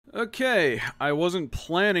Okay, I wasn't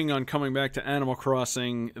planning on coming back to Animal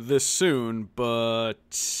Crossing this soon,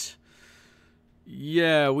 but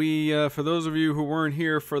yeah, we for those of you who weren't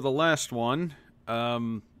here for the last one,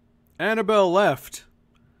 Annabelle left.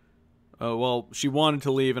 Well, she wanted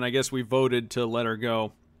to leave, and I guess we voted to let her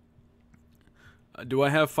go. Do I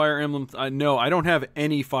have Fire Emblem? No, I don't have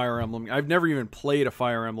any Fire Emblem. I've never even played a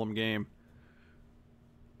Fire Emblem game.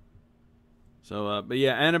 So, but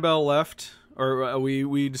yeah, Annabelle left. Or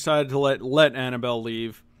we decided to let Annabelle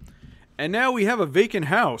leave, and now we have a vacant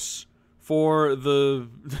house for the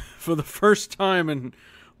for the first time in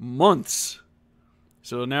months.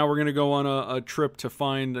 So now we're gonna go on a trip to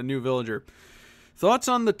find a new villager. Thoughts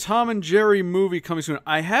on the Tom and Jerry movie coming soon?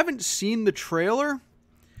 I haven't seen the trailer,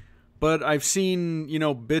 but I've seen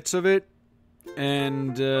bits of it,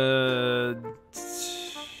 and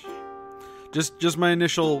just my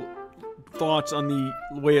initial thoughts on the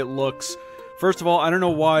way it looks. First of all, I don't know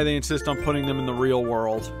why they insist on putting them in the real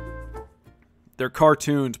world. They're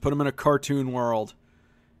cartoons. Put them in a cartoon world.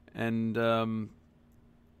 And,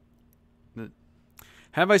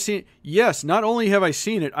 have I seen it? Yes, not only have I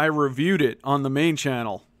seen it, I reviewed it on the main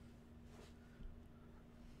channel.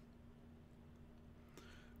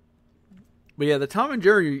 But yeah, the Tom and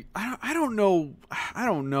Jerry, I don't know,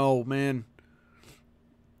 man.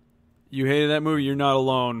 You hated that movie? You're not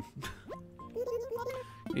alone.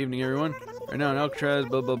 Evening, everyone. Right now in Alcatraz,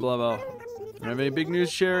 blah, blah, blah, blah. I don't have any big news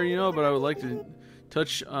to share, but I would like to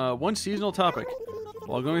touch one seasonal topic.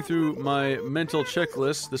 While going through my mental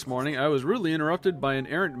checklist this morning, I was rudely interrupted by an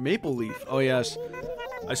errant maple leaf. Oh, yes.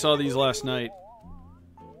 I saw these last night.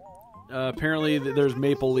 Apparently, there's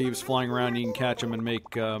maple leaves flying around. You can catch them and make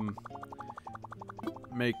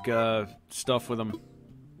stuff with them.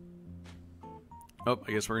 Oh,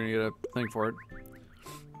 I guess we're going to get a thing for it.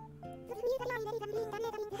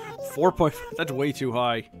 4.5. That's way too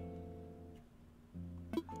high.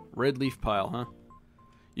 Red leaf pile, huh?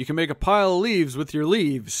 You can make a pile of leaves with your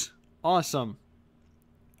leaves. Awesome.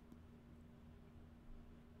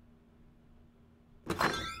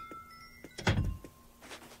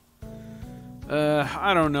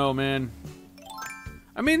 I don't know, man.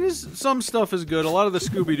 I mean, some stuff is good. A lot of the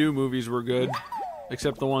Scooby-Doo movies were good.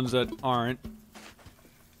 Except the ones that aren't.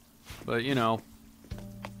 But,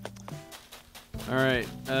 Alright,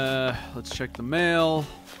 let's check the mail.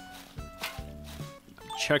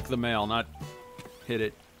 Check the mail, not hit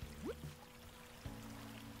it.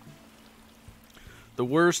 The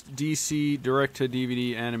worst DC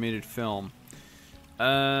direct-to-DVD animated film.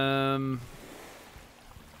 I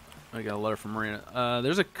got a letter from Marina.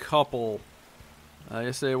 There's a couple.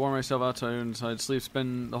 Yesterday I wore myself out so I'd sleep,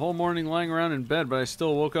 spend the whole morning lying around in bed, but I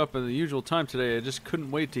still woke up at the usual time today. I just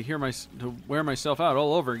couldn't wait to wear myself out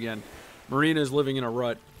all over again. Marina is living in a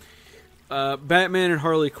rut. Batman and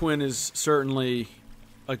Harley Quinn is certainly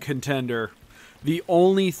a contender. The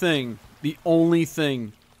only thing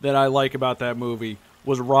that I like about that movie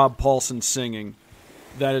was Rob Paulson singing.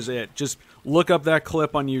 That is it. Just look up that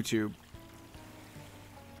clip on YouTube.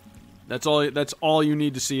 That's all you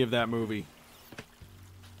need to see of that movie.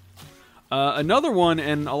 Another one,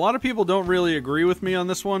 and a lot of people don't really agree with me on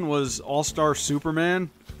this one, was All-Star Superman,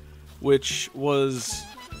 which was...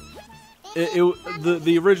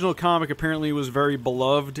 The original comic apparently was very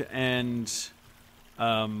beloved, and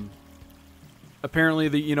apparently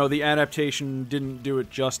the adaptation didn't do it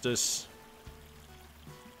justice.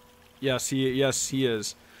 Yes, he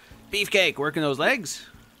is. Beefcake, working those legs.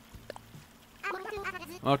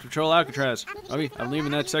 I'll patrol Alcatraz. Okay, I'm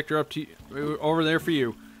leaving that sector up to you, over there for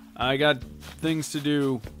you. I got things to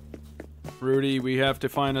do, Rudy. We have to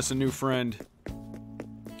find us a new friend.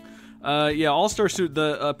 Yeah, All-Star Suit.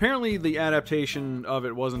 Apparently the adaptation of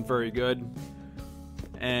it wasn't very good,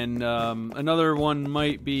 and another one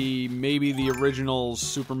might be maybe the original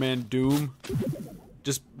Superman Doom,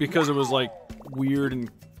 just because it was like weird and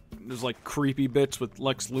there's like creepy bits with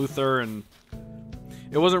Lex Luthor, and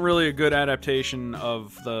it wasn't really a good adaptation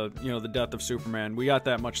of the death of Superman. We got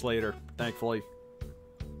that much later, thankfully.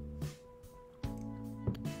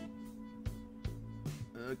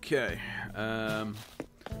 Okay.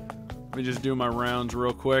 Let me just do my rounds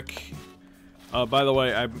real quick. By the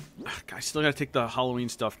way, I still gotta take the Halloween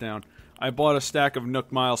stuff down. I bought a stack of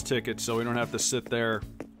Nook Miles tickets so we don't have to sit there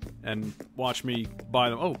and watch me buy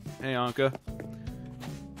them. Oh, hey Anka.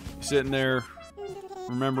 Sitting there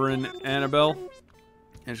remembering Annabelle.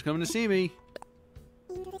 And she's coming to see me.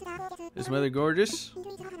 Is weather gorgeous?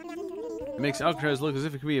 It makes Alcatraz look as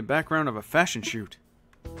if it could be a background of a fashion shoot.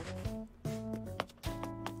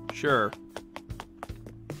 Sure.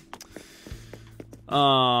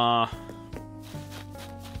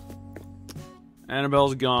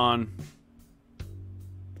 Annabelle's gone.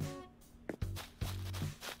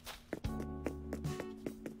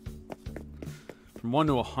 From 1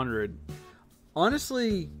 to 100.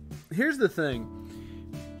 Honestly, here's the thing.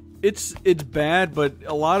 It's bad, but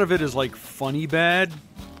a lot of it is like funny bad,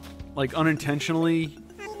 like unintentionally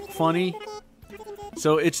funny.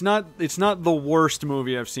 So it's not the worst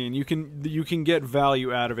movie I've seen. You can get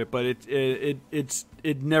value out of it, but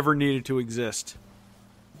it never needed to exist.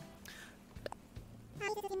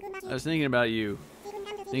 I was thinking about you.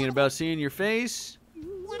 Thinking about seeing your face.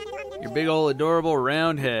 Your big old adorable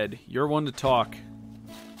round head. You're one to talk.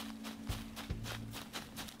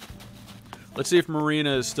 Let's see if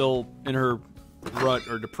Marina is still in her rut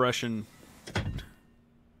or depression.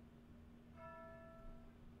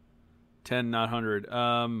 10, not 100.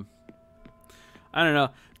 I don't know.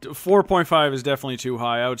 4.5 is definitely too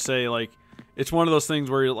high. I would say, like, it's one of those things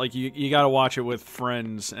where, like, you gotta watch it with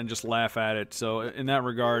friends and just laugh at it. So, in that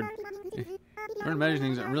regard, I'm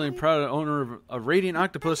imagining I'm really proud owner of a Radiant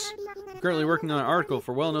Octopus. I'm currently working on an article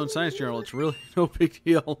for a well-known science journal. It's really no big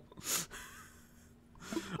deal.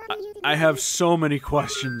 I have so many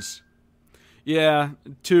questions. Yeah,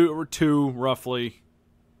 two roughly.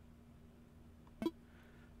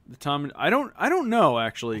 The Tom, I don't know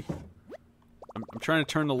actually. I'm trying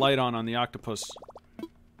to turn the light on the octopus.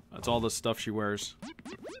 That's all the stuff she wears.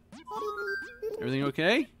 Everything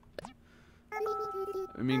okay?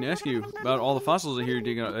 I mean, to ask you about all the fossils I hear you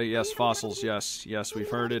digging. Yes, fossils. Yes, we've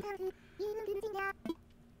heard it.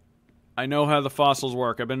 I know how the fossils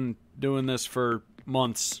work. I've been doing this for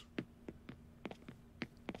months.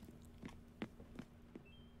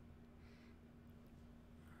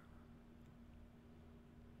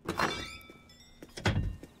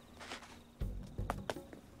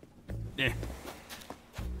 Yeah.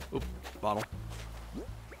 Oop, bottle.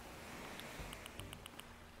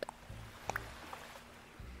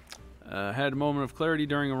 Had a moment of clarity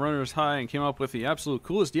during a runner's high and came up with the absolute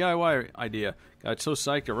coolest DIY idea. Got so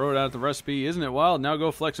psyched I wrote out the recipe. Isn't it wild? Now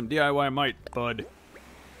go flex some DIY might, bud.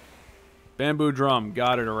 Bamboo drum.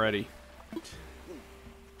 Got it already.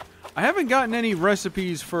 I haven't gotten any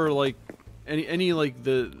recipes for, like, any like,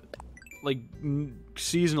 the, like,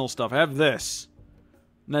 seasonal stuff. I have this.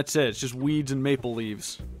 And that's it. It's just weeds and maple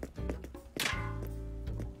leaves.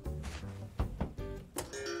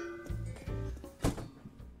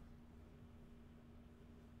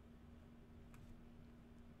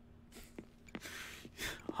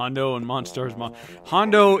 Hondo and Monstars.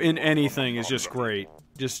 Hondo in anything is just great.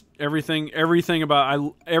 Just everything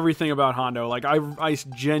about Hondo. Like I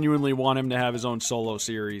genuinely want him to have his own solo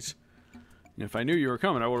series. And if I knew you were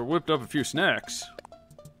coming, I would have whipped up a few snacks.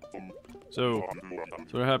 So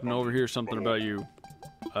I happened to overhear something about you.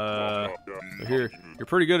 I hear you're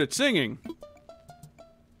pretty good at singing.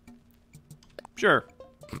 Sure.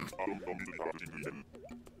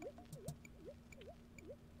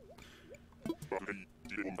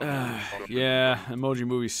 Yeah, Emoji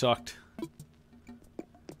Movie sucked.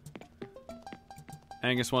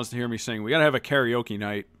 Angus wants to hear me sing. We gotta have a karaoke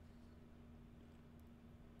night.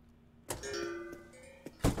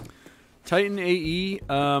 Titan AE,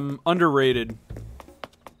 underrated.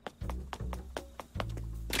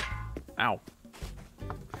 Ow.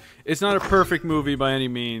 It's not a perfect movie by any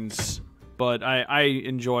means, but I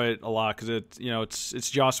enjoy it a lot because it's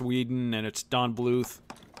Joss Whedon and it's Don Bluth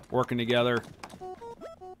working together.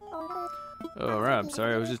 Oh, Rob,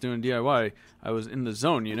 sorry, I was just doing DIY. I was in the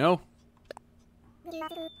zone, you know?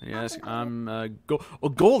 Yes, I'm,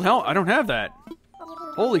 gold helmet? I don't have that.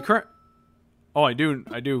 Holy crap. Oh, I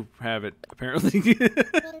do have it, apparently.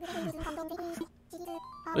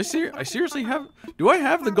 I seriously have... Do I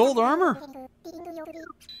have the gold armor?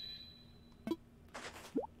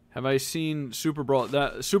 Have I seen Super Brawl?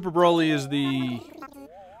 That Super Brawly is the...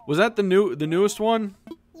 Was that the newest one?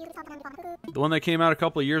 The one that came out a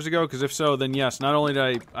couple of years ago? Because if so, then yes. Not only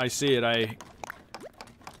did I see it, I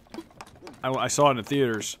saw it in the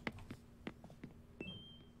theaters.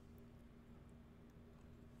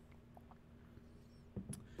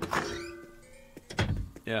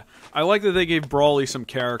 Yeah. I like that they gave Brawly some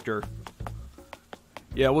character.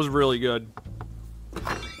 Yeah, it was really good.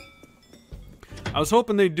 I was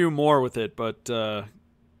hoping they'd do more with it, but,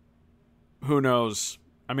 who knows?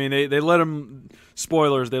 I mean, they let him...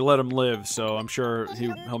 Spoilers, they let him live, so I'm sure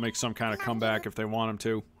he'll make some kind of comeback if they want him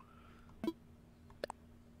to.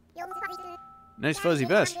 Nice fuzzy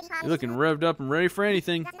vest. You're looking revved up and ready for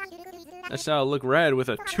anything. That's how I look rad with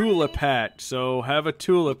a tulip hat, so have a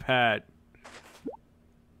tulip hat.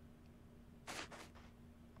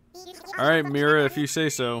 Alright, Mira, if you say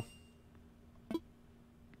so.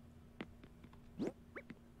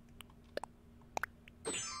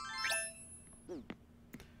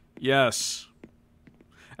 Yes.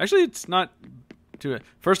 Actually, it's not too.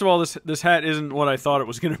 First of all, this hat isn't what I thought it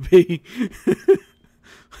was going to be,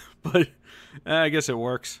 but I guess it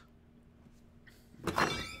works.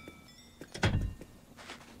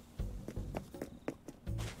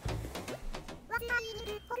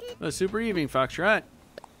 A super evening, Foxtrot.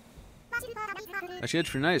 Our schedule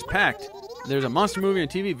for tonight is packed. There's a monster movie on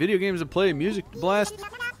TV, video games to play, music to blast.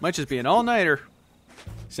 Might just be an all-nighter.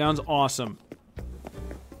 Sounds awesome.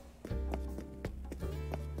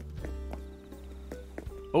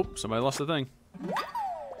 Oh, somebody lost the thing.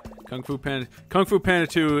 Kung Fu Panda. Kung Fu Panda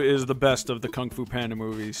 2 is the best of the Kung Fu Panda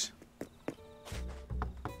movies.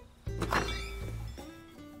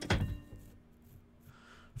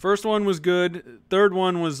 First one was good. Third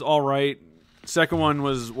one was all right. Second one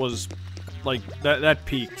was like that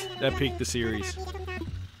peaked. That peaked the series.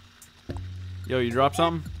 Yo, you dropped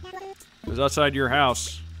something? It was outside your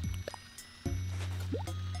house.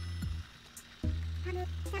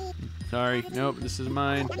 Sorry. Nope, this is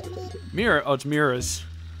mine. Mira. Oh, it's Mira's.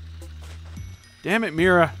 Damn it,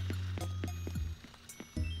 Mira.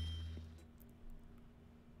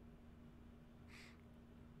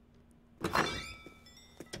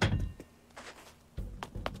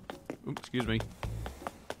 Oops, excuse me.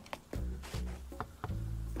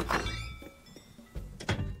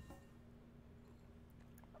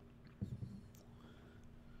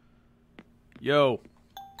 Yo.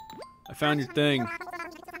 I found your thing.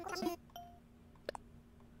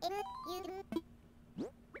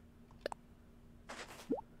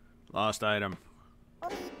 Lost item.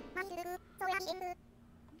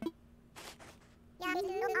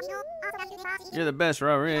 You're the best,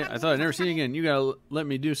 Robert. I thought I'd never see you again. You gotta let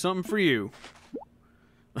me do something for you.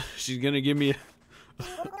 She's gonna give me a...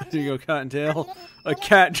 There you go, Cottontail. A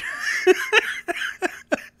cat...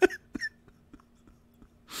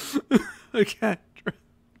 A cat...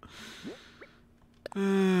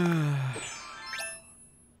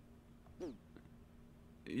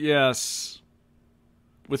 Yes.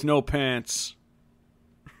 With no pants.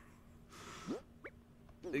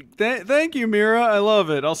 Thank you, Mira. I love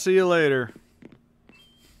it. I'll see you later.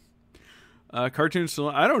 Cartoon still...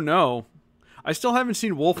 I don't know. I still haven't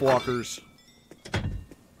seen Wolfwalkers.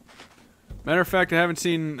 Matter of fact, I haven't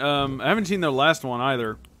seen their last one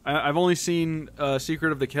either. I've only seen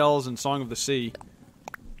Secret of the Kells and Song of the Sea.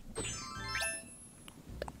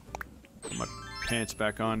 Put my pants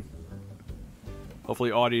back on.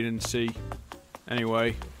 Hopefully Audie didn't see.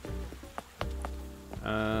 Anyway.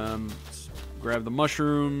 Let's grab the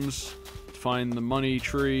mushrooms, find the money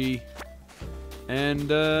tree,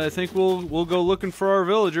 and I think we'll go looking for our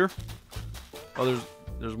villager. Oh,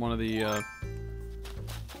 there's one of the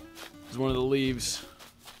leaves.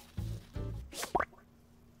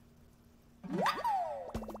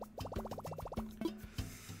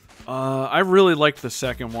 I really liked the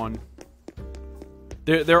second one.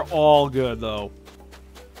 They're all good though.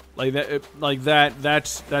 Like that.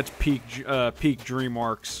 That's peak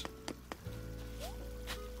DreamWorks.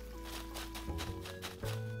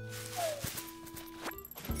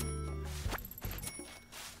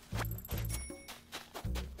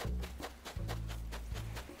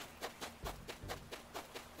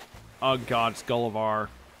 Oh God, it's Gullivar.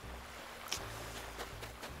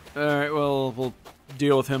 All right, well, we'll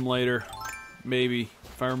deal with him later, maybe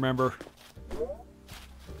if I remember.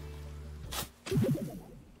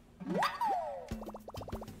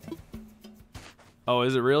 Oh,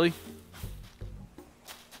 is it really?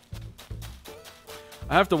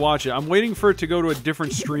 I have to watch it. I'm waiting for it to go to a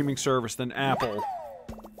different streaming service than Apple.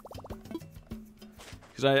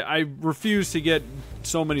 Because I refuse to get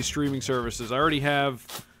so many streaming services. I already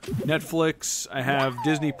have Netflix, I have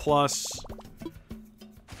Disney Plus,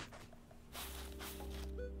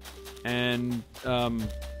 and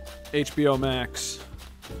HBO Max.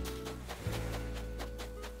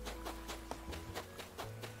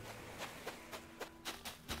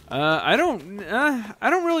 I don't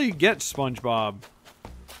really get SpongeBob.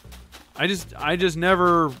 I just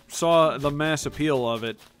never saw the mass appeal of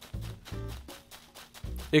it.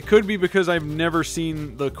 It could be because I've never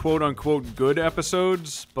seen the quote-unquote good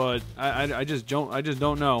episodes, but I just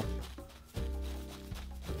don't know.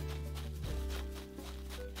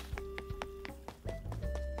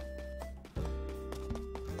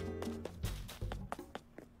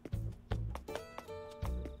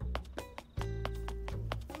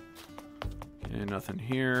 Okay, nothing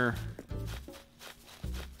here.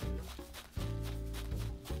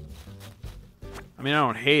 I mean, I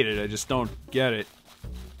don't hate it, I just don't get it.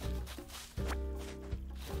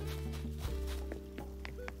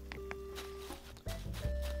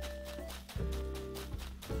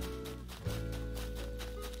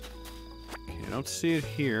 don't see it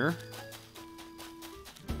here.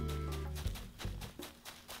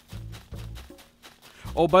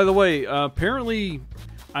 Oh, by the way, apparently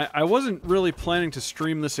I wasn't really planning to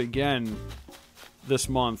stream this again this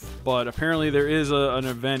month, but apparently there is an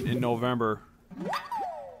event in November.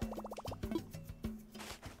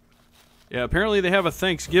 Yeah, apparently they have a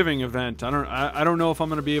Thanksgiving event. I don't know if I'm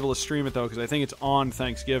going to be able to stream it though, because I think it's on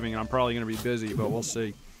Thanksgiving, and I'm probably going to be busy, but we'll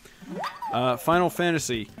see. Final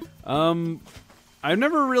Fantasy. I've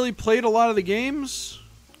never really played a lot of the games.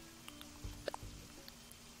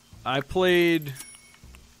 I played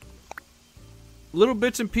little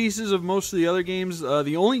bits and pieces of most of the other games.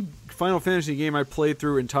 The only Final Fantasy game I played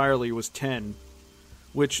through entirely was 10,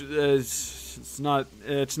 which is it's not.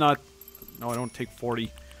 No, I don't take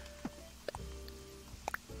 40.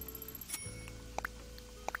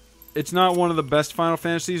 It's not one of the best Final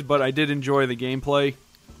Fantasies, but I did enjoy the gameplay.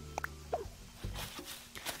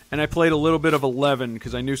 And I played a little bit of 11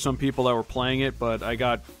 because I knew some people that were playing it, but I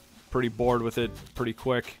got pretty bored with it pretty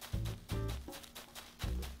quick.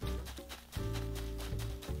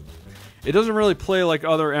 It doesn't really play like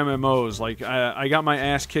other MMOs. Like I got my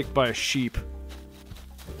ass kicked by a sheep,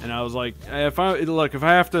 and I was like, if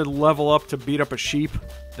I have to level up to beat up a sheep,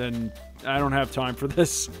 then I don't have time for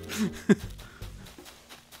this.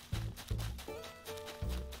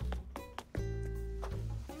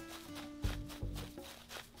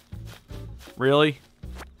 Really?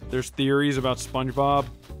 There's theories about SpongeBob?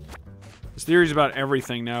 There's theories about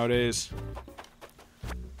everything nowadays.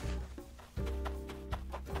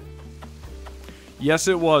 Yes,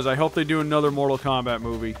 it was. I hope they do another Mortal Kombat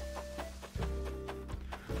movie.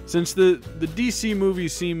 Since the DC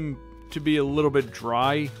movies seem to be a little bit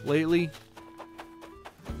dry lately,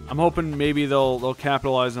 I'm hoping maybe they'll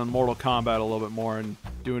capitalize on Mortal Kombat a little bit more and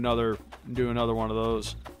do another one of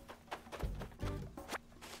those.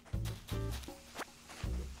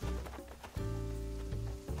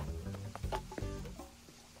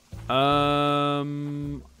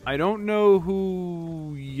 I don't know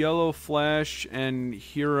who Yellow Flash and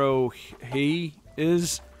Hiro He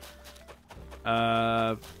is.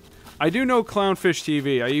 I do know Clownfish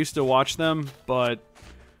TV. I used to watch them, but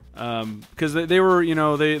because they were, you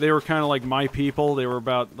know, they were kind of like my people. They were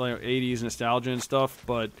about like 80s nostalgia and stuff,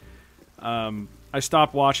 but I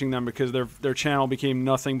stopped watching them because their channel became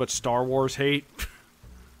nothing but Star Wars hate.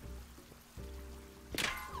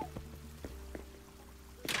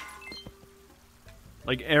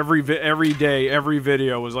 Like every day, every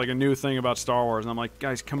video was like a new thing about Star Wars, and I'm like,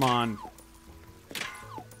 guys, come on.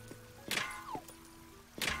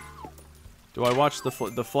 Do I watch the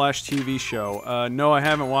Flash TV show? No, I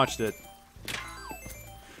haven't watched it.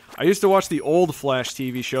 I used to watch the old Flash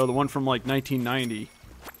TV show, the one from like 1990.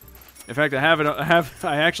 In fact, I have it.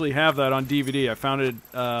 I actually have that on DVD. I found it.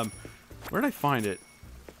 Where did I find it?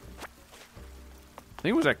 I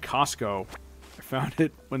think it was at Costco. I found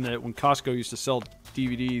it when Costco used to sell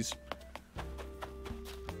DVDs.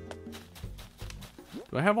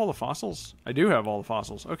 Do I have all the fossils? I do have all the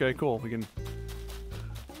fossils. Okay, cool. We can...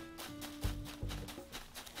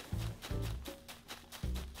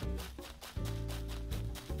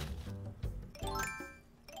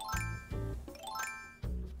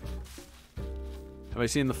 Have I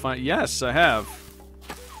seen the Yes, I have.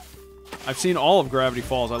 I've seen all of Gravity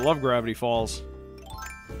Falls. I love Gravity Falls.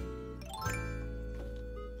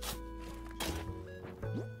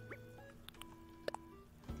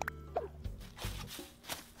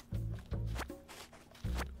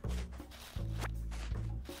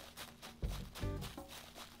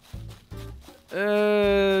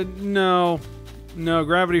 No. No,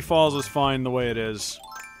 Gravity Falls is fine the way it is.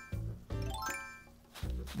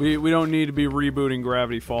 We don't need to be rebooting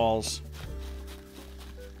Gravity Falls.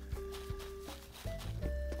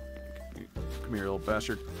 Come here, little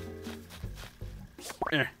bastard.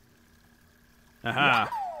 Eh. Aha.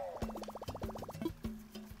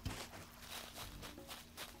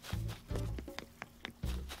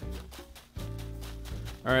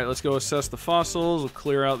 Alright, let's go assess the fossils. We'll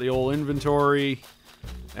clear out the old inventory.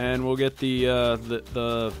 And we'll get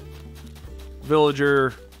the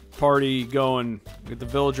villager party going. Get the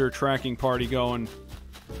villager tracking party going.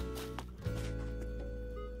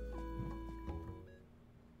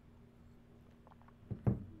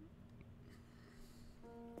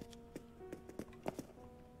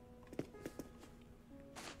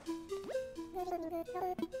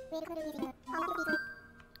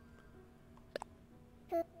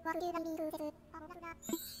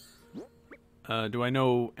 Do I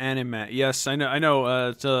know Anima? Yes, I know. I know.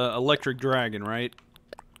 It's Electric Dragon, right?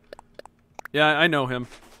 Yeah, I know him.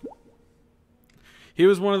 He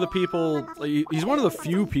was one of the people, he's one of the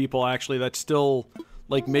few people, actually, that's still,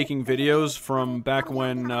 like, making videos from back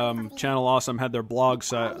when Channel Awesome had their blog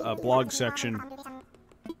section.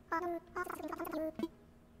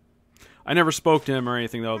 I never spoke to him or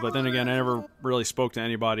anything, though, but then again, I never really spoke to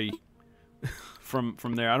anybody from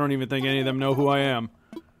there. I don't even think any of them know who I am.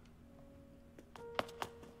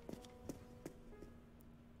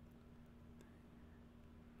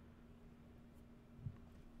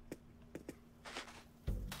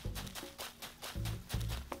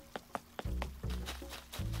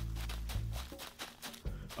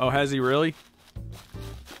 Oh, has he really?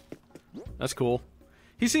 That's cool.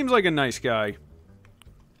 He seems like a nice guy.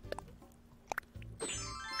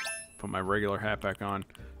 Put my regular hat back on.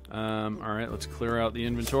 Alright, let's clear out the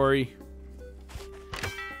inventory.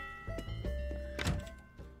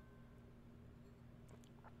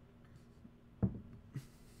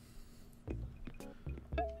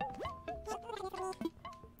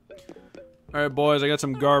 Alright, boys, I got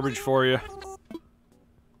some garbage for you.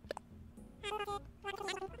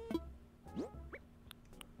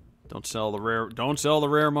 Don't sell the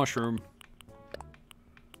rare mushroom.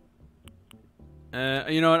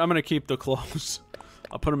 You know what? I'm gonna keep the clothes.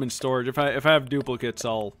 I'll put them in storage. If I have duplicates,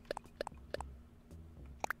 I'll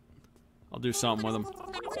do something with them.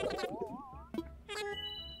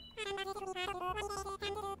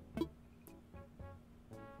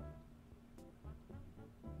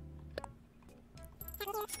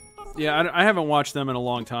 Yeah, I haven't watched them in a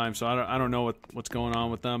long time, so I don't know what's going on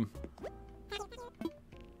with them.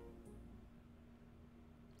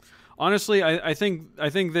 Honestly, I think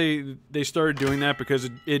they started doing that because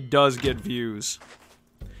it does get views.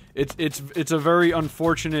 It's a very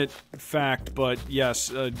unfortunate fact, but yes,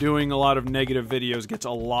 doing a lot of negative videos gets a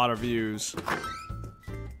lot of views,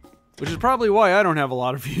 which is probably why I don't have a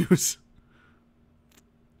lot of views.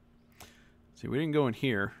 See, we didn't go in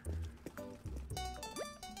here.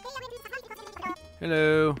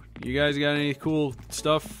 Hello, you guys got any cool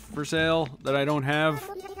stuff for sale that I don't have?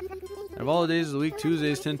 Of all the days of the week,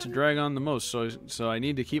 Tuesdays tend to drag on the most, so I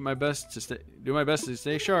need to keep my best to do my best to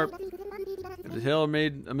stay sharp. If the tailor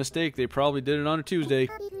made a mistake, they probably did it on a Tuesday.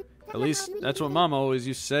 At least that's what Mama always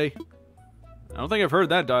used to say. I don't think I've heard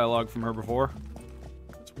that dialogue from her before.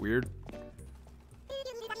 It's weird.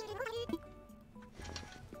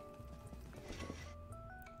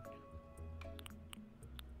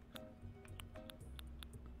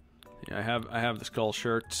 Yeah, I have the skull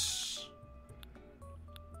shirts.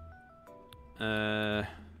 I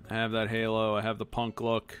have that halo. I have the punk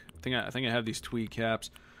look. I think I have these tweed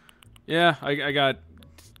caps. Yeah, I got.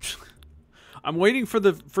 I'm waiting for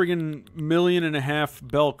the friggin' $1.5 million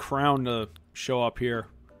bell crown to show up here.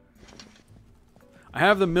 I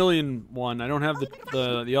have the million one. I don't have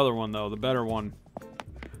the other one though, the better one.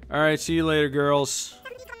 All right, see you later, girls.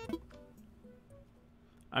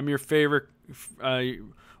 I'm your favorite. Well,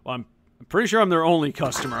 I'm pretty sure I'm their only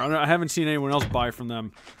customer. I haven't seen anyone else buy from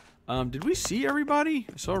them. Did we see everybody?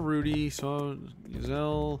 I saw Rudy, saw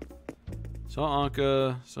Giselle, saw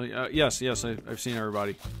Anka. So yes, I've seen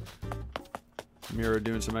everybody. Mira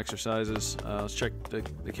doing some exercises. Let's check the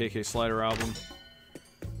KK Slider album.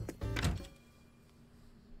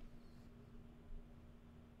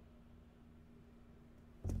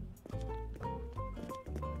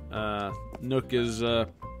 Nook is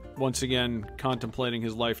once again contemplating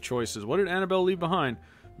his life choices. What did Annabelle leave behind?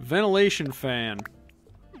 Ventilation fan.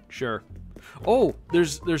 Sure. Oh,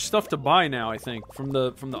 there's stuff to buy now, I think, from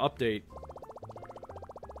the update.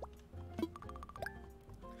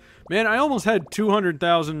 Man, I almost had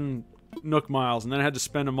 200,000 Nook miles, and then I had to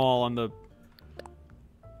spend them all on the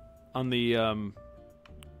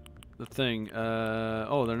thing.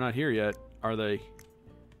 Oh, they're not here yet, are they?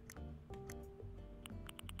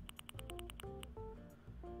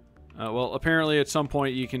 Well, apparently at some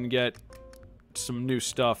point you can get some new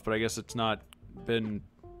stuff, but I guess it's not been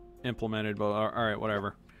implemented, but alright,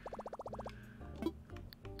 whatever.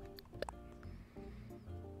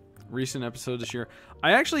 Recent episodes this year.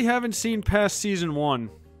 I actually haven't seen past season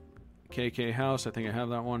 1. KK House, I think I have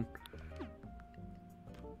that one.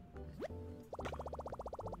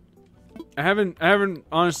 I haven't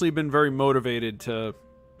honestly been very motivated to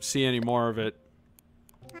see any more of it.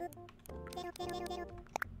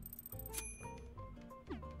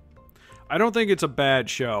 I don't think it's a bad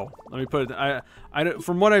show. Let me put it.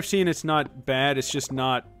 From what I've seen, it's not bad. It's just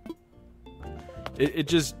not. It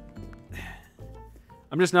just.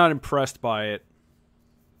 I'm just not impressed by it.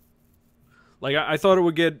 Like I thought it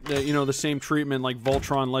would get the same treatment like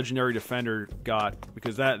Voltron Legendary Defender got,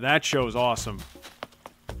 because that show is awesome.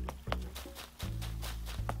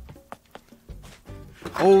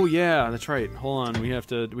 Oh yeah, that's right. Hold on, we have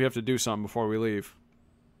to do something before we leave.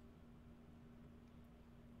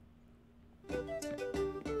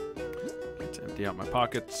 Let's empty out my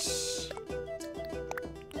pockets.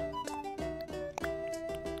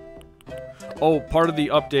 Oh, part of the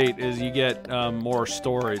update is you get more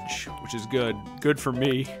storage, which is good. Good for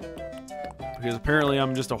me, because apparently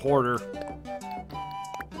I'm just a hoarder.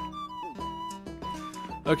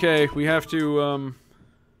 Okay, we have to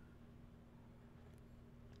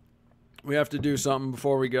do something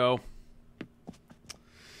before we go.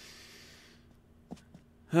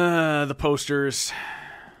 The posters.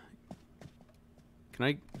 Can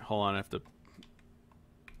I... Hold on, I have to...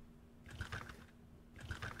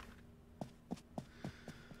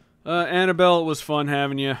 Annabelle, it was fun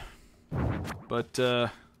having you. But,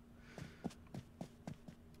 you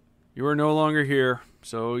are no longer here,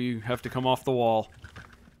 so you have to come off the wall.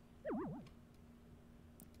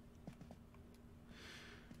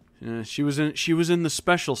 She was in the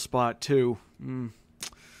special spot, too.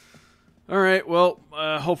 Alright, well,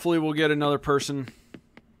 hopefully we'll get another person.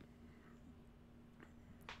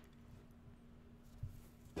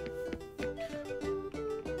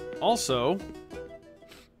 Also...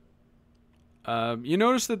 you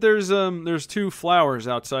notice that there's 2 flowers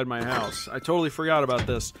outside my house. I totally forgot about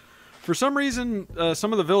this. For some reason,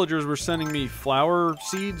 some of the villagers were sending me flower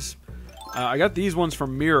seeds. I got these ones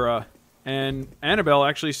from Mira, and Annabelle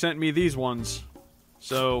actually sent me these ones.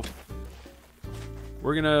 So,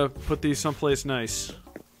 we're gonna put these someplace nice.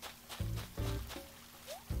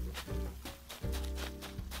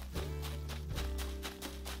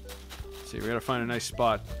 Let's see, we gotta find a nice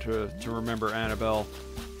spot to remember Annabelle.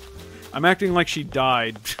 I'm acting like she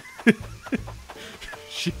died.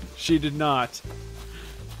 She did not.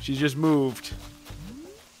 She just moved.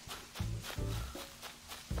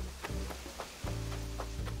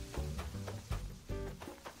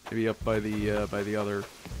 Maybe up by the other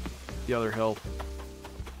hill.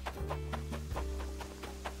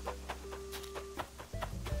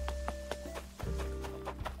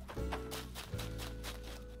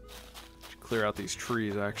 Should clear out these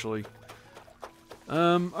trees, actually.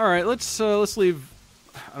 All right, let's leave.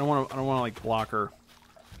 I don't want to like block her.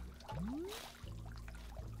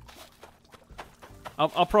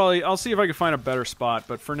 I'll see if I can find a better spot,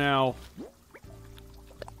 but for now.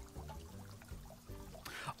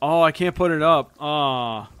 Oh, I can't put it up.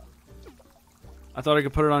 Ah. I thought I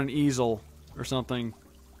could put it on an easel or something.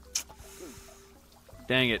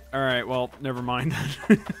 Dang it. All right, well, never mind.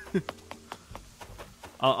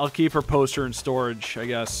 I'll keep her poster in storage, I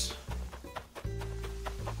guess.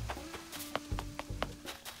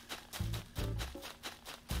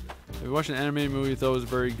 We watched an animated movie, thought it was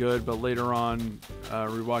very good, but later on,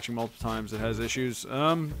 rewatching multiple times, it has issues.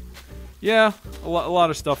 Yeah, a lot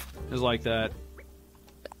of stuff is like that.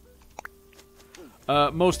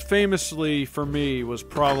 Most famously for me was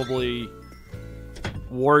probably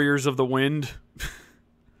Warriors of the Wind,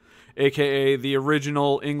 aka the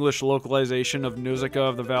original English localization of Nausicaa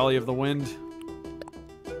of the Valley of the Wind.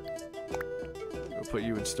 I'll put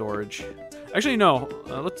you in storage. Actually, no.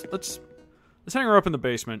 Let's hang her up in the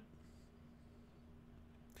basement.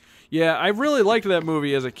 Yeah, I really liked that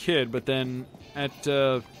movie as a kid, but then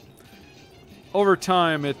over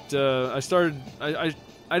time I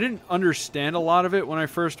didn't understand a lot of it when I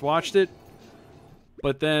first watched it,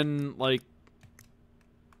 but then like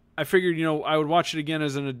I figured, you know, I would watch it again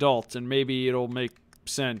as an adult and maybe it'll make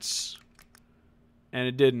sense. And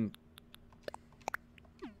it didn't.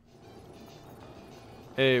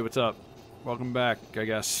 Hey, what's up? Welcome back, I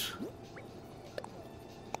guess.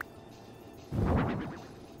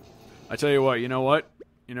 I tell you what, you know what?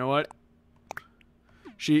 You know what?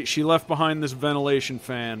 She left behind this ventilation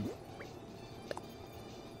fan.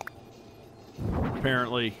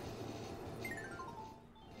 Apparently.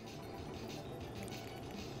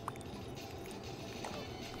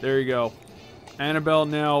 There you go. Annabelle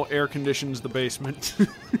now air conditions the basement.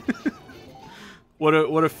 What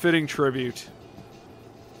a fitting tribute.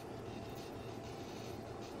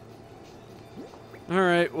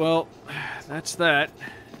 Alright, well, that's that.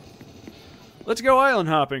 Let's go island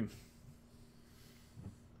hopping.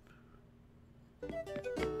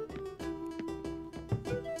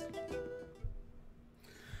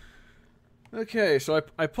 Okay, so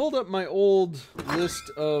I pulled up my old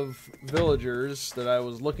list of villagers that I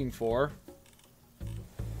was looking for.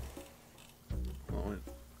 Oh, I'm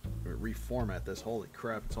gonna reformat this. Holy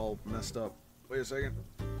crap, it's all messed up. Wait a second.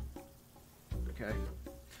 Okay.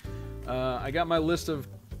 I got my list of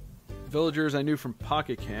villagers I knew from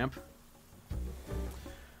Pocket Camp.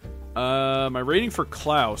 My rating for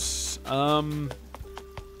Klaus.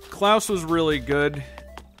 Klaus was really good.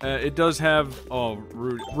 it does have... Oh,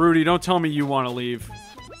 Rudy. Rudy, don't tell me you want to leave.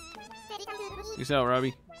 Peace out,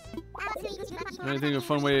 Robbie. Anything a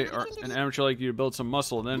fun way or an amateur like you to build some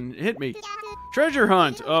muscle, then hit me. Treasure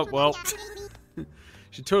hunt! Oh, well.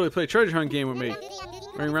 Should totally play a treasure hunt game with me.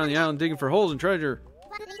 Running around the island digging for holes and treasure.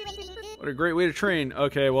 What a great way to train.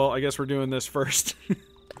 Okay, well, I guess we're doing this first.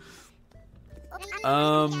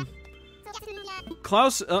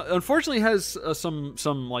 Klaus, unfortunately, has some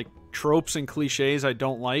like tropes and cliches I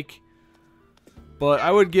don't like, but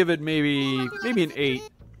I would give it maybe an 8.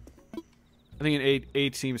 I think an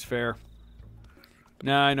 8 seems fair.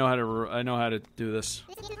 Nah, I know how to do this.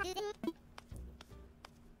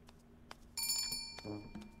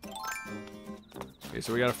 Okay,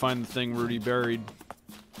 so we gotta find the thing Rudy buried.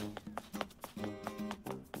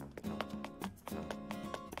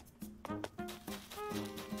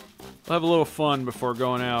 We'll have a little fun before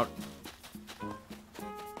going out.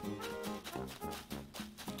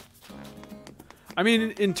 I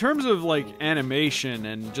mean, in terms of like animation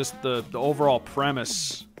and just the overall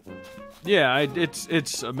premise, yeah,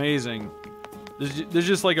 it's amazing. There's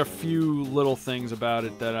just like a few little things about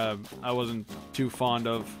it that I wasn't too fond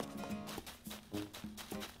of.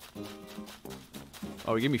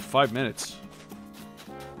 Oh, he gave me 5 minutes.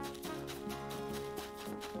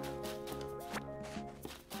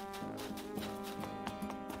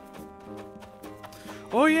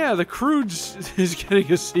 Oh yeah, The Croods is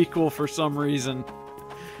getting a sequel for some reason.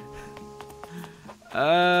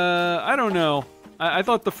 I don't know. I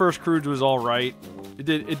thought the first Croods was alright. It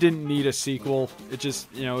didn't need a sequel. It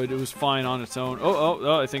just, you know, it was fine on its own.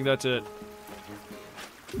 Oh, I think that's it.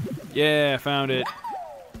 Yeah, found it.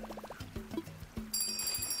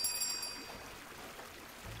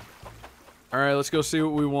 Alright, let's go see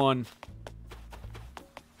what we won.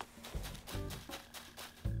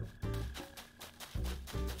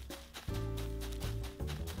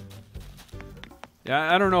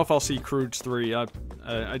 Yeah, I don't know if I'll see Croods 3.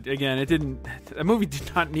 Again, that movie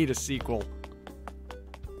did not need a sequel.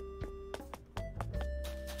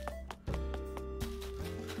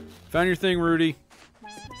 Found your thing, Rudy.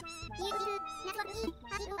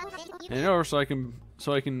 Hand it over so I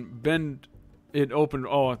can bend it open.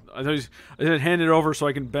 Oh, I said hand it over so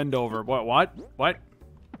I can bend over. What?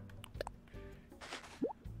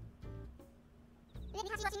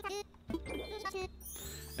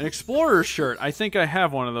 An Explorer shirt. I think I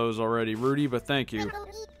have one of those already, Rudy, but thank you.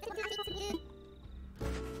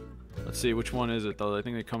 Let's see, which one is it, though? I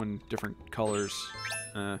think they come in different colors.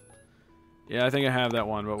 Yeah, I think I have that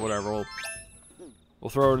one, but whatever. We'll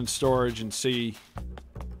throw it in storage and see.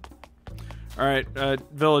 Alright,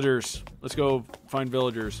 villagers. Let's go find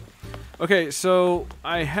villagers. Okay, so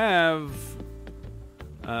I have...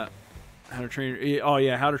 How to Train... Oh,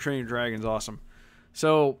 yeah, How to Train Your Dragon's awesome.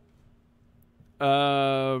 So...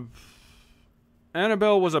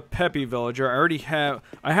 Annabelle was a peppy villager.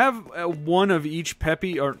 I have one of each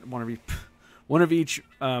peppy, or one of each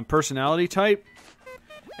personality type,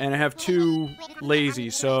 and I have 2 lazy.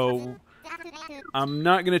 So I'm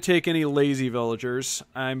not gonna take any lazy villagers.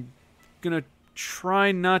 I'm gonna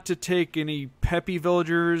try not to take any peppy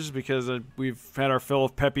villagers because we've had our fill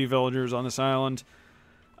of peppy villagers on this island.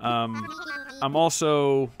 I'm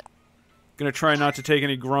also gonna try not to take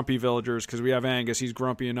any grumpy villagers because we have Angus. He's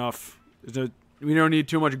grumpy enough. We don't need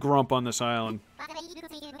too much grump on this island.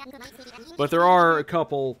 But there are a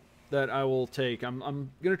couple that I will take. I'm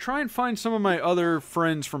gonna try and find some of my other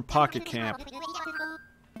friends from Pocket Camp.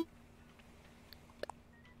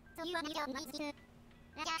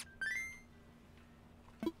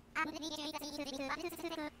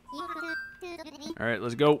 Alright,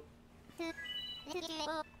 let's go.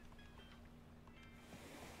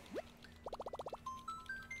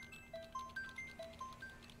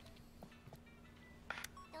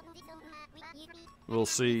 We'll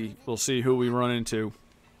see who we run into.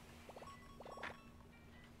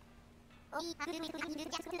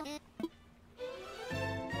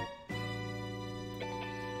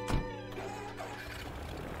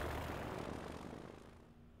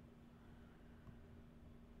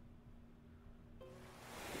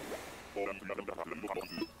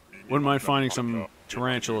 Wouldn't mind finding some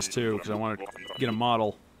tarantulas too, because I want to get a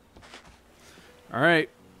model. Alright.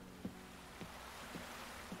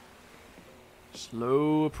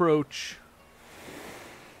 Slow approach.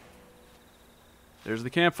 There's the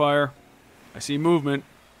campfire. I see movement.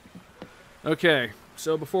 Okay,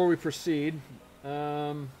 so before we proceed,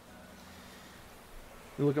 let me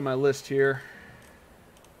look at my list here.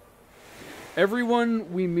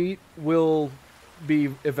 Everyone we meet will be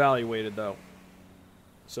evaluated, though.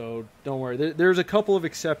 So don't worry. There's a couple of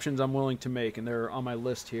exceptions I'm willing to make, and they're on my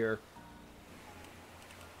list here.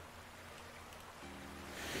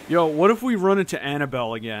 Yo, what if we run into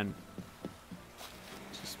Annabelle again?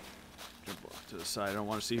 Just jump off to the side. I don't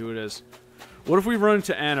want to see who it is. What if we run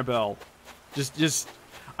into Annabelle? Just.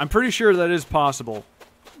 I'm pretty sure that is possible.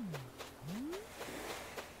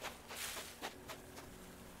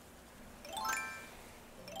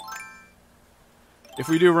 If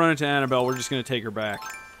we do run into Annabelle, we're just gonna take her back,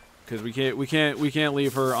 because we can't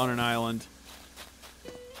leave her on an island.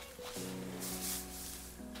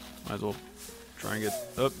 Might as well try and get.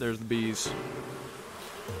 Oh, there's the bees.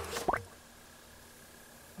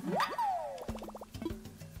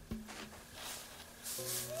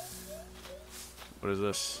 What is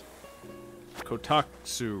this?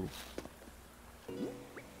 Kotatsu.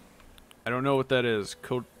 I don't know what that is.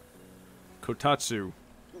 Kotatsu.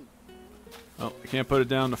 Oh, I can't put it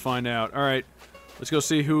down to find out. All right, let's go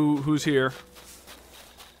see who's here.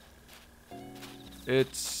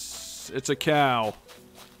 It's a cow.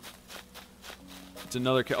 It's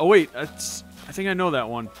another cow. Oh wait, I think I know that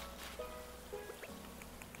one.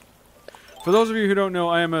 For those of you who don't know,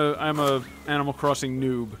 I'm a Animal Crossing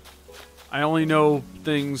noob. I only know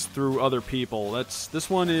things through other people. This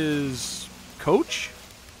one is Coach?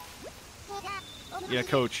 Yeah,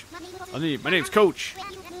 Coach. My name's Coach.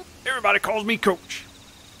 Everybody calls me Coach.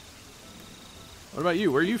 What about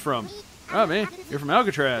you? Where are you from? Oh man, you're from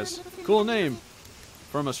Alcatraz. Cool name.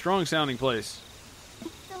 From a strong sounding place.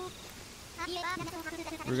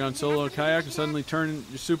 We're gone solo kayak and suddenly turn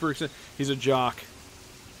super excited. He's a jock.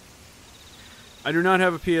 I do not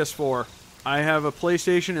have a PS4. I have a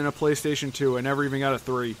PlayStation and a PlayStation 2. I never even got a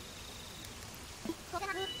 3.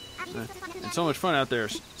 It's so much fun out there.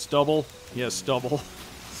 Stubble? Yes, stubble.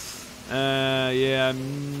 Yeah,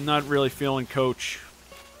 I'm not really feeling Coach.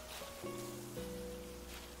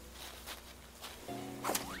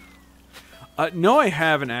 No, I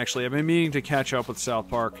haven't, actually. I've been meaning to catch up with South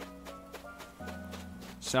Park.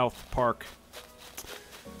 South Park.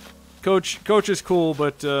 Coach is cool,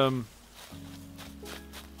 but, I'm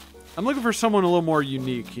looking for someone a little more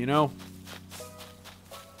unique, you know?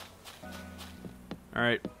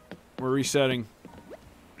 Alright, we're resetting.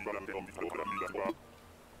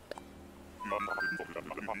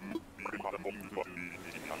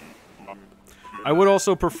 I would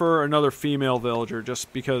also prefer another female villager,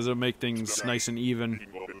 just because it'll make things nice and even.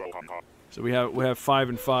 So we have 5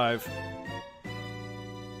 and 5.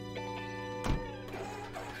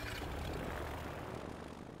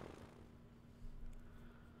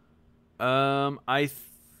 I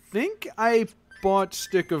think I bought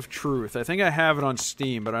Stick of Truth. I think I have it on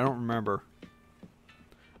Steam, but I don't remember.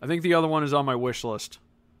 I think the other one is on my wish list.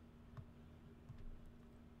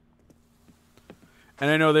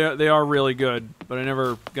 And I know they are really good, but I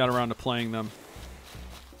never got around to playing them.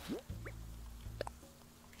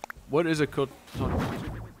 What is a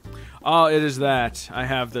Oh, it is that. I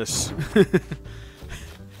have this.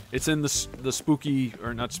 It's in the spooky,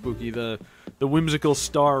 or not spooky, the whimsical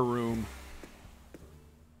star room.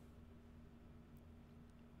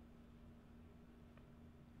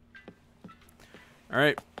 All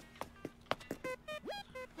right.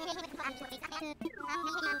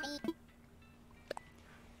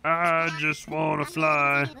 I just wanna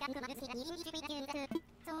fly.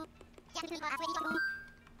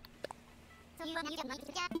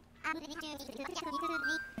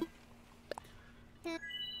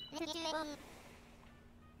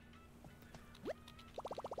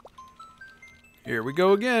 Here we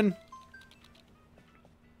go again.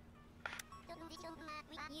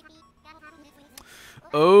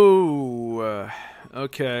 Oh,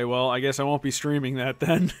 okay, well, I guess I won't be streaming that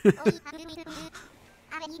then.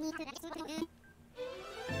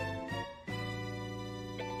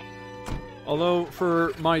 Although,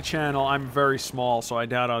 for my channel, I'm very small, so I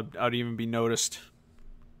doubt I'd even be noticed.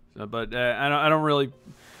 So, but I don't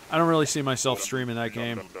really see myself streaming that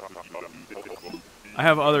game. I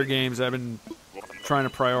have other games I've been trying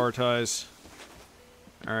to prioritize.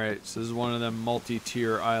 Alright, so this is one of them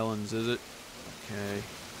multi-tier islands, is it? Okay.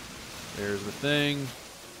 There's the thing.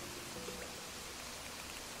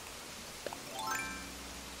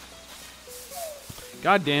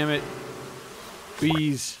 God damn it.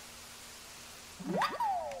 Bees.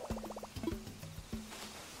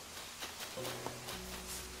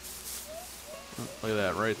 Oh, look at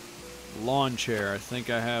that, right? Lawn chair. I think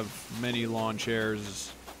I have many lawn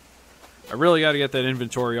chairs. I really got to get that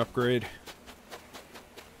inventory upgrade.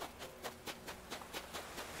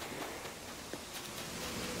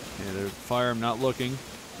 Okay, there's fire. I'm not looking.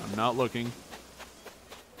 I'm not looking.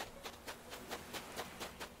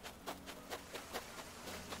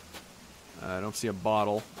 I don't see a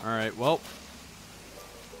bottle. Alright, well.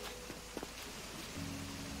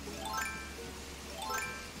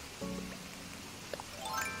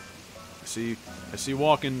 see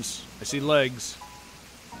walk-ins. I see legs.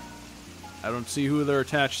 I don't see who they're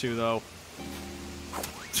attached to, though.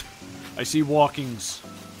 I see walkings.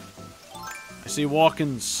 I see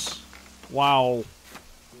walk-ins. Wow.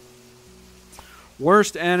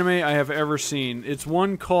 Worst anime I have ever seen. It's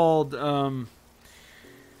one called, man,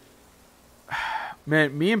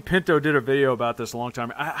 me and Pinto did a video about this a long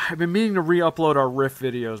time. I've been meaning to re-upload our Rift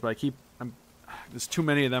videos, but there's too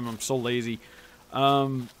many of them. I'm so lazy.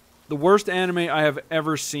 The worst anime I have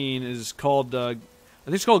ever seen is called, I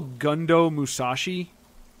think it's called Gundo Musashi.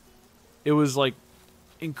 It was, like,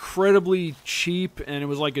 incredibly cheap, and it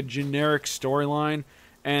was, like, a generic storyline.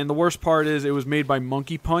 And the worst part is it was made by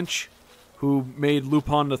Monkey Punch, who made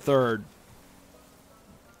Lupin the Third.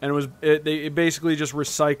 And it basically just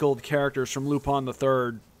recycled characters from Lupin the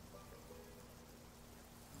Third.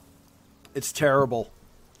 It's terrible.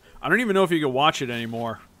 I don't even know if you can watch it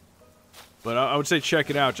anymore. But I would say check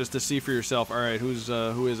it out just to see for yourself. All right, who is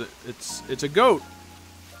it? It's a goat.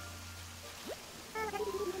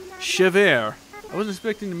 Chevere. I wasn't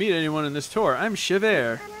expecting to meet anyone in this tour. I'm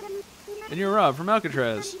Chevere. And you're Rob from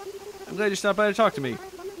Alcatraz. I'm glad you stopped by to talk to me.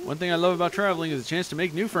 One thing I love about traveling is the chance to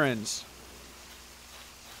make new friends.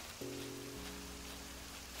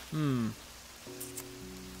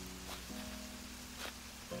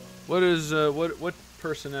 What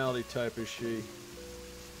personality type is she?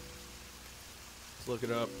 Let's look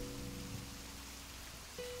it up.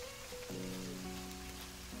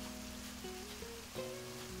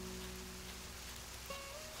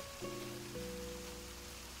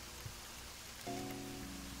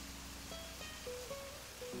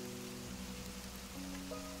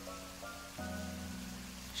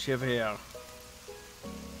 Chevere.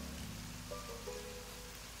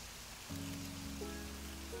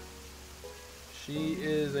 She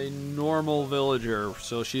is a normal villager,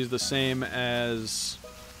 so she's the same as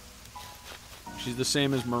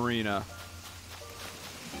Marina.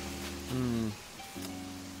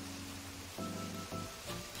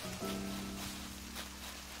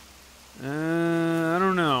 I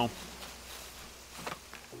don't know.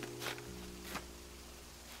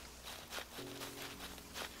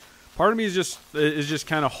 Part of me is just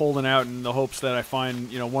kind of holding out in the hopes that I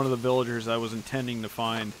find, one of the villagers I was intending to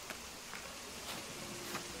find.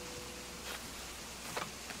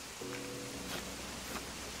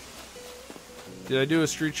 Did I do a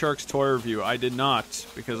Street Sharks toy review? I did not,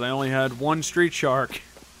 because I only had one Street Shark.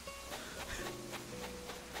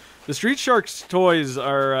 The Street Sharks toys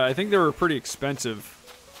are, I think they were pretty expensive.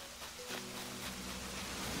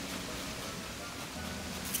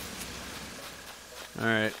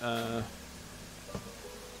 Alright,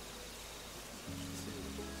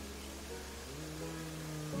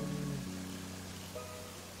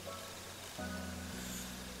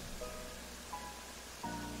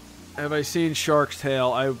 have I seen Shark's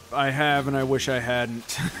Tale? I have, and I wish I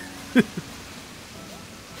hadn't. The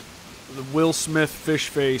Will Smith fish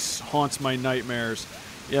face haunts my nightmares.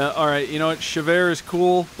 Yeah, alright, you know what? Chevere is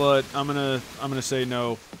cool, but I'm gonna say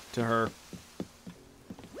no to her.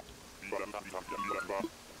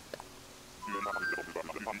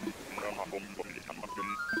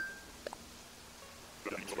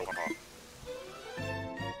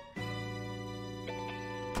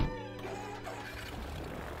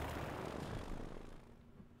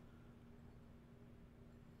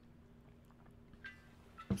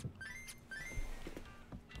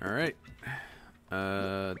 Alright.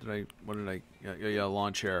 Yeah,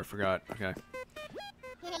 lawn chair, I forgot. Okay.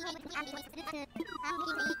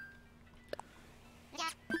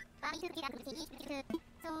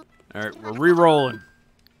 Alright, we're re-rolling.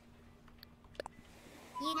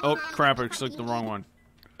 Oh, crap, I clicked the wrong one.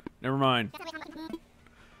 Never mind.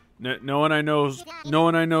 No one I knows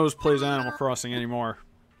plays Animal Crossing anymore.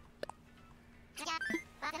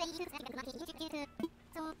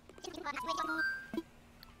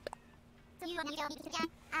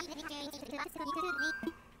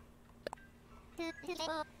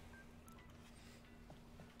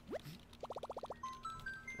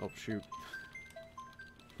 Oh shoot.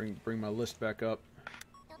 Bring my list back up.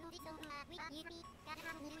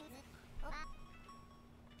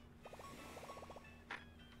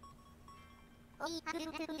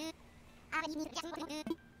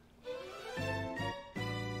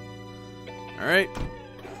 Alright.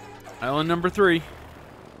 Island number 3.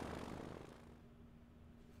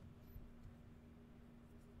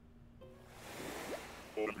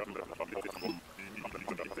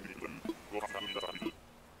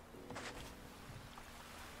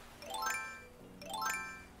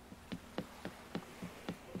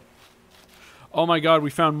 Oh my god, we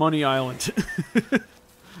found Money Island.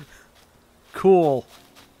 Cool.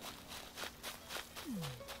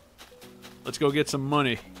 Let's go get some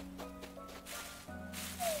money.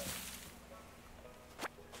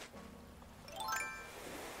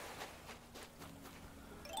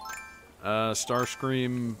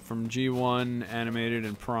 Starscream from G1, animated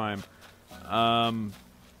in Prime. I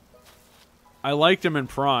liked him in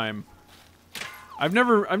Prime. I've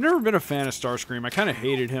never been a fan of Starscream. I kind of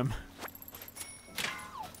hated him.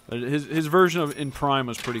 But his version of in Prime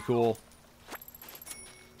was pretty cool.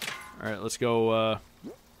 All right, let's go.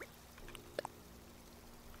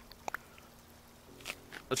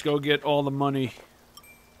 Let's go get all the money.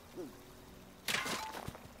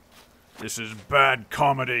 This is bad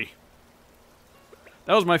comedy.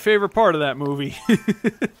 That was my favorite part of that movie.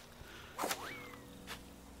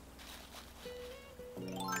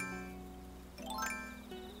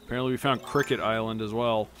 Apparently we found Cricket Island as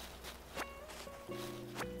well.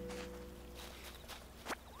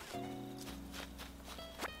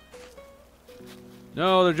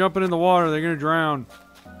 No, they're jumping in the water. They're gonna drown.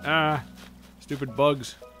 Ah, stupid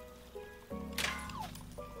bugs.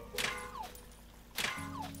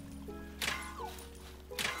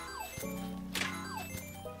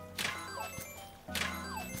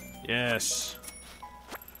 Yes.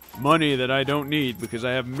 Money that I don't need because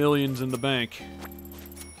I have millions in the bank.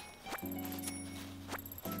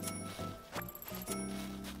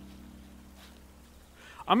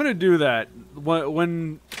 I'm gonna do that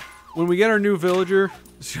when we get our new villager.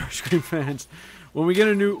 Scream fans, when we get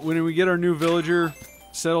our new villager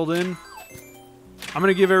settled in, I'm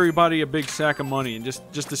gonna give everybody a big sack of money and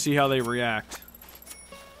just to see how they react,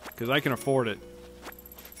 because I can afford it,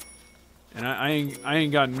 and I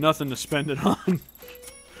ain't got nothing to spend it on,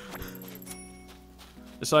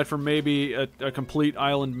 aside from maybe a complete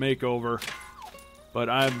island makeover. But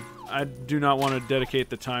I do not want to dedicate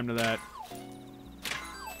the time to that.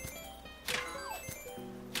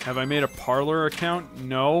 Have I made a Parler account?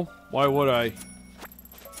 No. Why would I?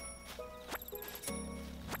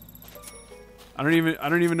 I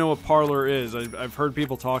don't even know what Parler is. I've heard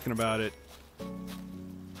people talking about it.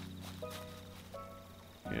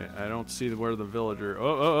 Yeah, I don't see where the villager.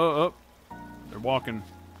 Oh! They're walking.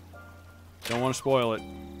 Don't want to spoil it.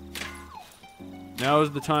 Now is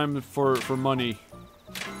the time for money.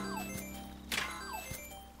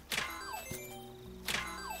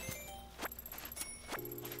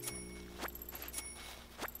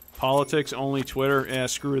 Politics, only Twitter? Yeah,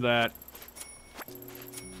 screw that.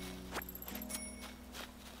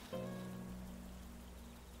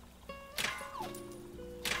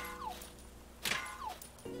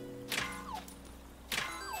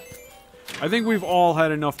 I think we've all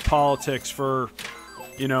had enough politics for,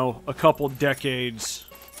 you know, a couple decades.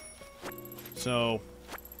 So,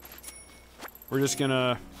 we're just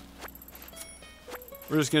gonna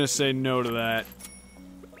say no to that.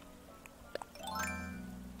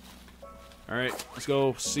 Alright, let's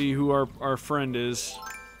go see who our friend is.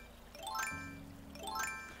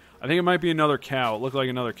 I think it might be another cow. It looked like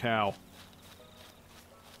another cow.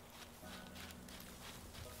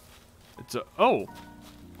 It's a... Oh!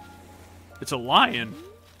 It's a lion.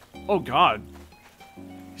 Oh, God.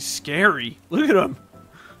 He's scary. Look at him.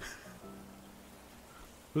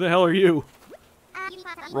 Who the hell are you?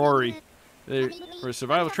 Rory. For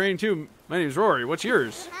survival training, too. My name's Rory. What's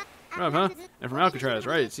yours? Right, huh? And from Alcatraz,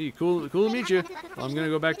 right? See, cool to meet you. Well, I'm gonna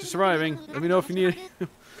go back to surviving. Let me know if you need it.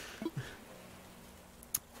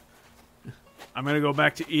 I'm gonna go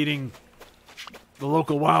back to eating the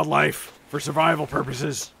local wildlife for survival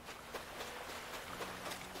purposes.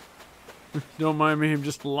 Don't mind me, I'm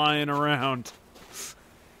just lying around.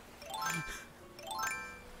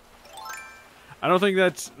 I don't think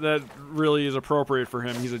that really is appropriate for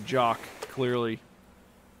him. He's a jock, clearly.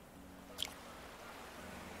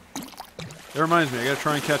 That reminds me, I gotta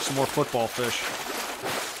try and catch some more football fish.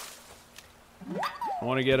 I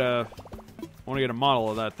wanna get a model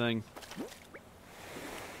of that thing.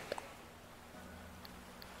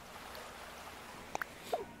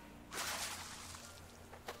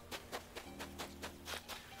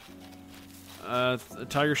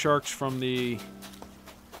 Tiger sharks from the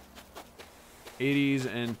 80s,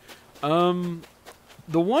 and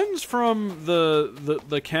the ones from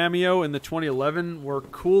the cameo in the 2011 were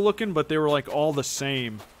cool looking, but they were like all the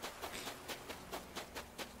same.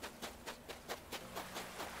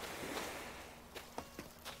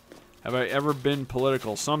 Have I ever been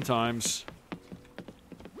political? Sometimes.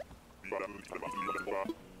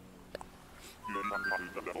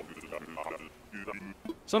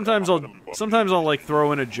 Sometimes I'll like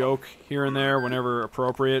throw in a joke here and there whenever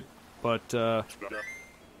appropriate, but or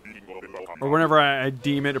whenever I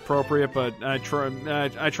deem it appropriate, but I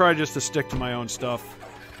try just to stick to my own stuff.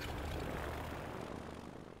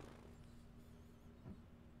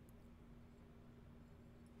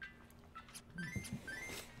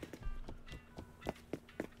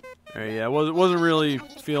 Yeah, wasn't really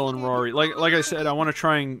feeling Rory. Like I said, I want to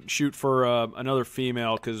try and shoot for another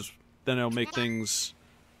female, because then it'll make things...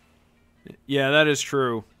 Yeah, that is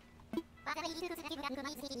true.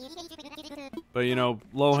 But, you know,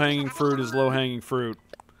 low-hanging fruit is low-hanging fruit.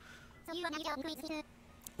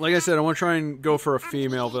 Like I said, I want to try and go for a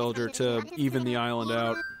female villager to even the island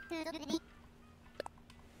out.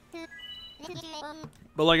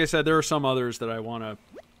 But like I said, there are some others that I want to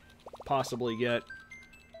possibly get.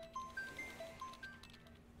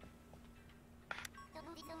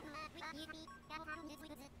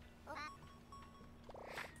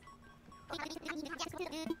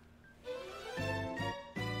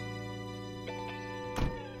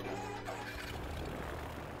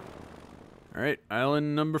 Alright,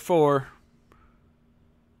 island number 4.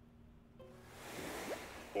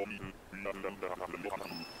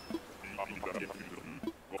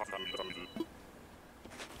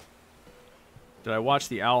 Did I watch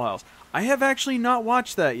the Owl House? I have actually not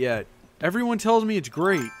watched that yet. Everyone tells me it's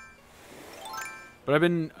great. But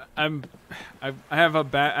I have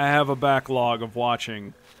a backlog of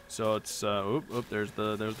watching. So it's there's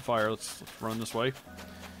the fire. Let's run this way.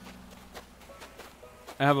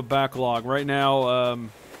 I have a backlog right now.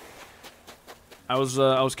 I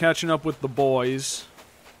was catching up with The Boys,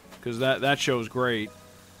 because that show's great.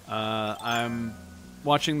 I'm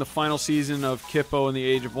watching the final season of Kippo and the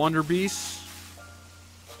Age of Wonder Beasts,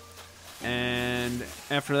 and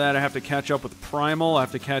after that I have to catch up with Primal. I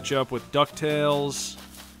have to catch up with DuckTales,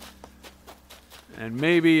 and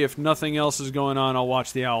maybe if nothing else is going on, I'll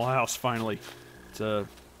watch the Owl House finally. It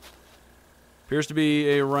appears to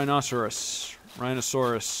be a rhinoceros.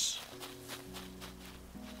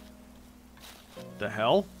 The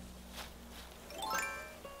hell?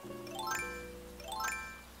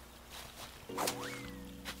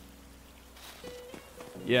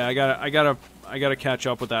 Yeah, I gotta catch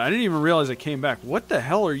up with that. I didn't even realize it came back. What the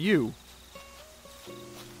hell are you?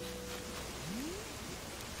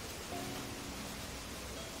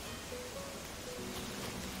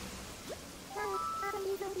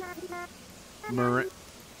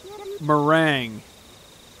 Meringue.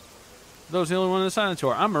 Those the only one in the silent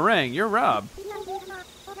tour. I'm Meringue. You're Rob.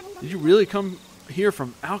 Did you really come here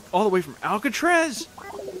from all the way from Alcatraz?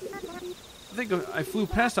 I think I flew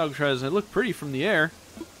past Alcatraz and it looked pretty from the air.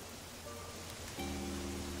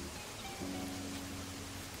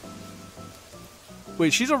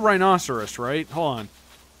 Wait, she's a rhinoceros, right? Hold on.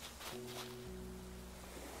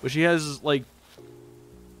 But she has, like...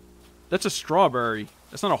 That's a strawberry.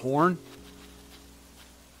 That's not a horn.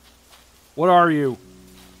 What are you?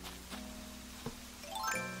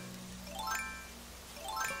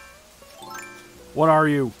 What are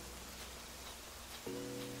you?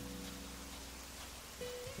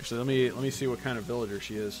 Actually, let me see what kind of villager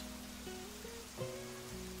she is.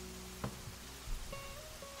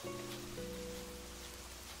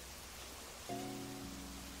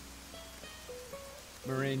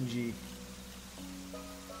 Merengue.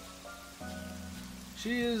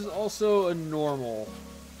 She is also a normal.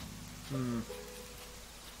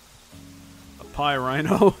 A pie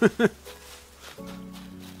rhino.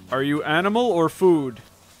 Are you animal or food?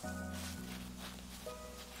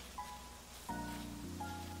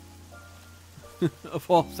 Of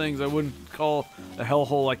all things, I wouldn't call a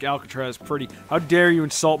hellhole like Alcatraz pretty. How dare you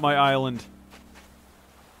insult my island?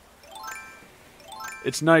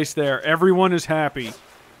 It's nice there. Everyone is happy.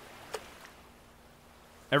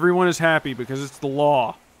 Everyone is happy because it's the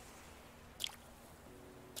law.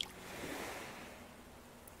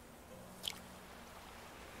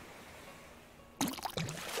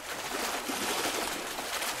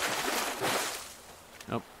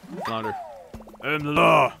 Nope, not her. I am the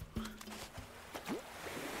law.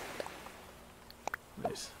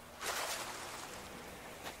 Nice.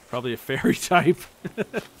 Probably a fairy type.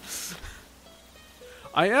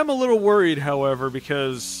 I am a little worried, however,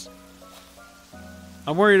 because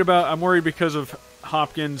I'm worried because of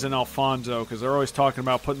Hopkins and Alfonso, because they're always talking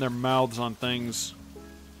about putting their mouths on things.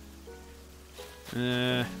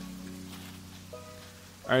 Alright,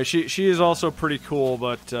 she is also pretty cool,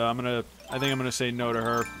 but I think I'm gonna say no to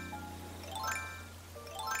her.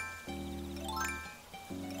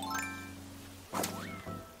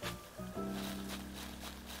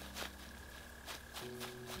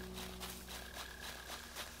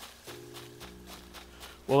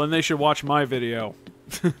 Well, then they should watch my video.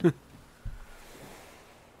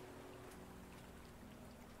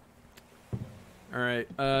 Alright,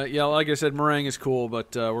 yeah, like I said, Meringue is cool,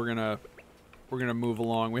 but we're gonna move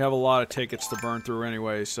along. We have a lot of tickets to burn through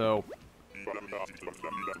anyway, so...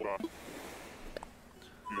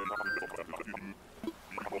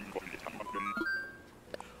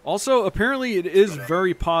 Also, apparently it is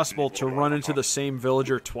very possible to run into the same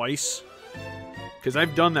villager twice. Because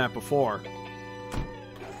I've done that before.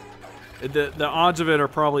 The odds of it are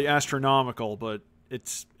probably astronomical, but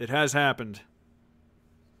it has happened.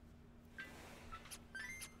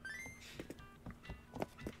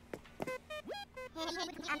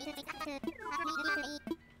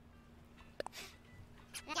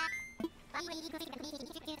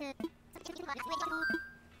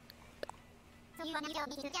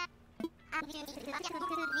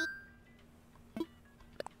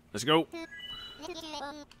 Let's go.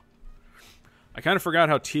 I kind of forgot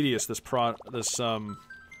how tedious this process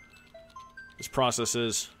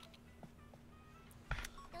is.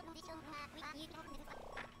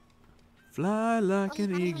 Fly like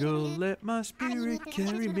an eagle, let my spirit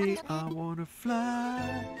carry me. I wanna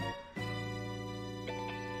fly.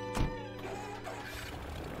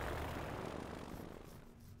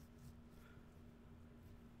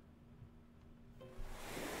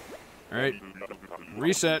 All right,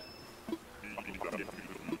 reset.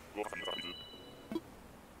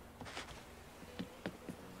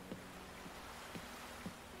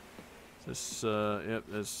 This, yep,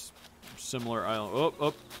 this similar island. Oh,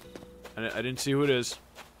 oh. I didn't see who it is.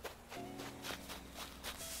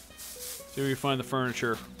 See if we can find the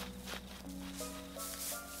furniture.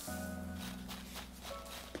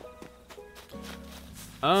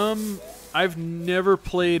 I've never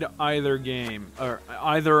played either game, or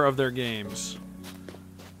either of their games.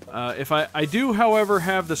 I do, however,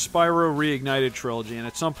 have the Spyro Reignited trilogy, and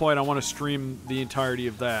at some point I want to stream the entirety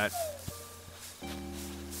of that.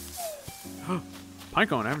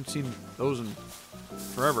 Pinecone, I haven't seen those in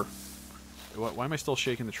forever. Why am I still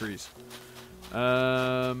shaking the trees?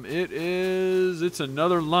 It's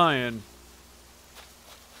another lion.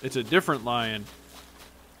 It's a different lion.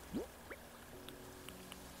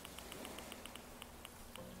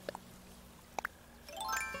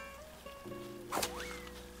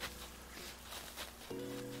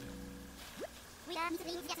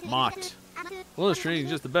 Mott. Well, this training's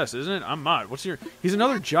just the best, isn't it? I'm Mott. What's your... He's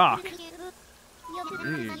another jock.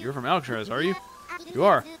 Hey, you're from Alcatraz, are you? You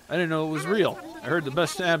are. I didn't know it was real. I heard the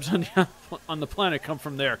best abs on the planet come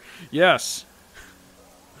from there. Yes.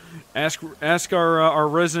 Ask our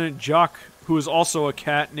resident jock, who is also a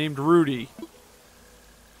cat, named Rudy.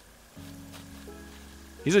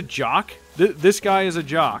 He's a jock? This guy is a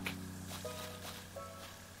jock.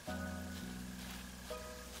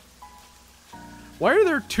 Why are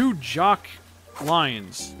there two jock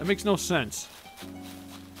lions? That makes no sense.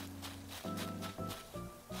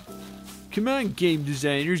 Come on, game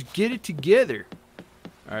designers, get it together.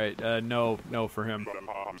 Alright, no for him.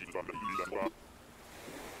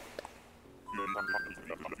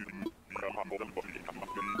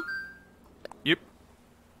 Yep.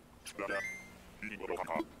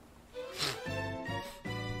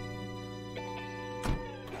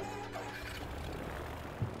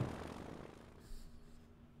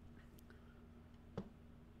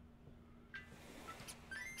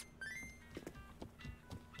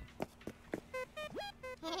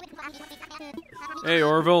 Hey,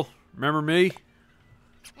 Orville. Remember me?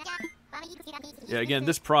 Yeah, again,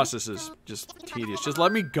 this process is just tedious. Just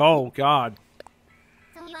let me go, God.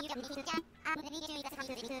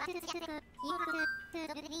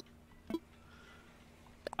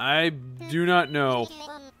 I do not know.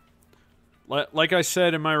 Like I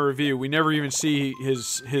said in my review, we never even see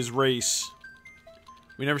his race.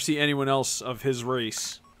 We never see anyone else of his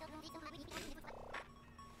race.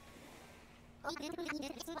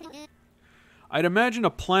 I'd imagine a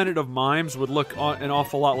planet of mimes would look an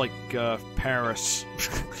awful lot like Paris,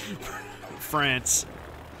 France.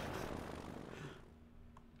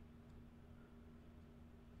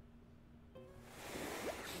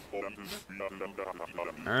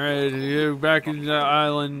 Alright, you back in the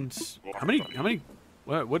island. How many,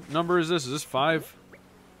 what number is this? Is this 5?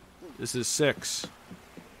 This is 6.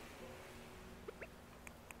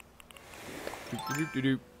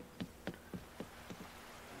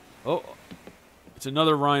 Oh, it's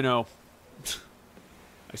another rhino.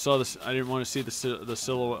 I saw this. I didn't want to see the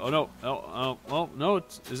silhouette. Oh no! Oh no!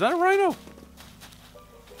 Is that a rhino?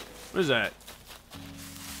 What is that?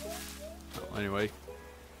 Oh, anyway,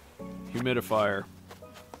 humidifier.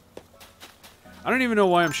 I don't even know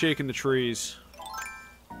why I'm shaking the trees.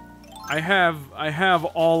 I have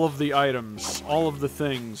all of the items, all of the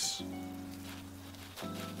things.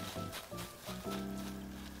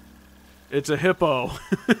 It's a hippo.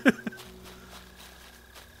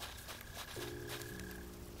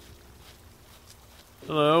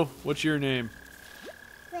 Hello, what's your name?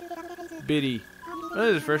 Biddy. Oh,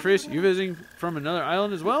 this is Fresh Face. You visiting from another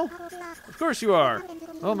island as well? Of course you are.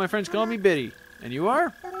 Oh, my friends call me Biddy. And you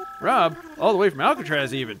are? Rob? All the way from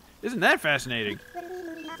Alcatraz, even. Isn't that fascinating?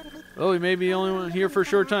 Well, we may be only here for a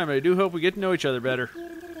short time, but I do hope we get to know each other better.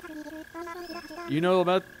 You know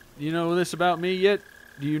this about me yet?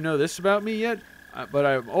 Do you know this about me yet? But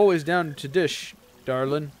I'm always down to dish,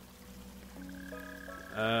 darling.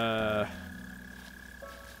 I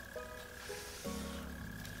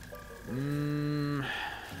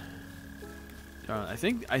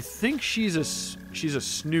think she's a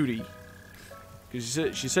snooty.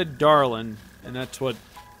 Because she said darling, and that's what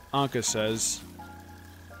Anka says.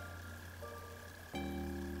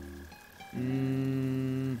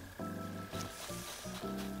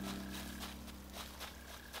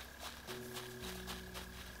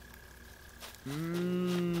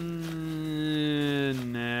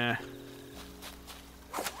 Nah.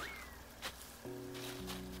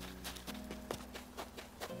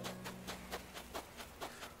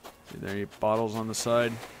 Are there any bottles on the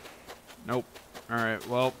side? Nope. Alright,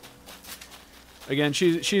 well. Again,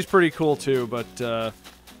 she's pretty cool too, but,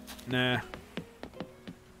 nah.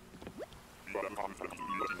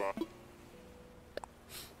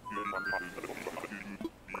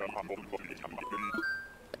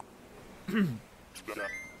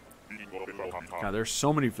 God, there's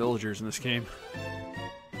so many villagers in this game.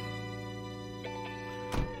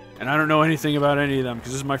 And I don't know anything about any of them,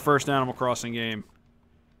 because this is my first Animal Crossing game.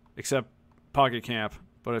 Except Pocket Camp.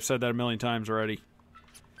 But I've said that a million times already.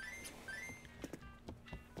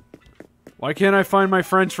 Why can't I find my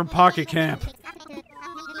friends from Pocket Camp?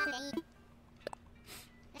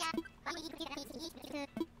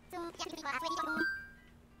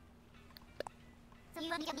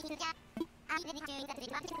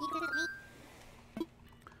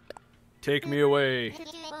 Take me away.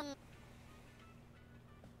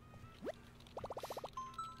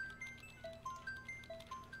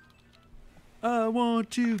 I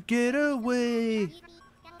want to get away.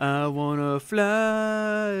 I wanna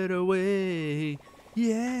fly away.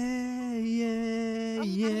 Yeah, yeah,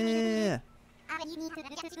 yeah.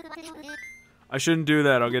 I shouldn't do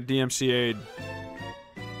that. I'll get DMCA'd.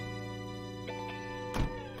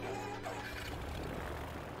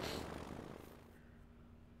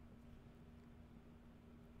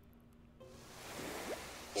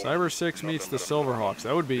 Cyber 6 meets the Silverhawks.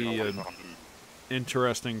 That would be an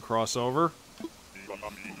interesting crossover.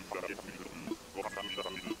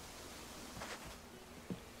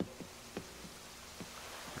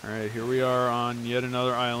 Alright, here we are on yet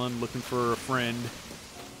another island looking for a friend.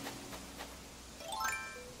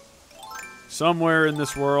 Somewhere in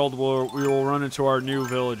this world we will run into our new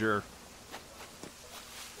villager.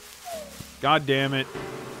 God damn it.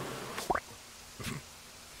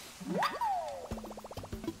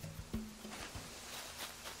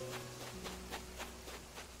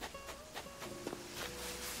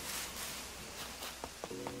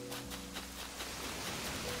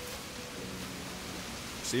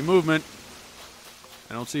 See movement.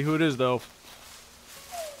 I don't see who it is though.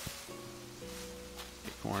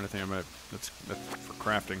 Acorn, I think that's for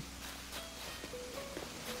crafting.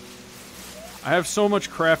 I have so much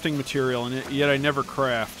crafting material and yet I never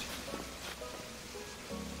craft.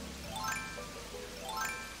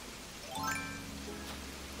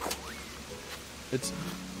 It's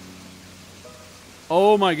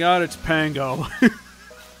oh my god, it's Pango.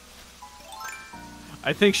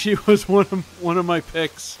 I think she was one of my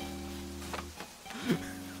picks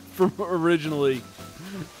from originally.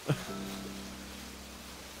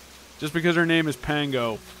 Just because her name is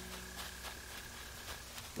Pango,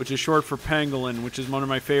 which is short for pangolin, which is one of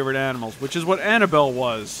my favorite animals, which is what Annabelle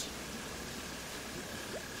was.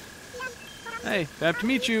 Hey, happy to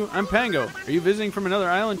meet you. I'm Pango. Are you visiting from another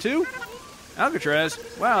island too? Alcatraz?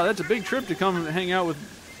 Wow, that's a big trip to come and hang out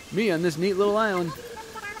with me on this neat little island.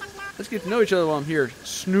 Let's get to know each other while I'm here.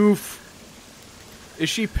 Snoof. Is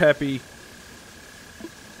she peppy?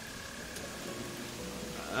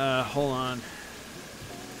 Hold on.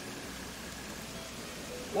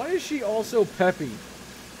 Why is she also peppy?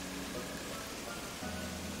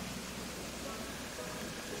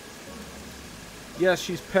 Yes,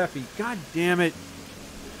 she's peppy. God damn it.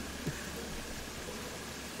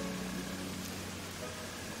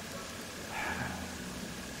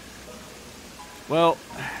 Well,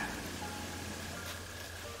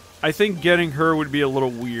 I think getting her would be a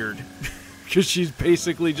little weird. Because she's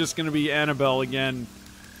basically just going to be Annabelle again.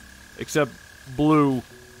 Except blue.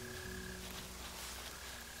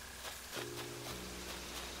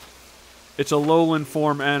 It's a lowland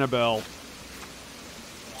form Annabelle.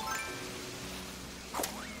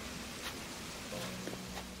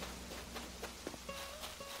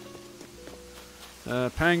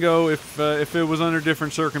 Pango, if it was under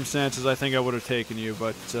different circumstances, I think I would have taken you,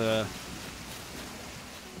 but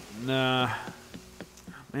nah,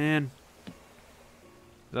 man.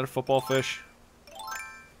 Is that a football fish?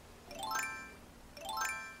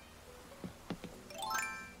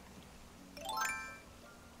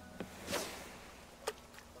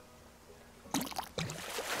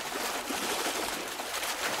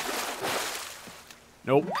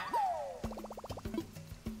 Nope.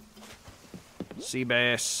 Sea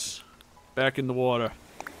bass. Back in the water.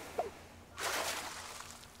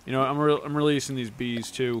 You know, I'm releasing these bees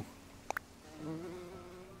too.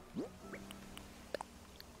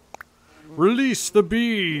 Release the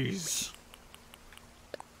bees!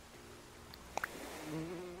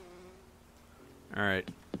 Alright.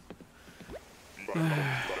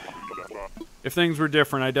 If things were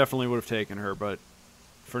different, I definitely would have taken her, but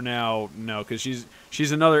for now, no, because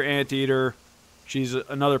she's another anteater. She's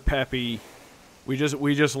another peppy. We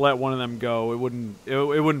just let one of them go. It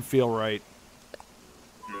wouldn't feel right.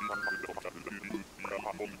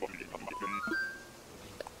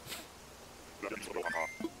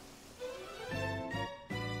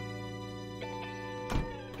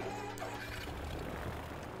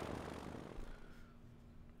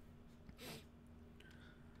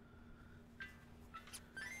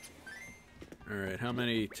 All right, how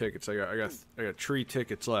many tickets I got? I got 3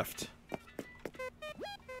 tickets left.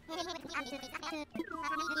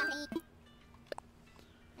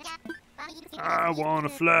 I wanna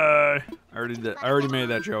fly. I already made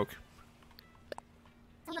that joke.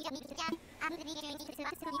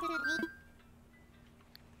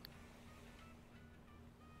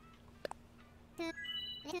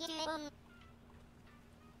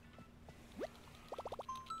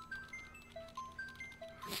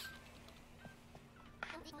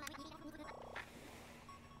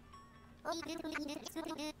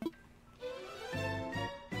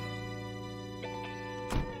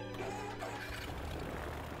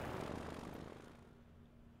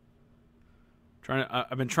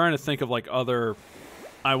 I've been trying to think of like other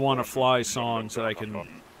I Wanna Fly songs that I can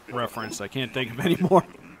reference. I can't think of any more.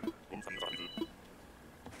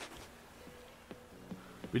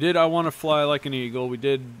 We did I Wanna Fly Like an Eagle. We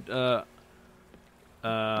did I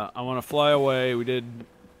Wanna Fly Away. We did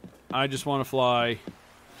I Just Wanna Fly.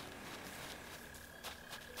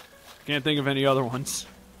 Can't think of any other ones.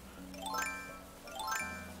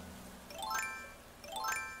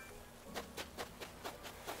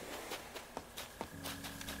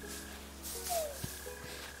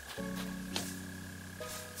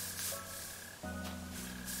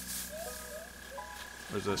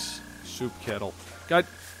 What is this? Soup kettle. God,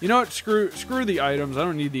 you know what? Screw the items. I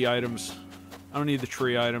don't need the items. I don't need the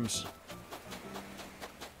tree items.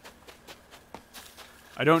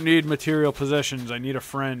 I don't need material possessions. I need a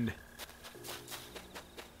friend.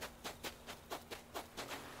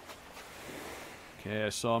 Okay, I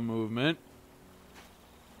saw movement.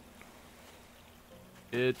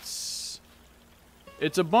 It's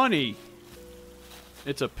a bunny.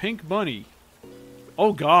 It's a pink bunny.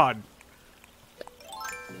 Oh God.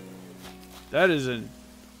 That is a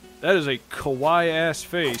kawaii ass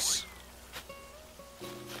face.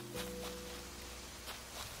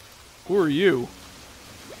 Who are you?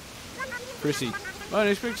 Chrissy. Well, I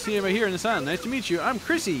didn't expect to see anybody here in this island. Nice to meet you. I'm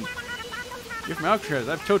Chrissy. You're from Alcatraz.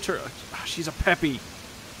 I've told her. Oh, she's a peppy.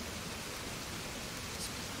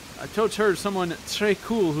 I told her someone très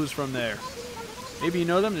cool who's from there. Maybe you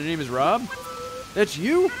know them. Their name is Rob. That's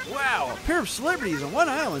you? Wow, a pair of celebrities on one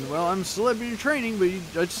island. Well, I'm celebrity training, but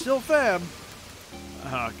it's still fab.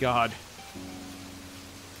 Oh, God.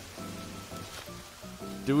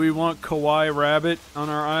 Do we want Kawaii Rabbit on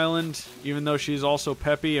our island, even though she's also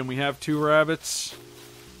peppy and we have 2 rabbits?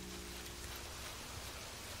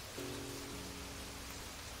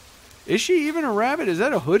 Is she even a rabbit? Is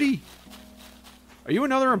that a hoodie? Are you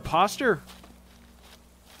another imposter?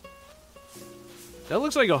 That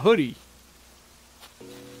looks like a hoodie.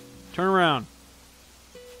 Turn around.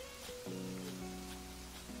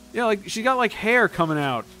 Yeah, like, she got, like, hair coming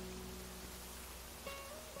out.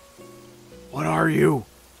 What are you?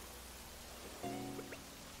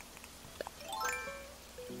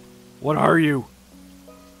 What are you?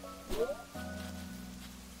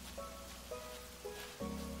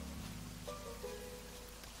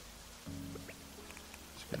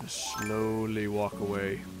 Just gonna slowly walk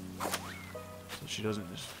away. So she doesn't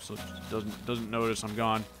notice I'm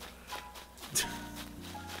gone.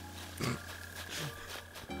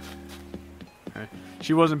 Okay.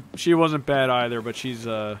 She wasn't bad either, but she's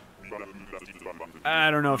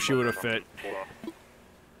I don't know if she would have fit.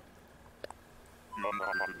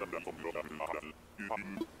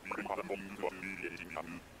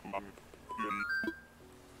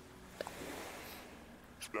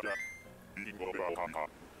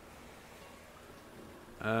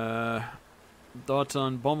 Thoughts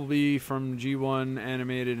on Bumblebee from G1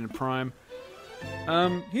 animated and Prime?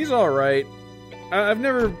 He's all right. I've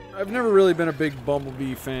never really been a big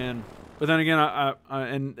Bumblebee fan. But then again,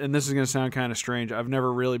 and this is gonna sound kind of strange. I've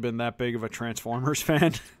never really been that big of a Transformers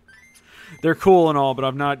fan. They're cool and all, but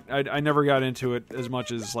I never got into it as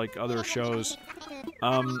much as like other shows.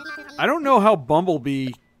 I don't know how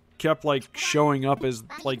Bumblebee kept like showing up as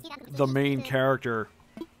like the main character.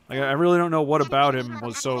 Like I really don't know what about him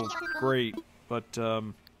was so great, but yeah,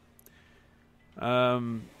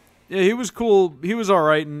 he was cool. He was all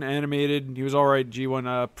right in animated. He was all right in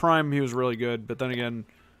G1. Prime, he was really good. But then again,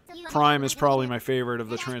 Prime is probably my favorite of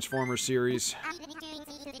the Transformers series.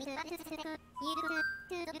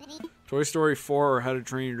 Toy Story 4 or How to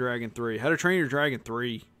Train Your Dragon 3? How to Train Your Dragon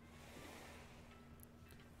 3.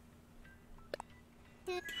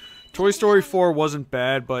 Toy Story 4 wasn't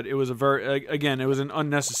bad, but it was a very... Again, it was an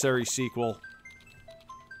unnecessary sequel.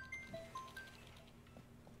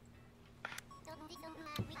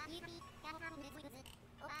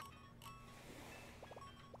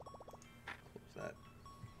 What was that?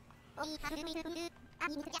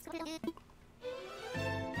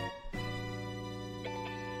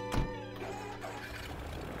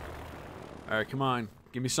 Alright, come on.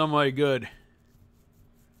 Give me somebody good.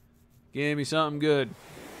 Give me something good.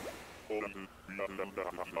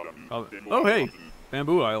 Oh, hey!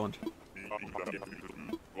 Bamboo Island.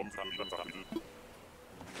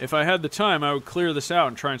 If I had the time, I would clear this out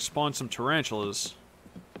and try and spawn some tarantulas.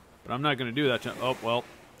 But I'm not going to do that. Oh, well.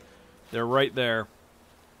 They're right there.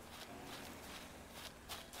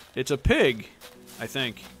 It's a pig, I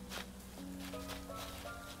think.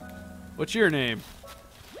 What's your name?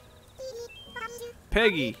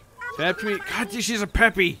 Peggy. God, she's a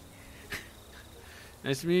Peppy.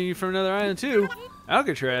 Nice to meet you from another island, too.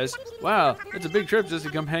 Alcatraz? Wow, that's a big trip just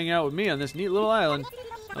to come hang out with me on this neat little island.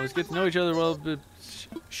 Let's get to know each other well, but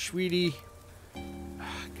sweetie.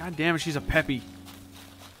 God damn it, she's a Peppy.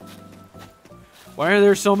 Why are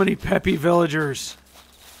there so many Peppy villagers?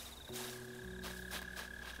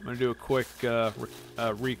 I'm gonna do a quick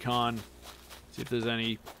recon. See if there's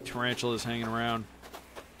any tarantulas hanging around.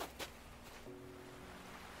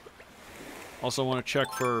 Also want to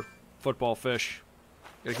check for football fish.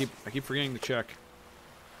 I keep forgetting to check.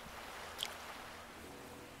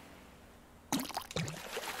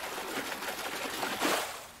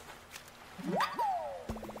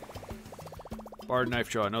 Barred knife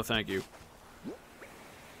jaw, no thank you.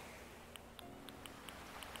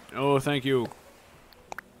 No thank you.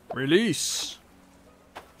 Release.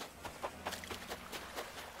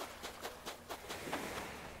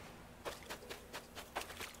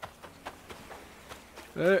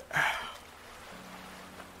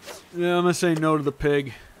 Yeah, I'm gonna say no to the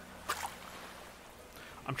pig.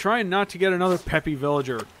 I'm trying not to get another Peppy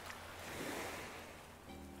villager.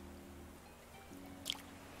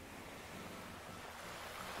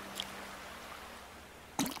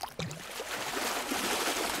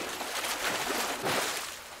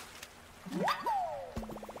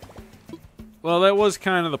 Well, that was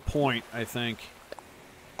kind of the point, I think.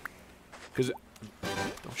 Because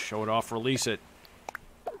don't show it off, release it.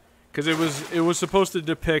 Because it was supposed to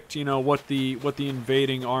depict, you know, what the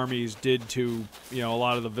invading armies did to, you know, a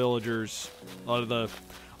lot of the villagers, a lot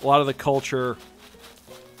of the culture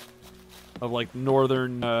of like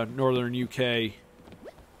northern UK.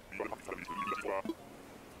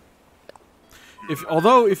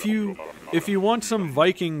 If you want some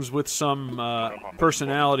Vikings with some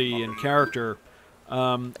personality and character,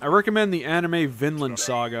 I recommend the anime Vinland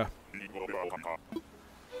Saga.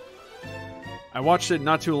 I watched it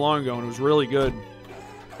not too long ago and it was really good.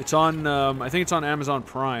 It's on, I think it's on Amazon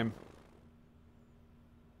Prime.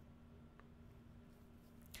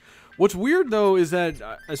 What's weird though is that,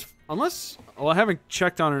 I haven't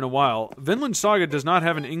checked on it in a while, Vinland Saga does not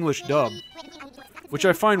have an English dub. Which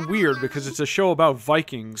I find weird because it's a show about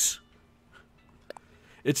Vikings.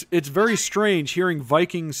 It's very strange hearing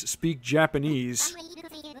Vikings speak Japanese.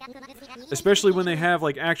 Especially when they have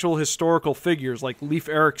like actual historical figures like Leif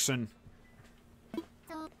Erikson.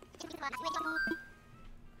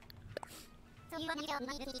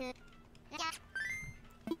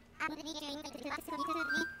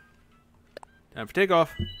 Time for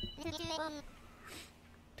takeoff.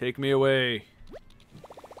 Take me away.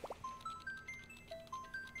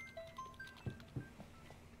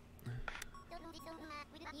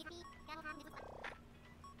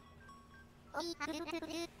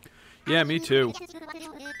 Yeah, me too.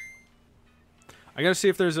 I gotta see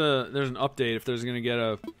if there's an update, if there's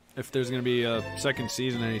gonna be a second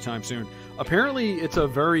season anytime soon. Apparently, it's a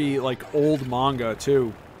very like old manga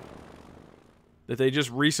too that they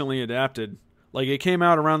just recently adapted. Like it came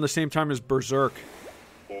out around the same time as Berserk.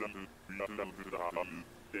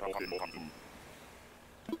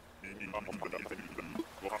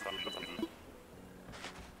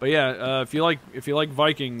 But yeah, if you like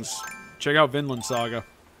Vikings, check out Vinland Saga.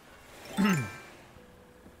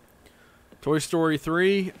 Toy Story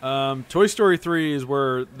 3. Toy Story 3 is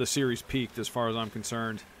where the series peaked, as far as I'm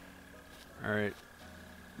concerned. All right,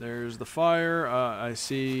 there's the fire. I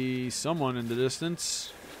see someone in the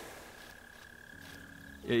distance.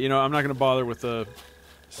 Yeah, you know, I'm not gonna bother with the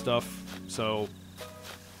stuff. So,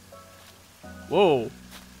 whoa,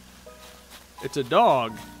 it's a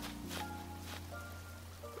dog.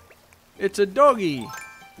 It's a doggy.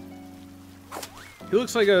 He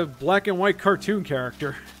looks like a black and white cartoon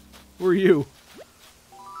character. Who are you?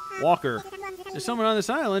 Walker. There's someone on this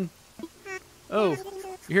island. Oh,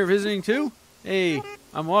 you're here visiting too? Hey,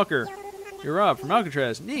 I'm Walker. You're Rob from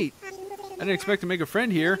Alcatraz. Neat. I didn't expect to make a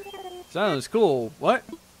friend here. This island is cool. What?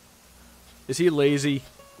 Is he lazy?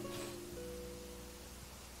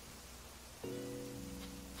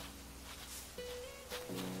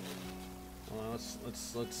 Well,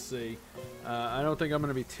 let's see. I don't think I'm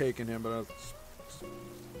gonna be taking him, but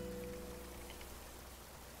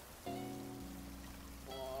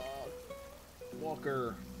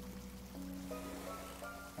Walker.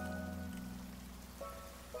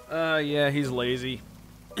 Yeah, he's lazy.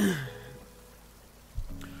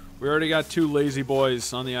 We already got 2 lazy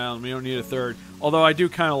boys on the island. We don't need a third. Although I do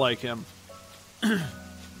kind of like him.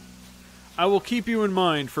 I will keep you in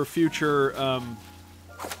mind for future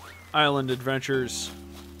island adventures.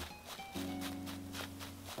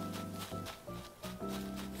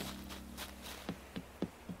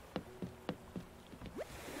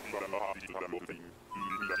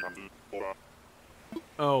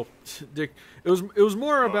 Oh, Dick. It was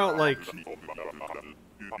more about like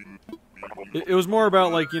it was more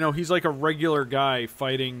about like, you know, he's like a regular guy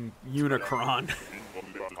fighting Unicron.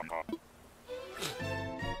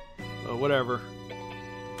 Whatever.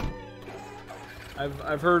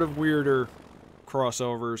 I've heard of weirder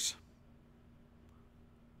crossovers.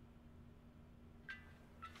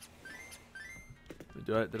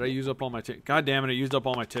 Did I use up all my tickets? God damn it, I used up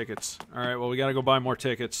all my tickets. Alright, well, we gotta go buy more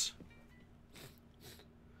tickets.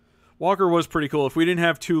 Walker was pretty cool. If we didn't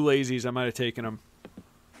have 2 lazies, I might have taken him.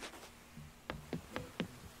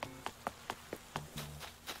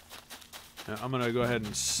 Now, I'm gonna go ahead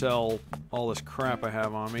and sell all this crap I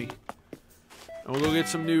have on me. And we'll go get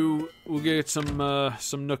some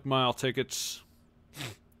some Nook Mile tickets.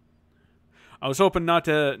 I was hoping not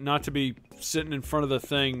to be sitting in front of the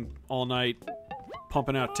thing all night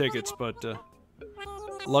pumping out tickets, but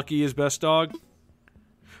Lucky is best dog.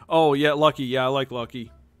 Oh yeah, Lucky. Yeah, I like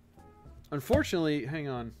Lucky. Unfortunately, hang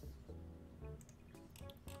on.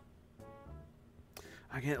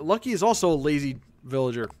 Lucky is also a lazy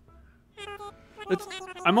villager.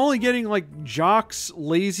 I'm only getting like Jocks,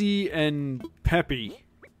 Lazy, and Peppy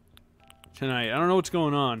tonight. I don't know what's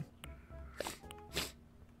going on.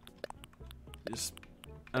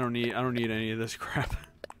 I don't need any of this crap.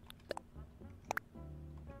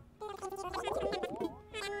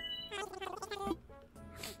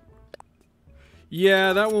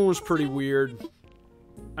 Yeah, that one was pretty weird.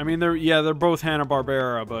 I mean, they're both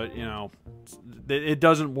Hanna-Barbera, but you know, it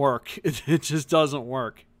doesn't work. It just doesn't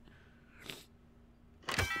work.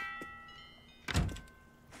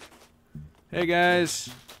 Hey guys,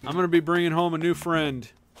 I'm gonna be bringing home a new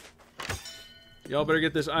friend. Y'all better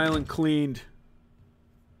get this island cleaned.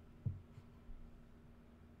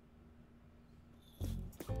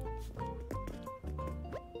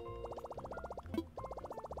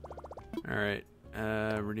 Alright,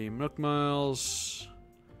 redeem Nook Miles.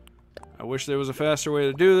 I wish there was a faster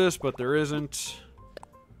way to do this, but there isn't.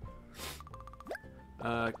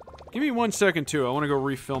 Give me 1 second too, I want to go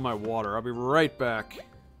refill my water. I'll be right back.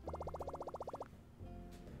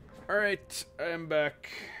 Alright, I am back.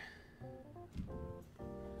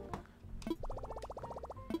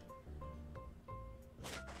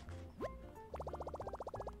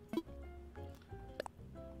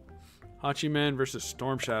 Hachiman versus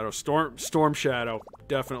Storm Shadow. Storm Shadow,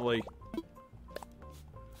 definitely.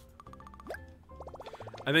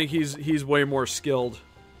 I think he's way more skilled.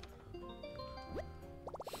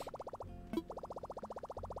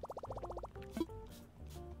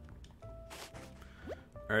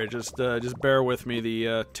 Alright, just bear with me.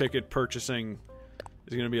 The ticket purchasing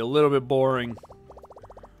is going to be a little bit boring.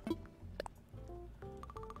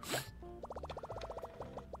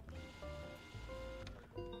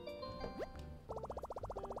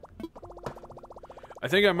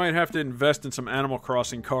 think I might have to invest in some Animal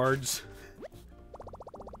Crossing cards.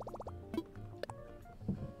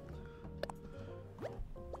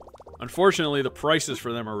 Unfortunately, the prices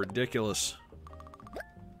for them are ridiculous.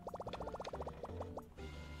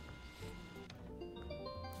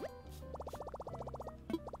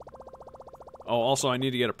 Oh, also I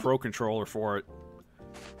need to get a Pro Controller for it.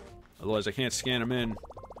 Otherwise I can't scan them in.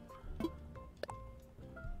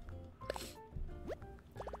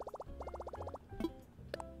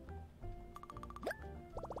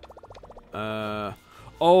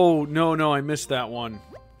 Oh, no, I missed that one.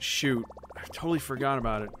 Shoot. I totally forgot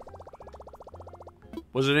about it.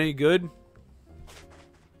 Was it any good?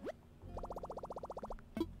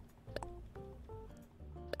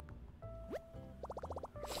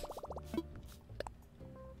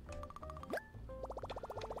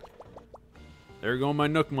 There go my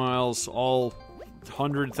Nook Miles, all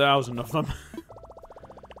 100,000 of them.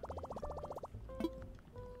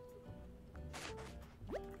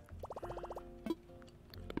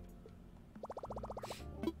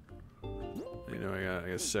 You know, I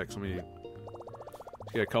got 6. Let me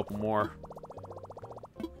get a couple more.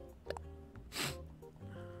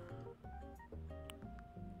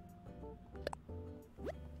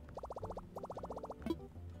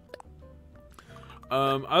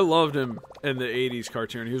 I loved him in the 80s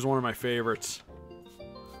cartoon. He was one of my favorites.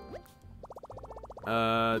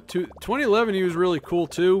 2011, he was really cool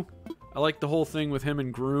too. I liked the whole thing with him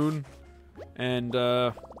and Groon. And,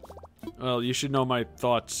 well, you should know my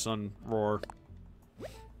thoughts on Roar.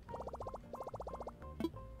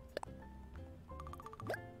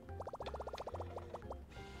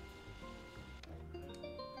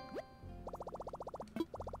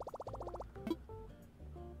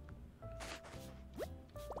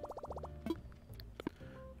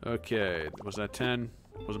 Okay, was that 10?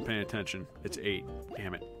 Wasn't paying attention. It's 8.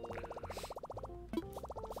 Damn it.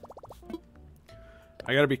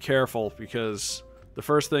 I gotta be careful because the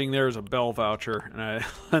first thing there is a Bell voucher,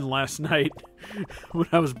 and last night when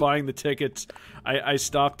I was buying the tickets, I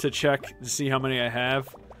stopped to check to see how many I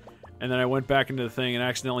have, and then I went back into the thing and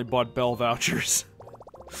accidentally bought Bell vouchers.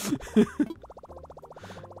 I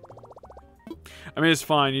mean, it's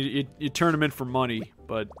fine. You turn them in for money,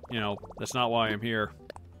 but you know that's not why I'm here.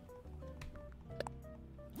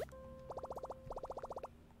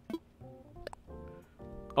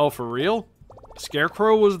 Oh, for real?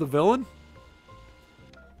 Scarecrow was the villain?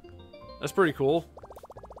 That's pretty cool.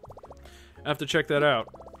 I have to check that out.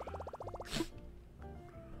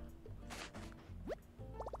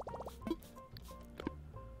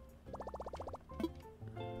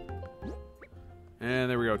 And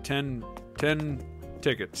there we go. 10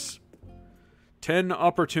 tickets. 10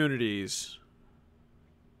 opportunities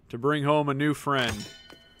to bring home a new friend.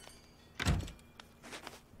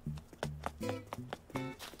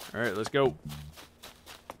 Alright, let's go.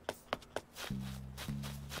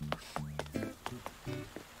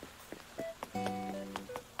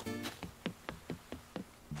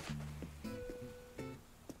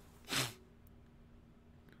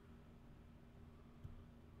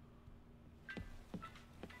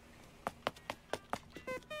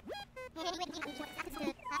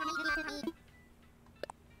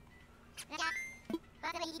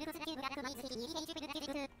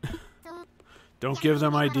 Don't give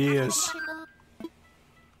them ideas.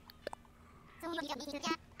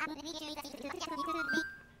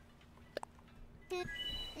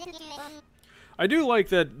 I do like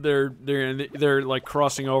that they're like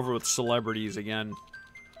crossing over with celebrities again.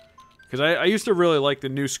 Because I used to really like the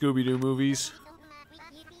new Scooby-Doo movies.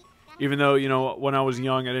 Even though, you know, when I was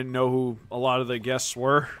young, I didn't know who a lot of the guests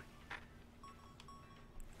were.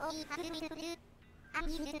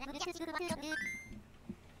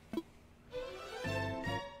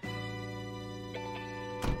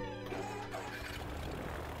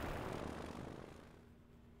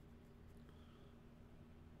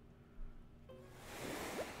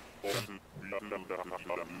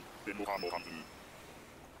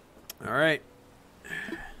 Alright.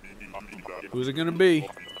 Who's it gonna be?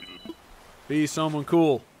 Be someone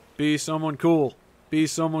cool. Be someone cool. Be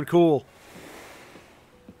someone cool.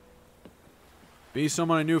 Be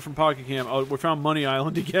someone I knew from Pocket Camp. Oh, we found Money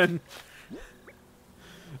Island again.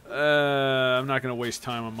 I'm not gonna waste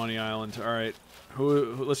time on Money Island. Alright.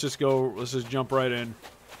 Let's just go. Let's just jump right in.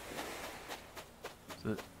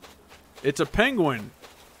 It's a penguin.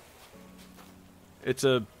 It's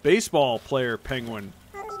a baseball player penguin.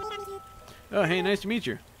 Oh, hey, nice to meet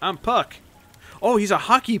you. I'm Puck. Oh, he's a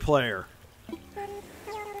hockey player.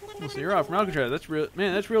 Well, so you're off from Alcatraz. That's real,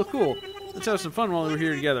 man. That's real cool. Let's have some fun while we're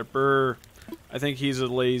here together. Brr. I think he's a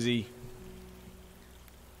lazy.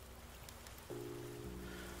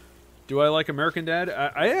 Do I like American Dad?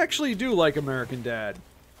 I actually do like American Dad.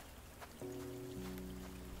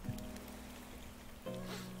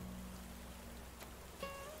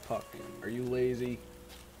 Puck, are you lazy?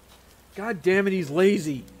 God damn it, he's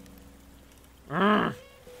lazy. I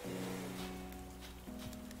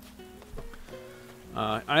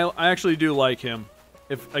actually do like him.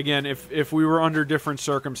 If we were under different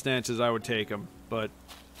circumstances, I would take him, but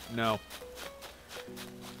no.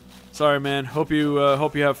 Sorry, man. Hope you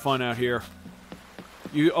have fun out here.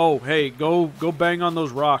 Hey, go bang on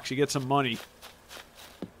those rocks. You get some money.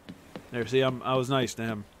 There, see, I was nice to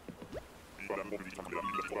him.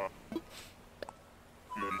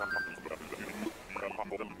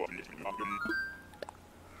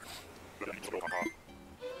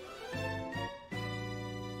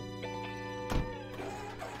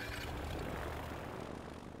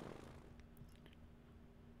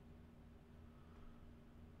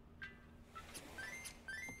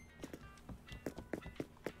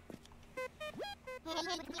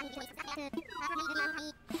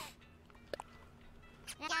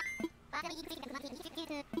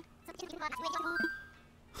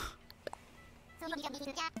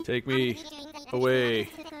 Take me away.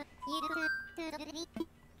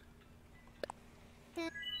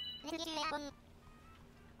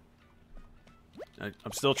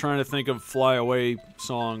 I'm still trying to think of fly away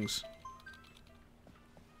songs.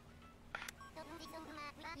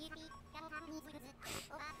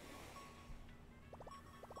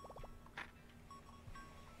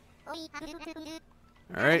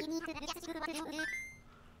 Alright.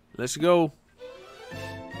 Let's go.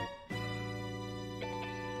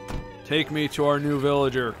 Take me to our new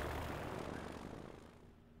villager.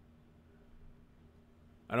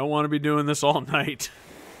 I don't want to be doing this all night.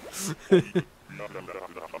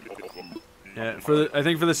 Yeah, I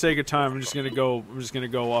think for the sake of time, I'm just gonna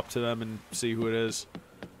go up to them and see who it is.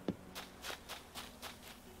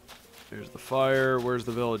 There's the fire. Where's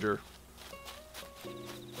the villager?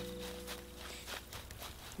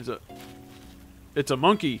 It's a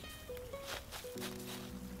monkey.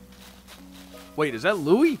 Wait, is that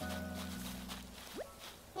Louie?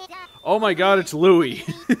 Oh my god, it's Louie.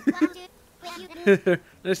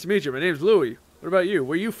 Nice to meet you. My name's Louie. What about you?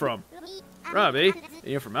 Where you from? Rob, eh?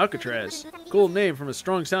 You're from Alcatraz. Cool name from a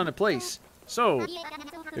strong sounding place. So, have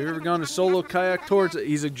you ever gone to solo kayak tours?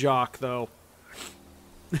 He's a jock, though.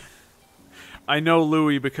 I know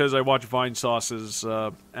Louie because I watch Vinesauce's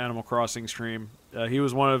Animal Crossing stream. He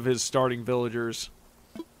was one of his starting villagers.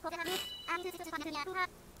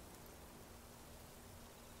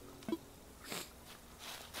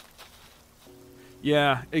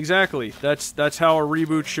 Yeah, exactly. That's how a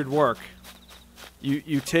reboot should work.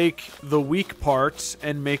 You take the weak parts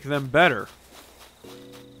and make them better.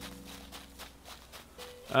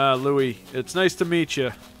 Louie, it's nice to meet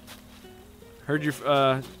you. Heard you.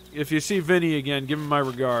 If you see Vinny again, give him my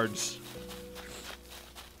regards.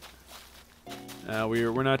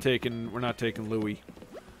 We're not taking Louie.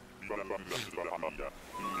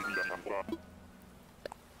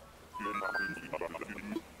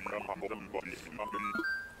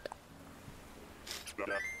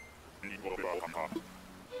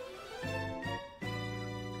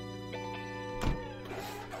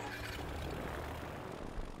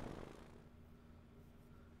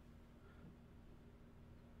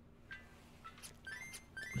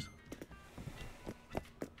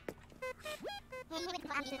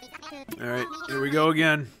 Alright, here we go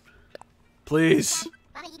again. Please.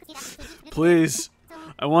 Please.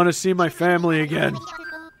 I want to see my family again.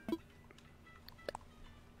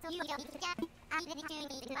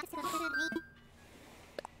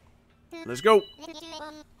 Let's go.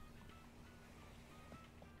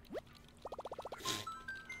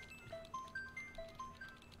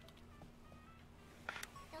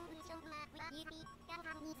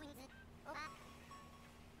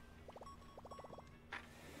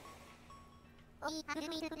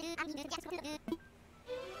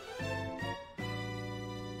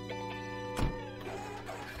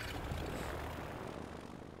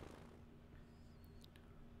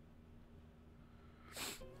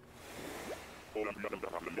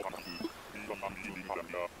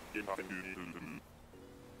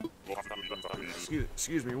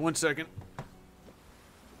 Excuse me, 1 second.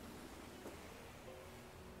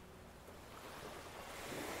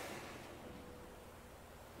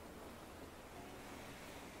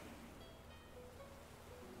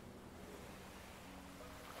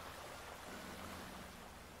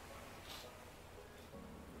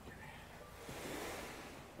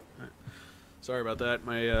 Sorry about that.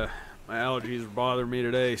 My allergies bother me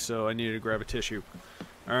today, so I needed to grab a tissue.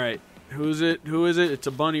 All right, who is it? Who is it? It's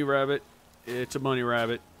a bunny rabbit. It's a bunny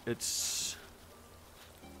rabbit. It's...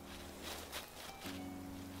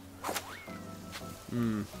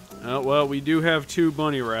 Oh, well, we do have 2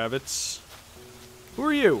 bunny rabbits. Who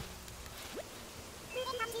are you?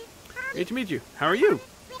 Great to meet you. How are you?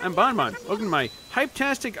 I'm Bonbon. Welcome to my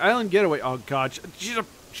Hype-tastic Island getaway. Oh, God.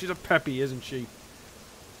 She's a peppy, isn't she?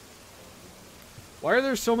 Why are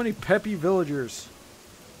there so many peppy villagers?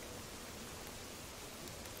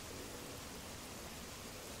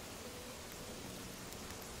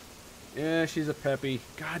 Yeah, she's a peppy.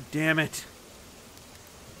 God damn it.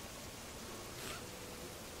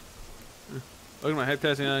 Look at my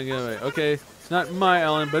hype-tastic island getaway. Okay, it's not my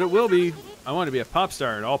island, but it will be. I want to be a pop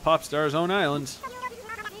star, and all pop stars own islands.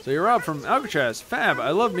 So you're Rob from Alcatraz. Fab. I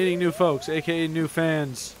love meeting new folks, aka new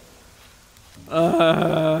fans.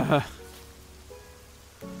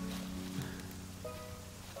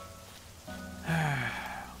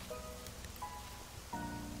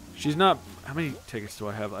 She's not... How many tickets do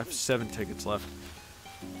I have? I have 7 tickets left.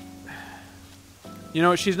 You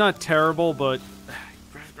know, she's not terrible, but...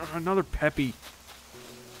 Another peppy.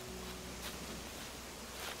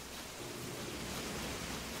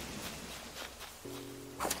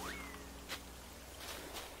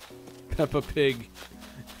 Peppa Pig.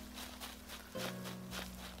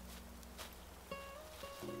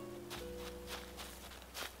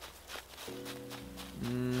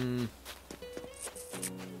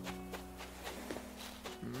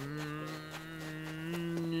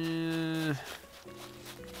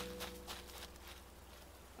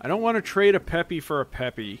 I don't want to trade a peppy for a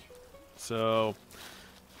peppy, so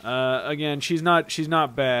again, she's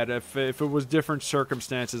not bad. If it was different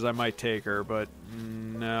circumstances, I might take her, but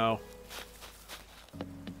no.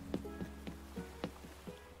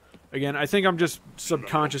 Again, I think I'm just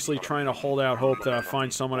subconsciously trying to hold out hope that I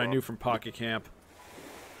find someone I knew from Pocket Camp.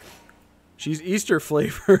 She's Easter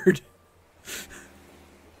flavored.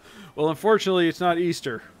 Well, unfortunately, it's not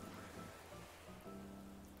Easter.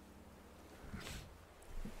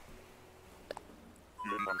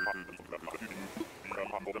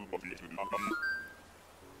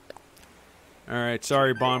 Alright,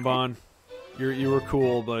 sorry, Bonbon. You were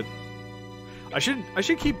cool, but I should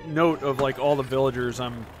keep note of like all the villagers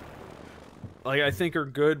I think are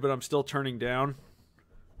good, but I'm still turning down.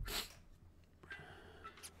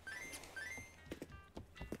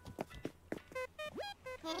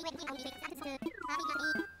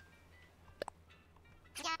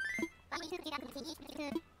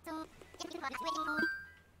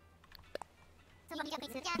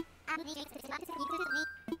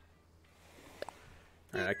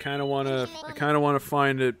 Alright, I kind of want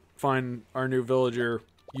to find our new villager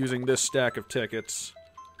using this stack of tickets.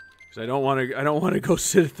 Because I don't want to go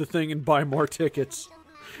sit at the thing and buy more tickets.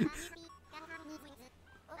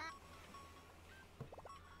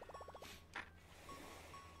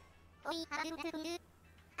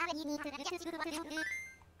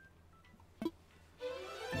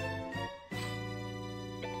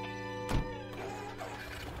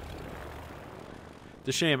 It's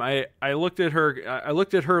a shame. I looked at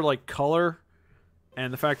her like color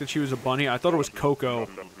and the fact that she was a bunny. I thought it was Coco.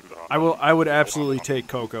 I would absolutely take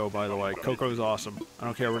Coco, by the way. Coco's awesome. I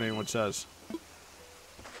don't care what anyone says.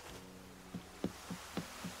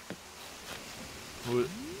 Who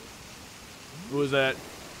was that?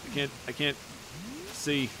 I can't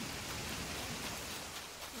see.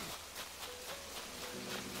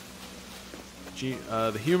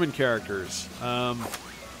 The human characters.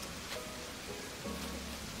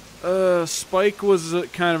 Spike was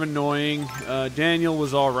kind of annoying. Daniel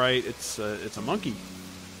was all right. It's a monkey.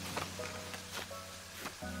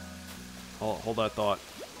 Hold that thought.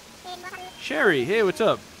 Sherry, hey, what's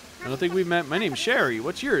up? I don't think we've met. My name's Sherry.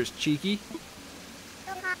 What's yours, cheeky?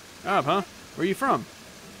 Rob, huh? Where are you from?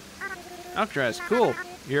 Alcatraz. Cool.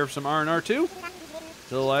 You hear of some R&R too?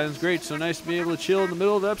 Still Island's great. So nice to be able to chill in the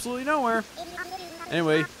middle of absolutely nowhere.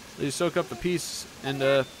 Anyway, please soak up the peace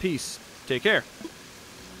and peace. Take care.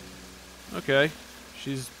 Okay,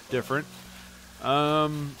 she's different.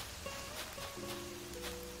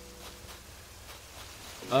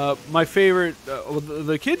 My favorite,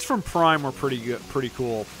 the kids from Prime were pretty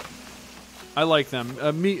cool. I like them.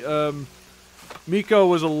 Miko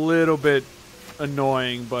was a little bit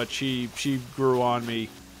annoying, but she grew on me.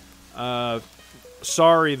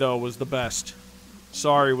 Sorry though was the best.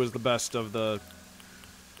 Sorry was the best of the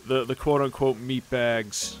quote unquote meat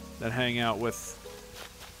bags that hang out with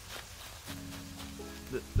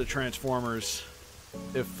the Transformers,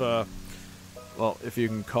 well, if you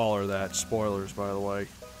can call her that. Spoilers, by the way.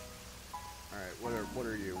 Alright, what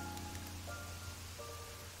are you?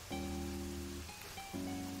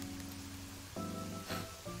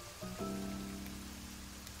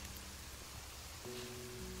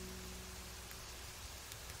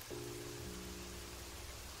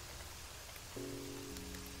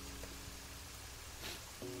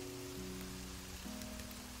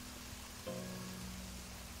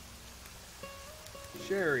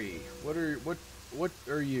 Sherry, what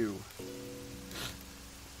are you?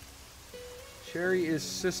 Sherry is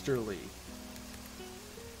sisterly.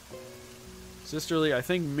 Sisterly, I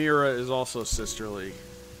think Mira is also sisterly.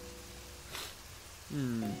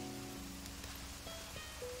 I'm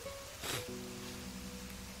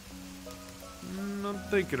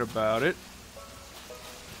thinking about it.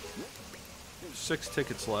 6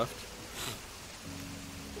 tickets left.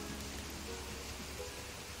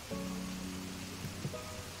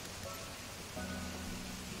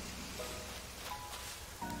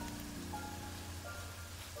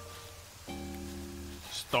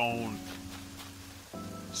 Stone.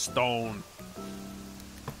 Stone.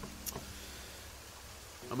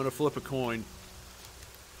 I'm gonna flip a coin.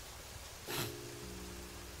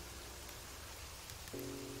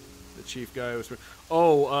 The chief guy was...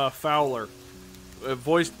 Oh, Fowler.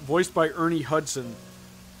 Voiced by Ernie Hudson.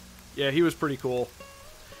 Yeah, he was pretty cool.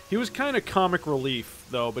 He was kind of comic relief,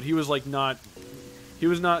 though, but he was, like, not... He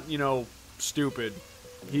was not, you know, stupid.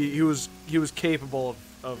 He was capable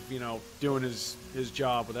of, you know, doing his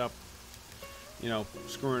job without, you know,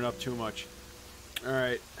 screwing up too much.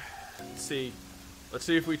 Alright. Let's see. Let's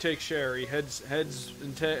see if we take Sherry. Heads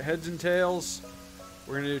and tails.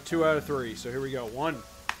 We're gonna do 2 out of 3. So here we go. 1.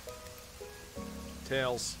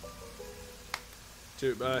 Tails.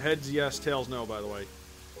 2. Heads, yes. Tails, no, by the way.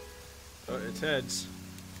 It's heads.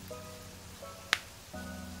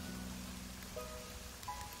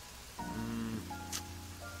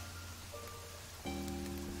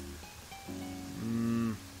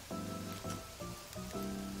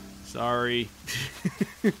 Sorry.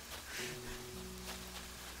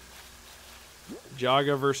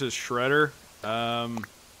 Jaga versus Shredder.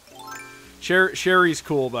 Sherry's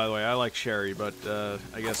cool, by the way. I like Sherry, but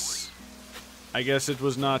I guess it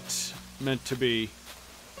was not meant to be.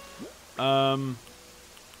 It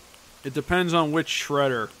depends on which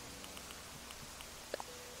Shredder.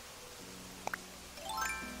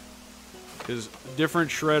 Because different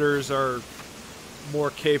Shredders are more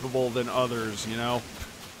capable than others, you know?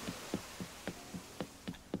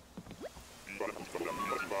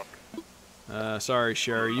 Sorry,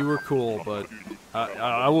 Sherry. You were cool, but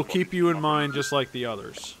I will keep you in mind just like the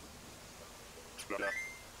others.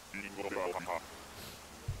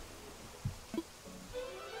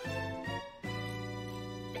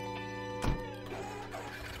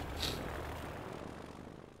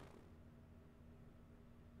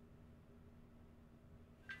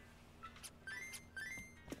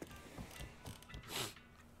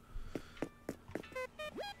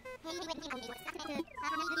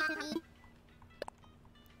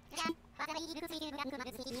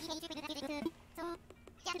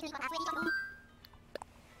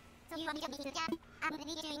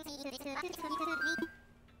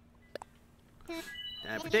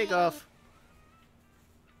 Time for takeoff.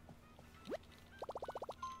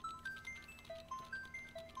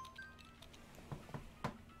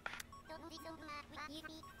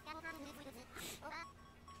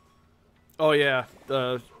 Oh yeah,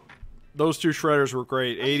 those 2 Shredders were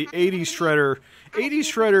great. 80s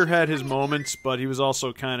Shredder had his moments, but he was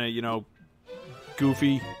also kind of, you know,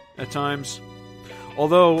 goofy at times.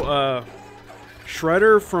 Although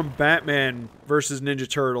Shredder from Batman vs. Ninja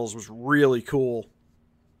Turtles was really cool.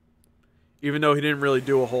 Even though he didn't really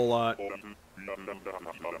do a whole lot.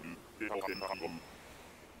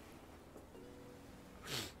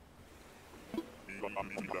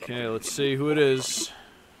 Okay, let's see who it is.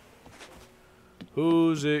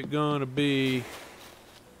 Who's it gonna be?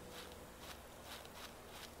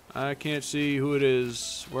 I can't see who it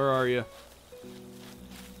is. Where are you?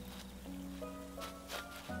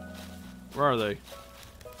 Where are they?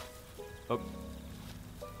 Oh.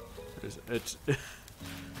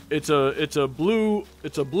 It's a blue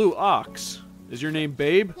ox. Is your name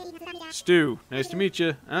Babe? Stu. Nice to meet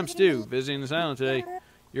you. I'm Stu, visiting this island today.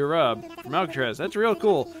 You're Rob from Alcatraz. That's real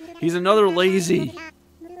cool. He's another lazy.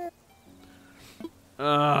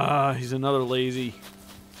 He's another lazy.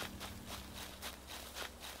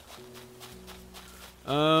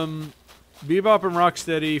 Bebop and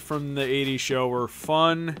Rocksteady from the 80s show were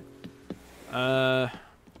fun.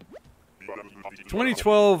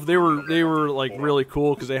 2012, they were like really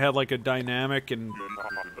cool because they had like a dynamic and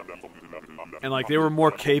like they were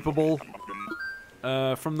more capable.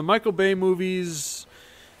 From the Michael Bay movies,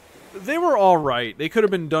 they were all right. They could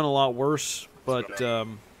have been done a lot worse, but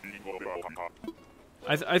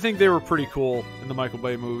I think they were pretty cool in the Michael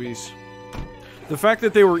Bay movies. The fact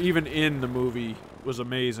that they were even in the movie was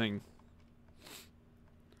amazing.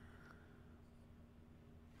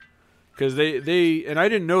 Because they and I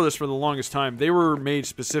didn't know this for the longest time, they were made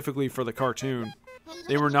specifically for the cartoon.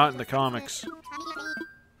 They were not in the comics.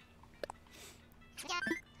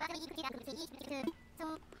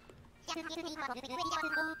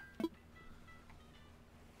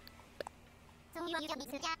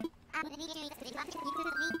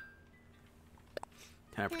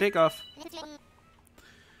 Time for takeoff.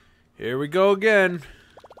 Here we go again.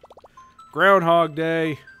 Groundhog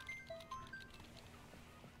Day.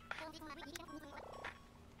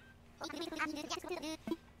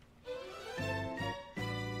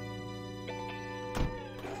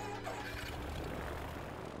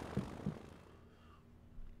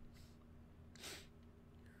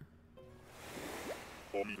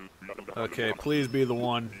 Okay, please be the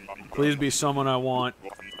one. Please be someone I want.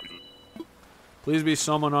 Please be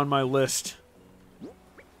someone on my list.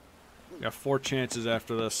 Got 4 chances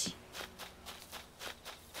after this.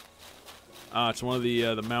 Ah, it's one of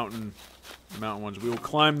the mountain ones. We will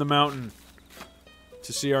climb the mountain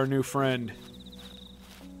to see our new friend.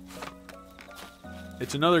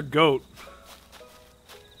 It's another goat.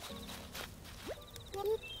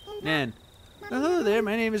 Nan. Oh, there.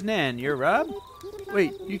 My name is Nan. You're Rob?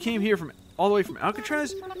 Wait, you came here from all the way from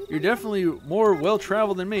Alcatraz? You're definitely more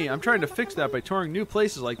well-traveled than me. I'm trying to fix that by touring new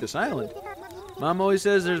places like this island. Mom always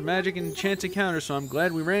says there's magic in chance encounters, so I'm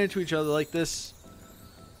glad we ran into each other like this.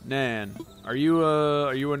 Nan, are you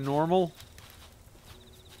a normal?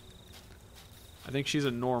 I think she's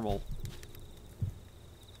a normal.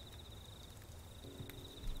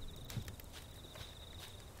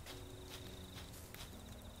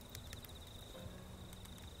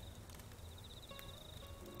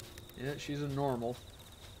 Yeah, she's a normal.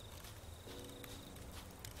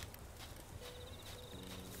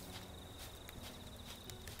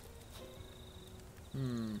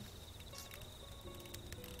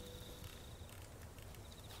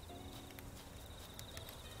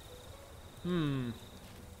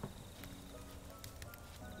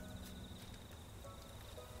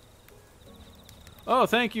 Oh,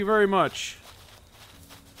 thank you very much.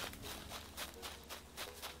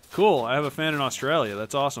 Cool, I have a fan in Australia.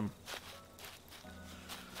 That's awesome.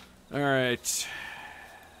 Alright.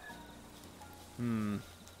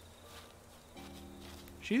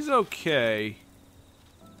 She's okay.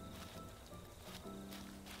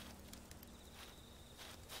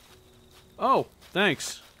 Oh,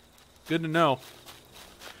 thanks. Good to know.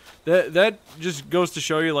 That just goes to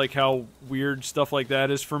show you like how weird stuff like that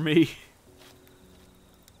is for me.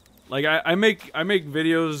 Like I make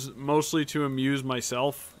videos mostly to amuse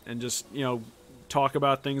myself and just, you know, talk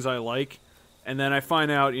about things I like. And then I find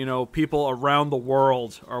out, you know, people around the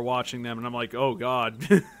world are watching them and I'm like, "Oh god."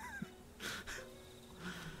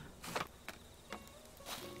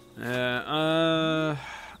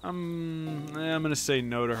 I'm going to say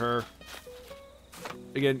no to her.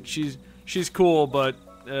 Again, she's cool, but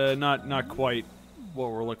not quite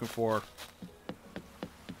what we're looking for.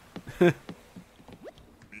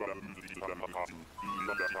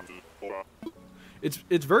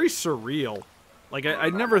 It's very surreal. Like I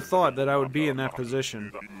never thought that I would be in that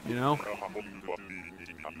position, you know?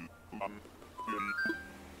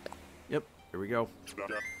 Yep, here we go.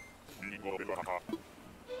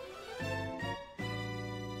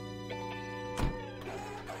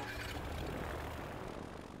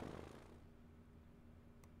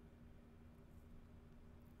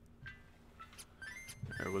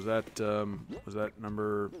 Alright, was that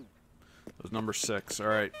number... That was number 6.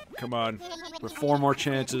 Alright, come on. With 4 more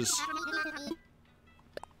chances.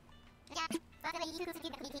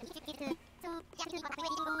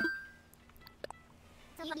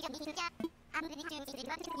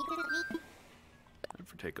 Time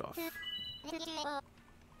for takeoff.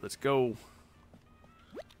 Let's go.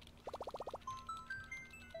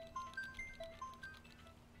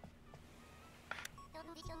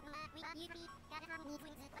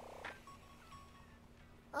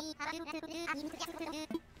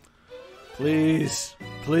 Please,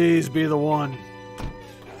 please be the one.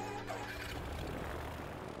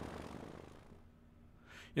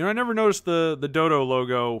 You know, I never noticed the Dodo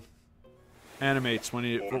logo animates when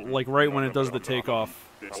it, like, right when it does the takeoff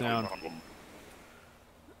sound.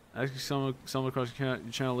 Actually, someone across the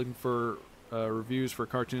channel looking for reviews for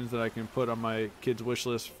cartoons that I can put on my kids' wish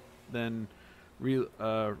list. Then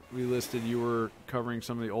relisted you were covering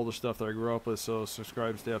some of the older stuff that I grew up with, so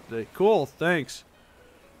subscribe, stay up to date. Cool, thanks.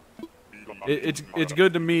 It's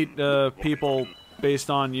good to meet people based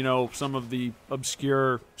on, you know, some of the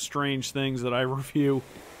obscure, strange things that I review.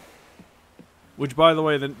 Which, by the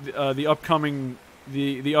way, the upcoming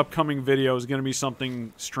video is going to be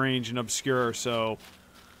something strange and obscure, so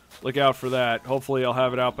look out for that. Hopefully, I'll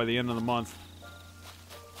have it out by the end of the month.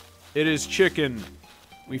 It is chicken.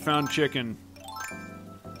 We found chicken.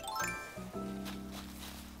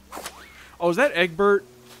 Oh, is that Egbert?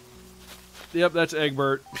 Yep, that's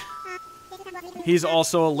Egbert. He's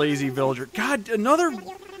also a lazy villager. God, another...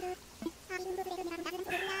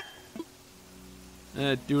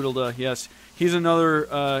 Doodleda, yes. He's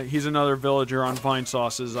another villager on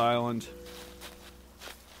Vinesauce's island.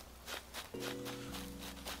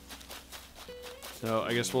 So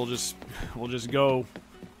I guess we'll just go.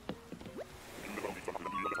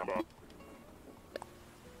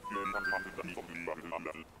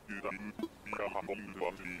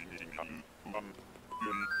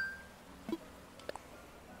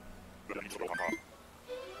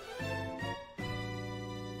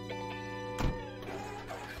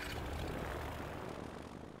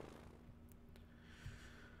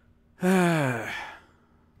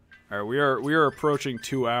 Alright, we are approaching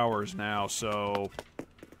 2 hours now, so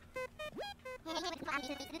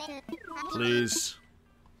please.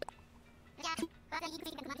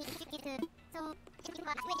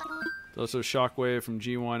 Also Shockwave from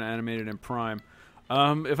G1 animated and Prime.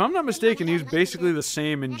 If I'm not mistaken, he was basically the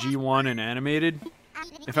same in G1 and animated.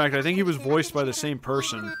 In fact, I think he was voiced by the same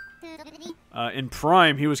person. In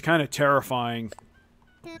Prime, he was kind of terrifying.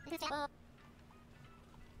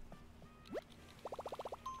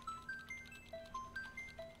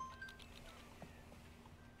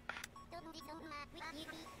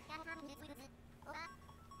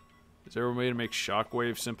 Is there a way to make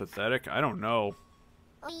Shockwave sympathetic? I don't know.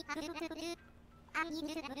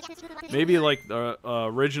 Maybe like the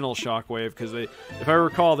original Shockwave, because if I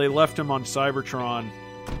recall, they left him on Cybertron,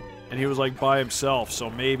 and he was like by himself. So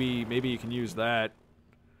maybe you can use that.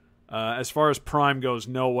 As far as Prime goes,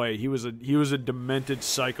 no way. He was a demented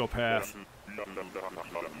psychopath.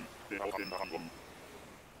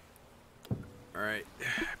 All right,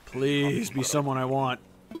 please be someone I want.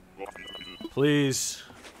 Please.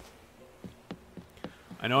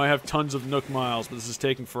 I know I have tons of Nook Miles, but this is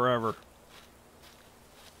taking forever.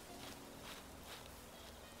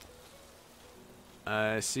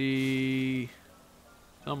 I see...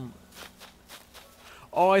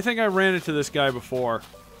 Oh, I think I ran into this guy before.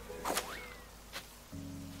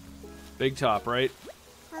 Big Top, right?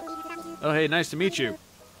 Oh, hey, nice to meet you.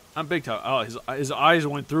 I'm Big Top. Oh, his eyes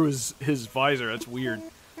went through his visor. That's weird.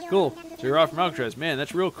 Cool. So you're off from Alcatraz. Man,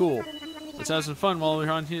 that's real cool. Let's have some fun while we're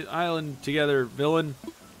on the island together, villain.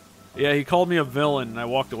 Yeah, he called me a villain, and I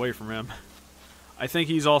walked away from him. I think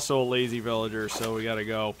he's also a lazy villager, so we gotta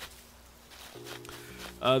go.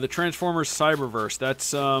 The Transformers Cyberverse.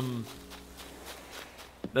 That's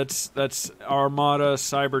Armada,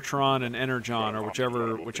 Cybertron, and Energon, or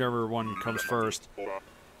whichever one comes first.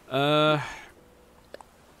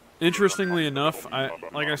 Interestingly enough,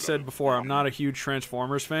 like I said before, I'm not a huge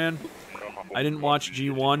Transformers fan. I didn't watch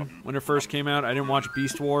G1 when it first came out. I didn't watch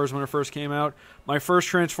Beast Wars when it first came out. My first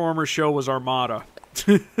Transformers show was Armada.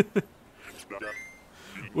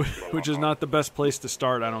 Which is not the best place to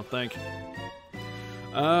start, I don't think.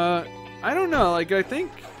 I don't know, like,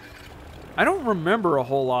 I don't remember a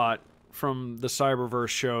whole lot from the Cyberverse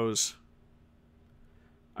shows.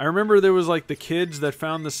 I remember there was, like, the kids that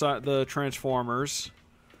found the Transformers.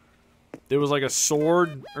 There was, like, a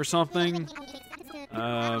sword or something.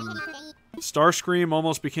 Starscream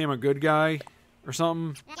almost became a good guy or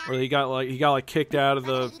something, or he got kicked out of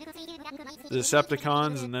the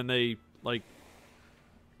Decepticons, and then they like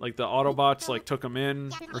the Autobots like took him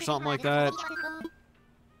in or something like that.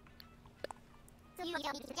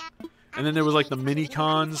 And then there was like the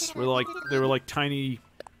Minicons, where they were like tiny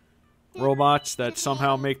robots that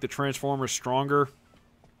somehow make the Transformers stronger.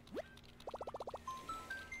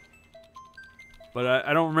 But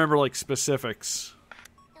I don't remember like specifics.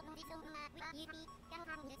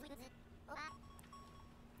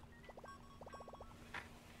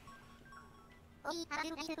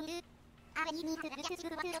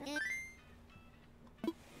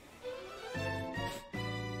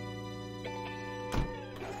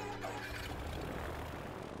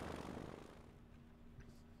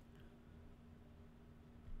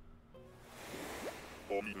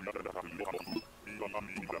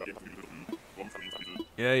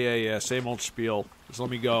 Yeah. Same old spiel. Just let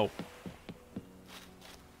me go.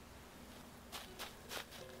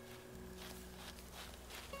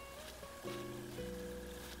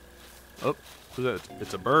 Oh, who's that?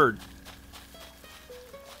 It's a bird.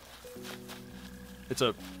 It's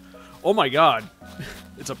a... Oh my god.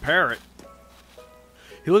 It's a parrot.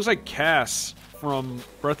 He looks like Cass from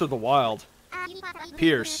Breath of the Wild.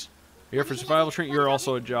 Pierce. You're here for survival training. You're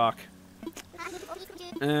also a jock.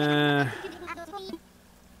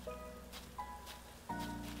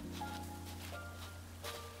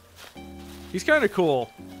 He's kind of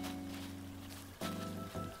cool.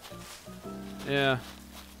 Yeah.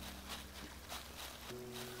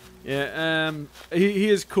 Yeah, he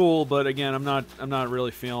is cool, but again, I'm not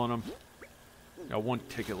really feeling him. Got one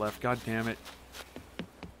ticket left. God damn it.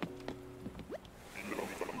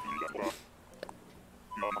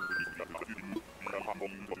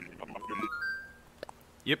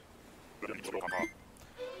 Yep.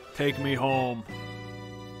 Take me home.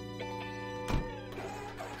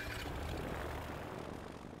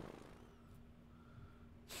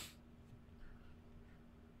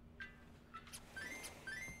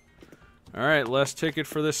 All right, last ticket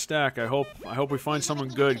for this stack. I hope we find someone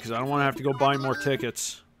good because I don't want to have to go buy more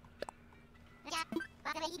tickets.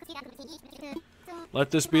 Let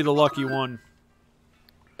this be the lucky one.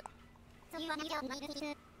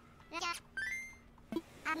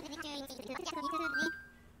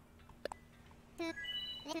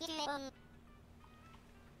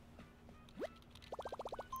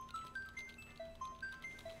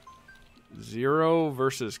 Zero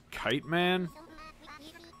versus Kite Man.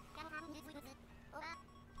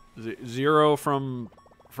 Zero from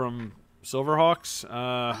Silverhawks.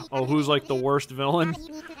 Oh, who's like the worst villain?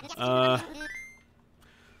 I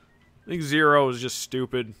think Zero is just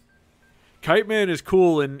stupid. Kite Man is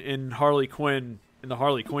cool in Harley Quinn, in the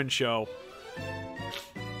Harley Quinn show,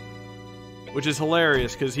 which is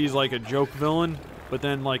hilarious because he's like a joke villain, but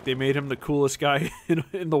then like they made him the coolest guy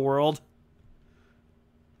in the world.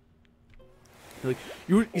 Like,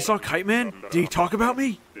 you saw Kite Man? Did he talk about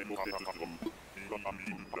me?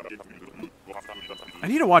 I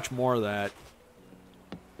need to watch more of that.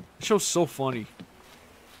 The show's so funny.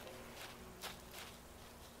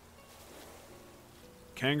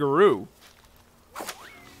 Kangaroo.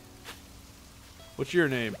 What's your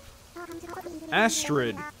name?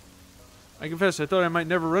 Astrid. I confess, I thought I might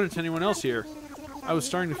never run into anyone else here. I was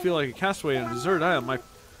starting to feel like a castaway on a deserted island.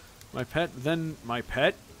 My pet, then my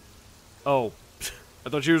pet? Oh. I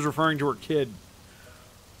thought she was referring to her kid.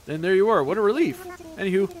 Then there you are. What a relief.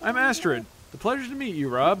 Anywho, I'm Astrid. The pleasure to meet you,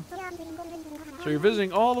 Rob. So you're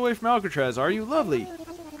visiting all the way from Alcatraz, are you? Lovely.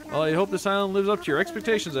 Well, I hope this island lives up to your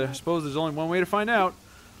expectations. I suppose there's only one way to find out.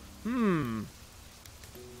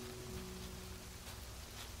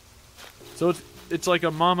 So it's like a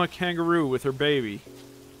mama kangaroo with her baby.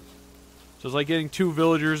 So it's like getting two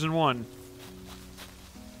villagers in one.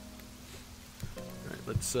 All right,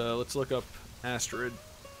 let's look up Astrid.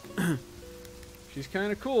 She's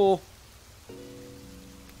kind of cool.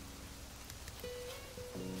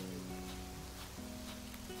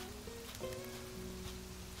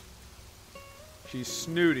 She's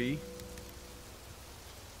snooty,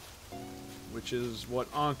 which is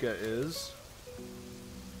what Anka is.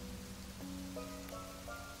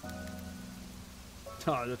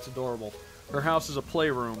 Oh, that's adorable. Her house is a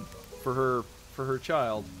playroom for her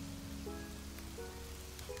child.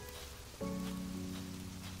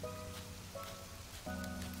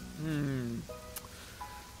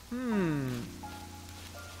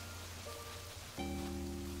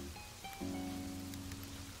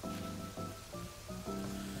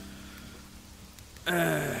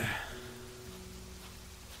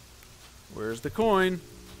 Where's the coin?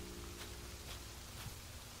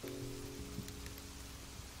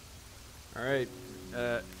 All right.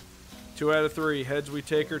 2 out of 3. Heads we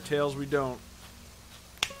take her, tails we don't.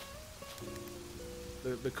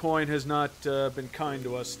 The coin has not been kind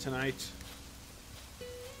to us tonight.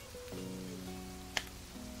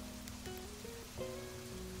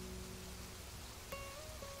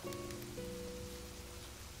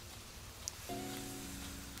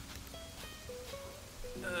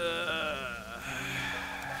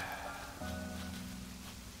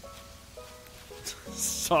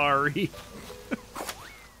 Sorry.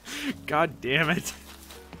 God damn it.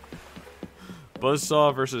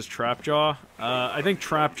 Buzzsaw versus Trapjaw. I think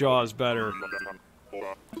Trapjaw is better.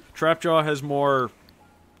 Trapjaw has more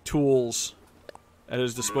tools at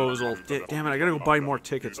his disposal. Damn it, I gotta go buy more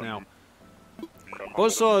tickets now.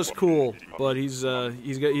 Buzzsaw is cool, but he's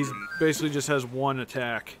basically just has one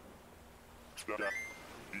attack.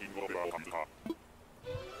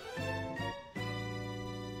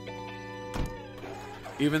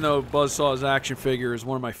 Even though Buzzsaw's action figure is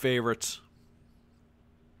one of my favorites.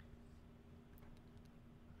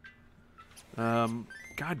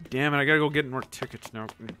 God damn it, I gotta go get more tickets now.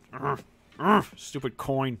 Stupid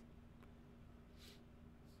coin.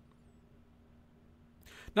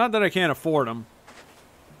 Not that I can't afford them.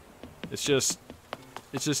 It just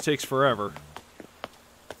takes forever.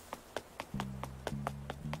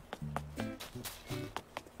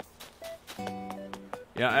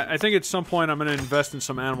 Yeah, I think at some point I'm gonna invest in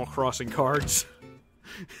some Animal Crossing cards.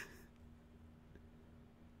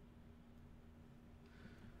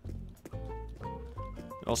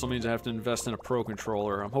 Also means I have to invest in a Pro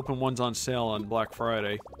Controller. I'm hoping one's on sale on Black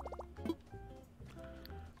Friday.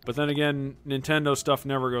 But then again, Nintendo stuff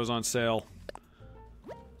never goes on sale.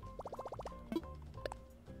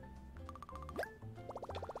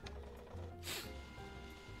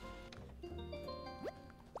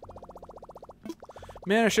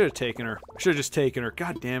 Man, I should have taken her. I should have just taken her.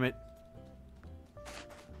 God damn it.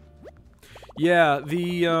 Yeah,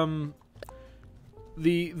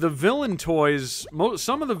 the villain toys,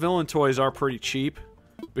 some of the villain toys are pretty cheap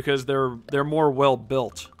because they're more well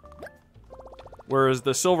built. Whereas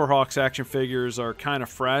the Silverhawks action figures are kind of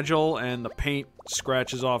fragile and the paint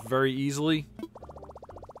scratches off very easily.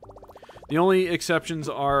 The only exceptions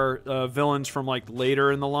are villains from like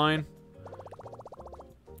later in the line.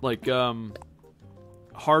 Like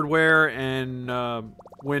Hardware and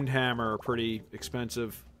Windhammer are pretty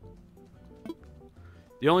expensive.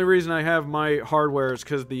 The only reason I have my Hardware is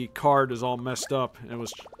because the card is all messed up and it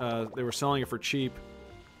was they were selling it for cheap.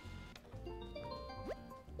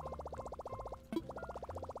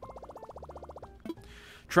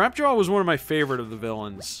 Trapjaw was one of my favorite of the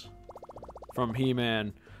villains from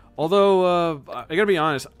He-Man. Although, I gotta be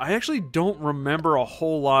honest, I actually don't remember a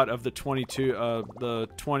whole lot of the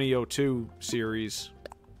 2002 series.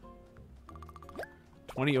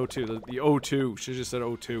 2002, the 02, should've just said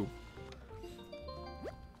 02.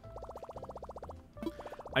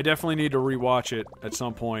 I definitely need to rewatch it at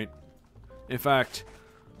some point. In fact,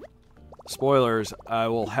 spoilers, I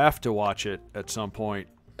will have to watch it at some point.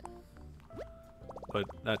 But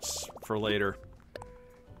that's for later.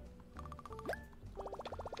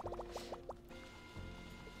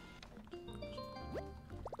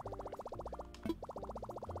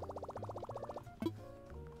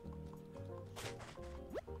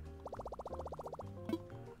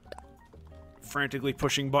 Frantically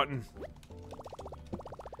pushing button.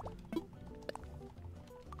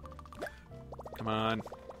 Come on.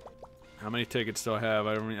 How many tickets do I have?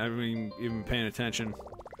 I haven't even paying attention.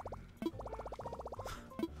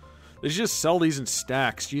 They should just sell these in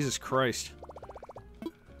stacks. Jesus Christ.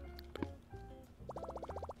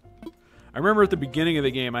 I remember at the beginning of the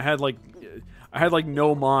game, I had like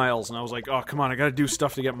no miles, and I was like, oh, come on, I gotta do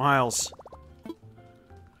stuff to get miles.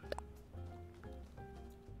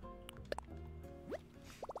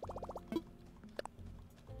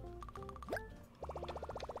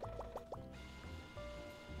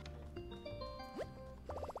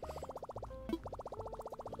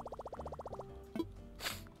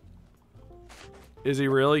 Is he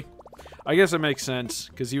really? I guess it makes sense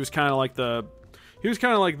because he was kind of like the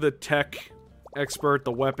tech expert,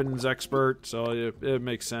 the weapons expert, so it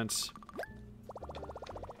makes sense.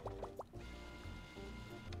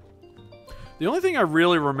 The only thing I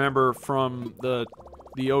really remember from the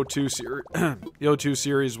 02 series the 02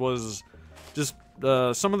 series was just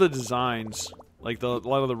some of the designs, like a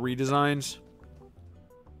lot of the redesigns,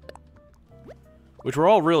 which were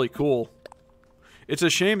all really cool. It's a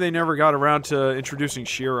shame they never got around to introducing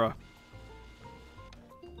She-Ra.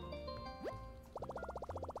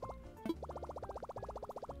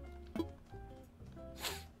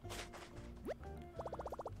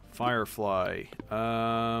 Firefly.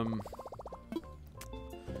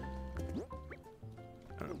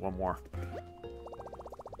 One more.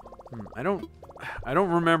 I don't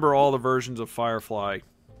remember all the versions of Firefly,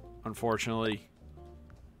 unfortunately.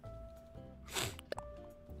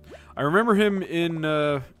 I remember him in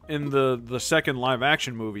the second live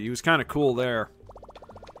action movie. He was kind of cool there.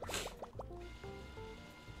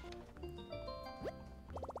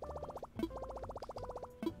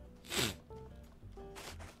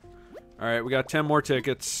 All right, we got 10 more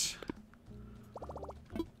tickets.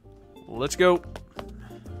 Let's go.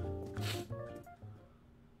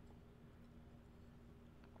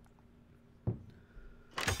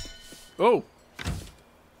 Oh.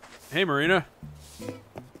 Hey, Marina.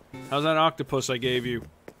 How's that octopus I gave you?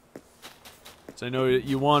 So I know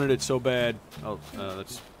you wanted it so bad. Oh,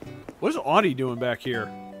 that's... What is Audie doing back here?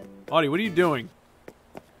 Audie, what are you doing?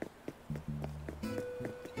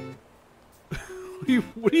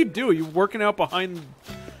 What do you do? You working out behind...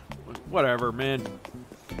 Whatever, man.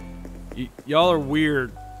 Y'all are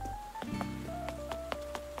weird.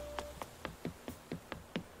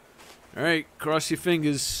 Alright, cross your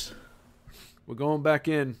fingers. We're going back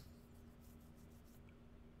in.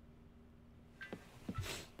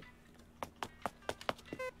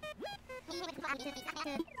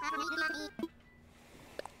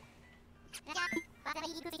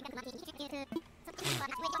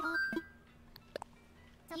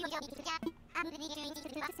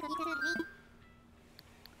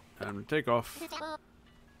 Time to take off.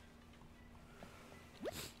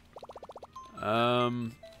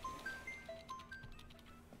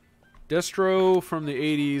 Destro from the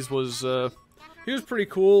 80s was he was pretty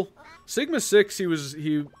cool. Sigma 6,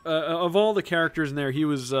 he of all the characters in there, he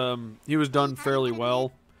was done fairly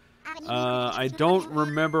well. I don't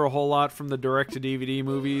remember a whole lot from the direct-to-DVD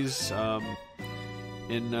movies.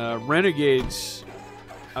 In Renegades,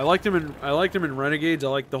 I liked him in Renegades. I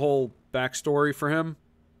like the whole backstory for him.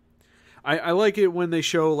 I like it when they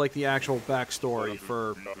show like the actual backstory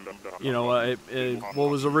for, you know, what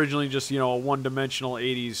was originally just, you know, a one-dimensional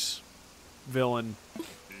 80s villain.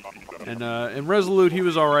 And in Resolute, he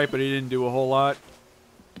was alright, but he didn't do a whole lot.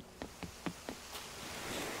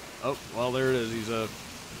 Oh, well, there it is.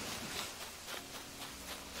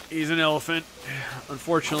 He's an elephant.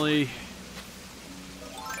 Unfortunately,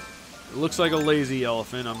 it looks like a lazy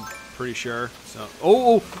elephant, I'm pretty sure. So,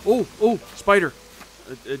 oh, spider.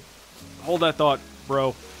 Hold that thought,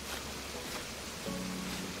 bro.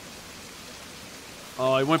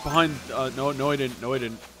 Oh, I went behind. No, I didn't. No, I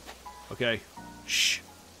didn't. Okay. Shh.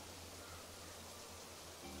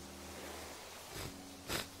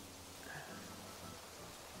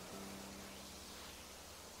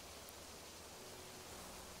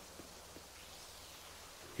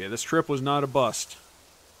 Okay, this trip was not a bust.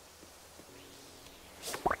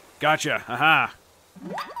 Gotcha. Haha.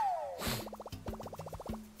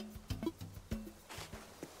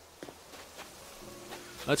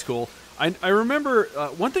 That's cool. I remember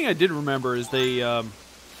one thing I did remember is they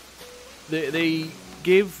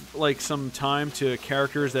gave like some time to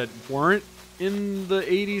characters that weren't in the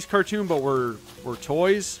 80s cartoon but were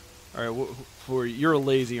toys. All right, you're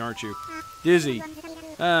lazy, aren't you? Dizzy.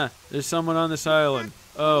 Ah, there's someone on this island.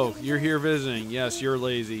 Oh, you're here visiting. Yes, you're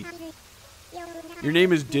lazy. Your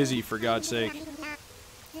name is Dizzy, for God's sake.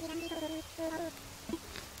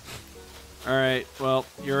 Alright, well,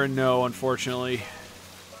 you're a no, unfortunately.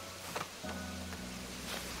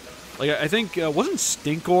 Like, I think, wasn't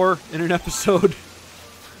Stinkor in an episode?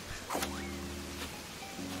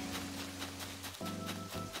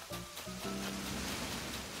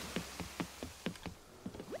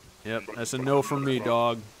 Yep, that's a no from me,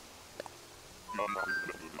 dog.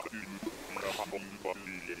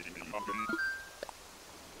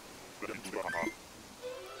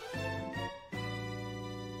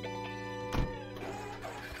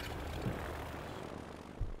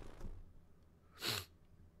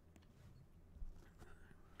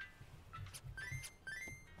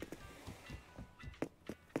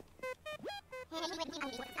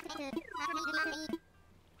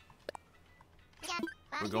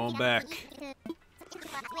 We're going back.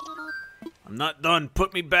 I'm not done.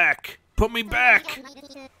 Put me back. Put me back.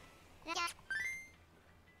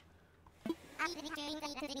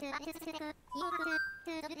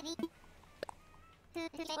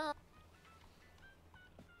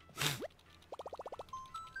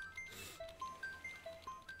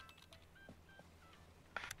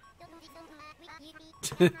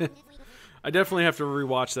 I definitely have to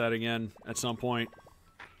rewatch that again at some point.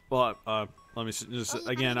 Well, let me just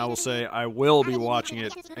again. I will say I will be watching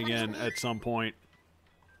it again at some point.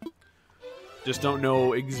 Just don't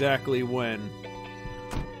know exactly when.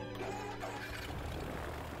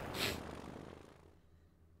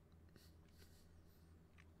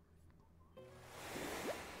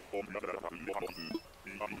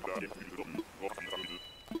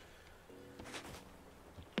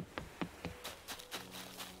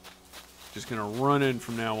 Just gonna run in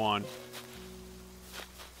from now on.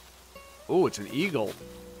 Oh, it's an eagle.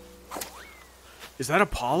 Is that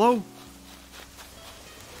Apollo?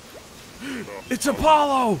 It's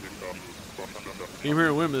Apollo! Came here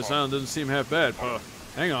to win, but this island doesn't seem half bad.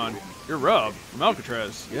 Hang on. You're Rob from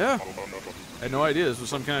Alcatraz. Yeah? I had no idea this was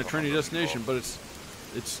some kind of trendy destination, but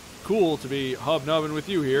it's cool to be hobnobbing with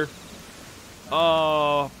you here.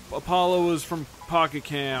 Apollo was from Pocket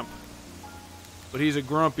Camp. But he's a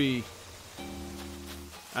grumpy.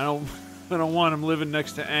 I don't want him living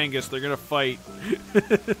next to Angus. They're gonna fight.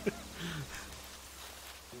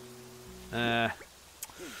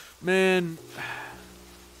 Man.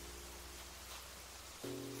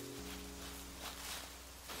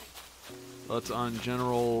 That's on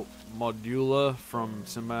General Modula from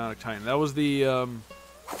Symbiotic Titan. That was the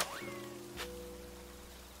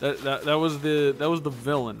that was the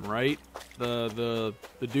villain, right? The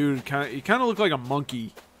dude he kind of looked like a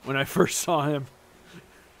monkey when I first saw him.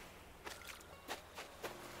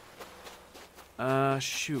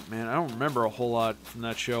 Shoot, man, I don't remember a whole lot from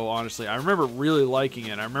that show, honestly. I remember really liking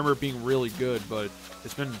it. I remember it being really good, but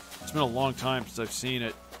it's been a long time since I've seen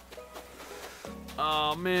it.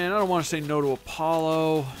 Oh, man, I don't want to say no to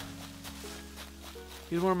Apollo.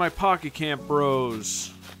 He's one of my Pocket Camp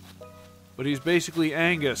bros. But he's basically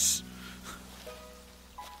Angus.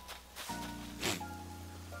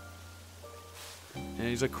 Yeah,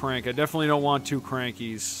 he's a crank. I definitely don't want two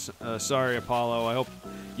crankies. Sorry, Apollo. I hope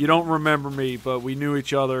you don't remember me, but we knew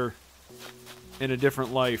each other in a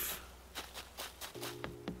different life.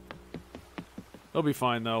 He'll be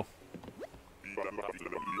fine, though.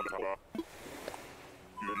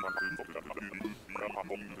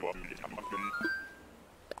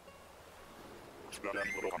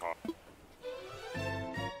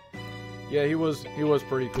 Yeah, he was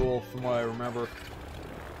pretty cool from what I remember.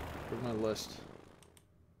 Where's my list?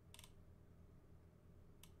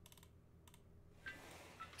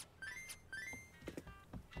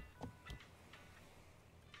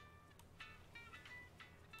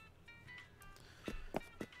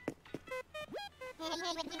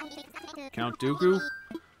 Count Dooku?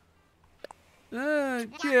 Yeah.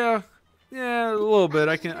 Yeah, a little bit.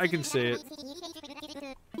 I can say it.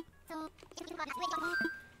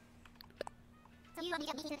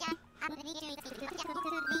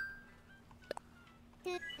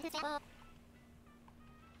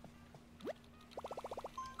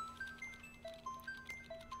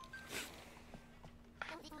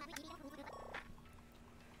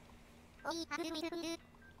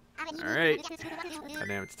 Alright. God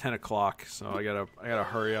damn, it's 10 o'clock, so I gotta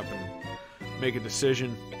hurry up and make a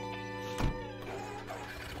decision.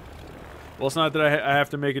 Well, it's not that I have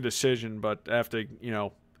to make a decision, but I have to, you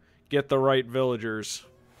know, get the right villagers.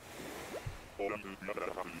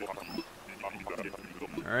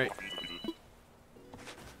 Alright.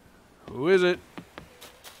 Who is it?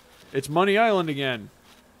 It's Money Island again.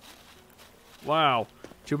 Wow.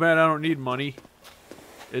 Too bad I don't need money.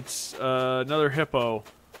 It's another hippo.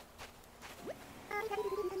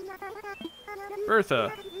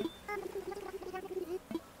 Bertha.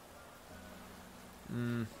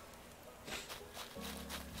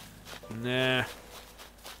 Nah.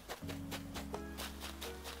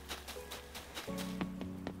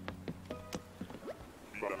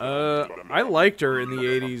 I liked her in the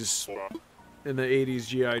 80s. In the 80s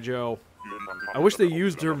G.I. Joe. I wish they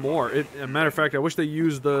used her more. As a matter of fact, I wish they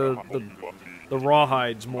used the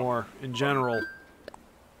rawhides more in general.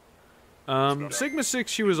 Sigma 6,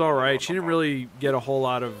 she was alright. She didn't really get a whole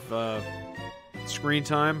lot of screen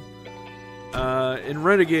time. In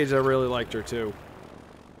Renegades, I really liked her too.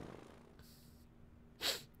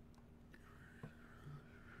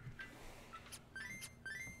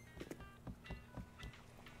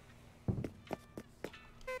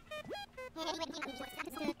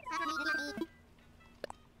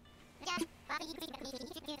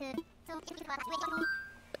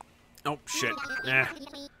 Oh, shit. Nah.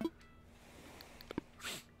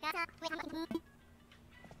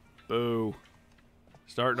 Boo.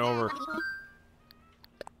 Starting over.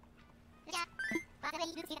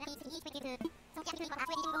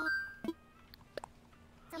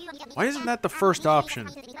 Why isn't that the first option?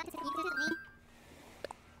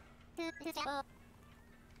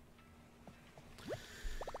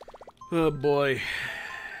 Oh boy.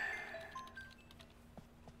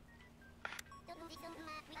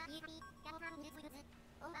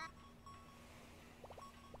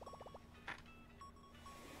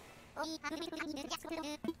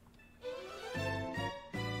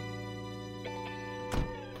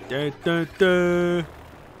 Da, da, da.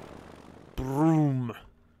 Broom.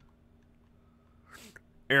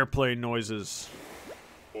 Airplane noises.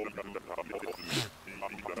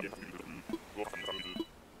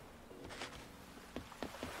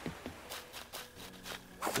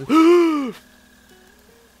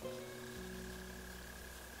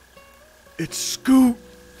 It's Scoot.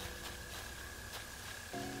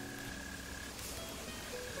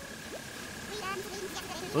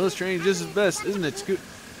 Well, this train's just as best, isn't it, Scoot?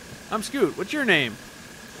 I'm Scoot. What's your name?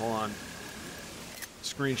 Hold on.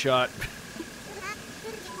 Screenshot.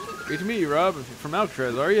 Great to meet you, Rob. From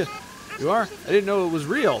Alcatraz, are you? You are? I didn't know it was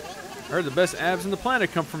real. I heard the best abs in the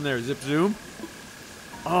planet come from there. Zip zoom.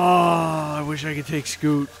 Oh, I wish I could take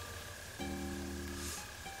Scoot.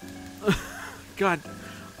 God.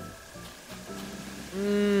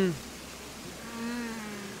 I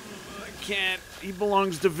can't. He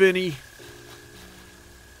belongs to Vinny.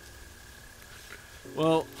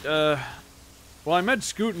 Well, I met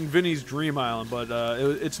Scoot in Vinny's Dream Island, but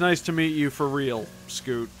it's nice to meet you for real,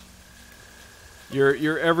 Scoot.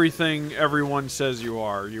 You're everything everyone says you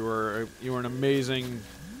are. You are an amazing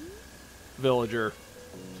villager.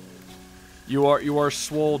 You are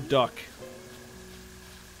Swole Duck.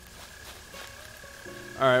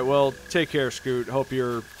 All right, well, take care, Scoot. Hope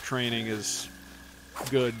your training is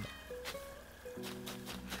good.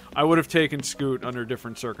 I would have taken Scoot under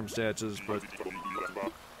different circumstances, but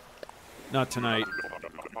not tonight.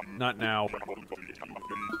 Not now.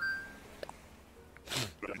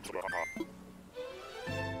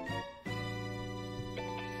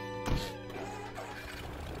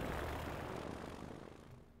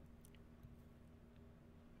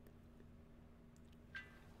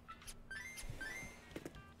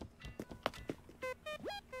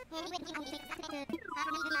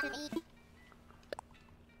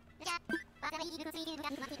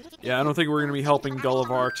 Yeah, I don't think we're going to be helping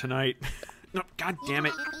Gullivar tonight. No, god damn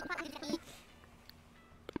it.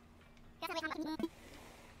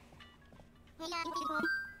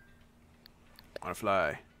 Wanna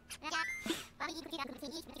fly.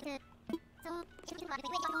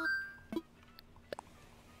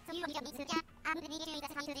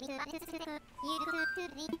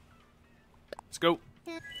 Let's go.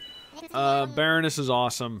 Baroness is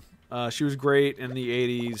awesome. She was great in the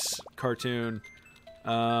 80s cartoon.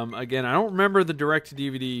 Again, I don't remember the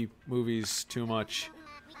direct-to-DVD movies too much.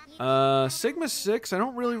 Sigma 6, I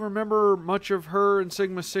don't really remember much of her in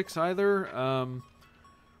Sigma 6 either.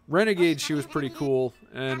 Renegade, she was pretty cool.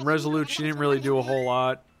 And Resolute, she didn't really do a whole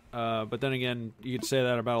lot. But then again, you could say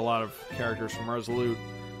that about a lot of characters from Resolute.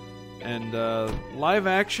 And live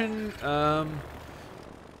action,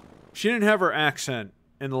 she didn't have her accent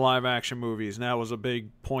in the live-action movies, and that was a big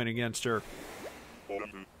point against her.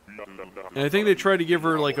 And I think they tried to give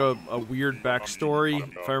her, like, a weird backstory,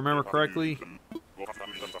 if I remember correctly.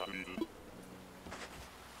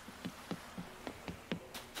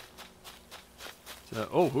 So,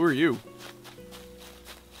 oh, who are you?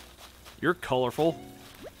 You're colorful.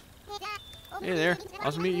 Hey there,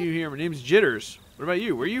 awesome meeting you here. My name's Jitters. What about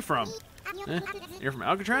you? Where are you from? You're from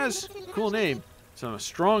Alcatraz? Cool name. It's a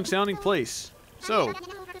strong-sounding place. So,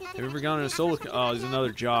 have you ever gone to a solo... Oh, there's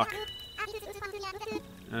another jock.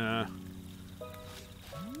 Man,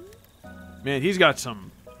 he's got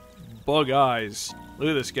some bug eyes. Look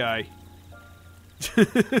at this guy.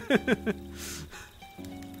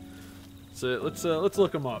 So let's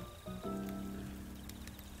look him up.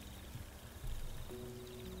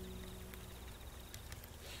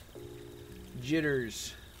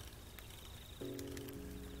 Jitters.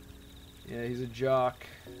 Yeah, he's a jock.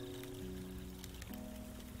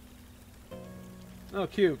 Oh,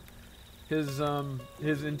 cute. His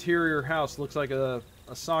interior house looks like a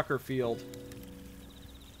soccer field.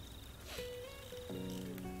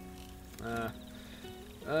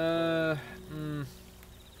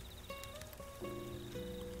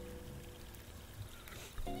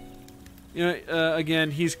 You know, again,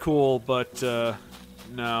 he's cool, but no,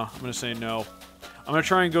 I'm gonna say no. I'm gonna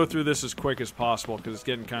try and go through this as quick as possible because it's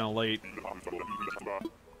getting kind of late.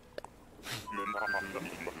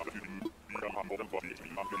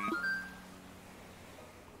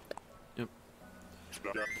 Yep.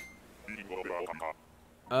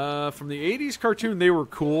 From the 80s cartoon, they were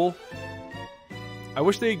cool. I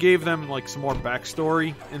wish they gave them, like, some more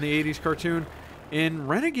backstory in the 80s cartoon. In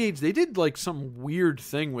Renegades, they did, like, some weird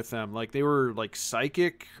thing with them. Like, they were, like,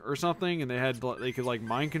 psychic or something, and they could, like,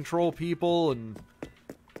 mind control people, and...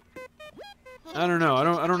 I don't know. I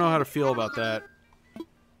don't know how to feel about that.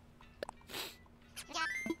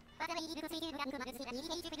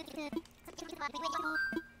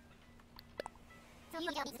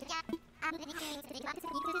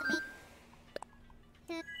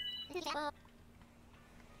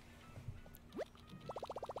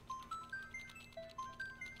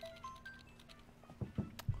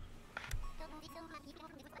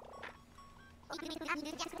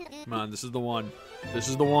 Come on, this is the one. This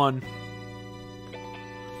is the one.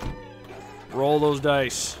 Roll those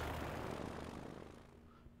dice.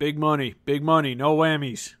 Big money, no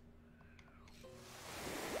whammies.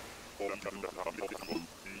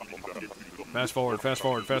 Fast forward, fast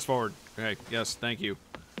forward, fast forward. Okay, yes, thank you.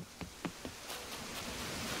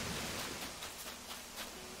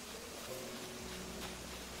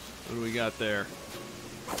 What do we got there?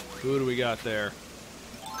 Who do we got there?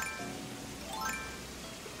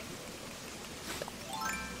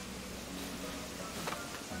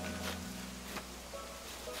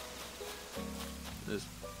 This.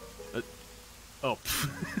 Oh.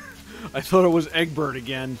 I thought it was Egbert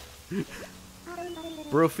again.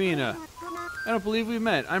 Brofina. I don't believe we've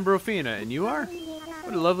met. I'm Brofina, and you are?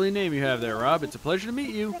 What a lovely name you have there, Rob. It's a pleasure to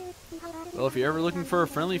meet you. Well, if you're ever looking for a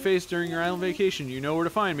friendly face during your island vacation, you know where to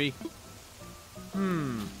find me.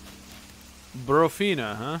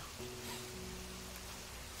 Brofina, huh?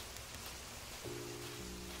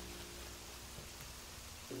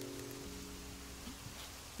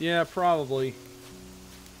 Yeah, probably.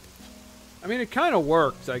 I mean, it kind of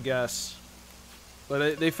worked, I guess.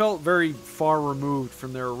 But they felt very far removed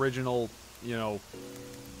from their original, you know,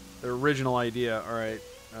 their original idea. Alright.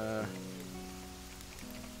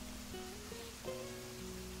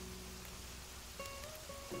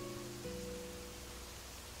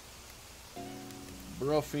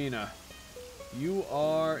 Brofina. You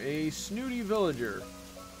are a snooty villager.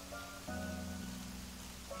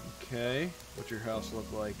 Okay. What's your house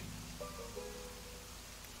look like?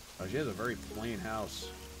 Oh, she has a very plain house.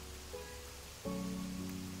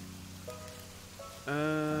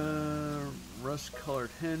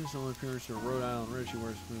 Rust-colored hen, similar appearance to a Rhode Island Red. She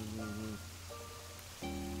wears...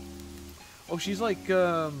 Oh, she's like,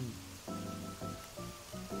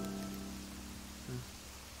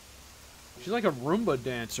 she's like a Roomba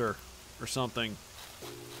dancer or something.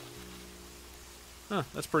 Huh,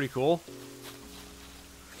 that's pretty cool.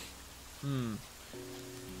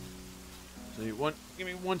 So give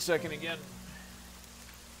me 1 second again.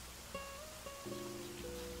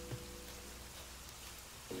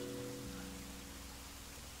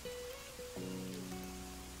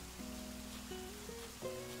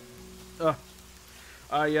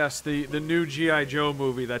 Yes, the new G.I. Joe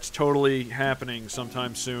movie that's totally happening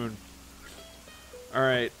sometime soon.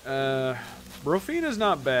 Alright, Brofina's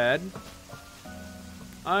not bad.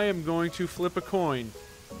 I am going to flip a coin.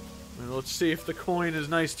 And let's see if the coin is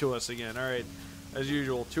nice to us again. Alright, as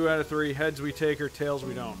usual, 2 out of 3. Heads we take her, tails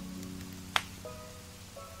we don't.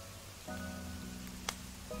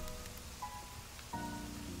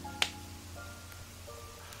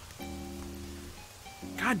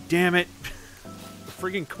 God damn it! The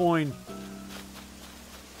friggin' coin.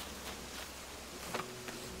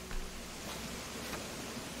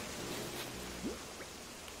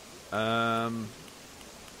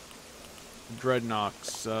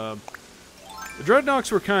 Dreadnoks. The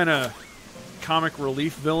Dreadnoks were kind of comic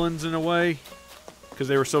relief villains in a way, because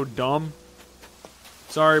they were so dumb.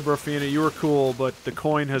 Sorry, Brofina, you were cool, but the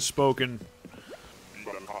coin has spoken.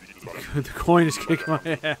 The coin is kicking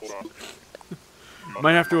my ass.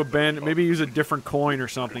 Might have to abandon. Maybe use a different coin or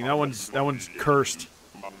something. That one's cursed.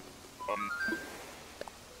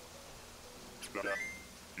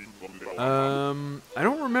 I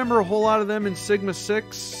don't remember a whole lot of them in Sigma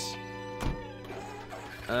 6.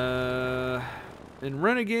 In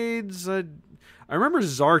Renegades, I remember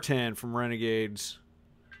Zartan from Renegades.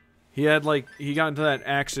 He got into that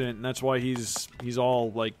accident, and that's why he's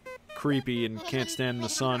all like creepy and can't stand the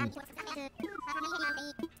sun.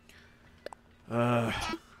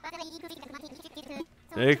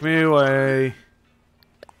 Take me away.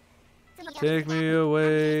 Take me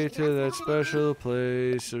away to that special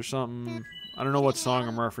place or something. I don't know what song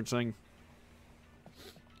I'm referencing.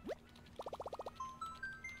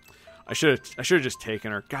 I should have just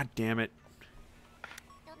taken her. God damn it.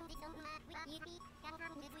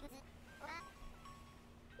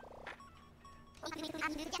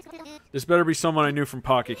 This better be someone I knew from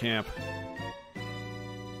Pocket Camp.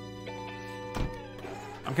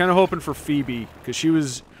 I'm kind of hoping for Phoebe,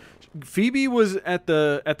 because Phoebe was at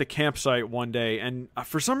the campsite one day, and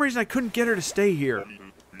for some reason I couldn't get her to stay here.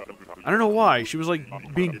 I don't know why. She was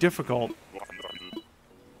like being difficult.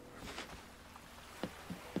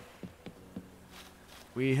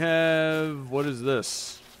 We have... what is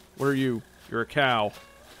this? What are you? You're a cow.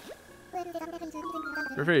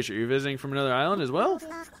 Your face, are you visiting from another island as well?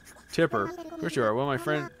 Tipper. Of course you are. Well, my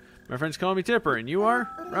friends call me Tipper, and you are?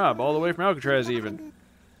 Rob, all the way from Alcatraz even.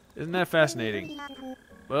 Isn't that fascinating?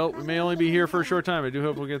 Well, we may only be here for a short time. I do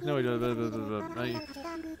hope we'll get to know each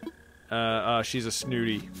other. She's a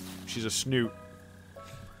snooty. She's a snoot.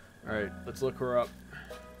 Alright, let's look her up.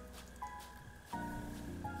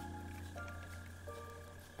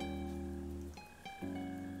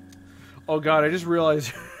 Oh god, I just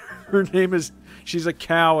realized her name is... she's a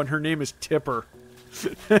cow and her name is Tipper.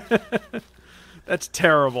 That's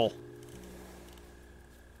terrible.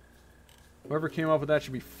 Whoever came up with that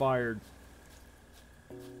should be fired.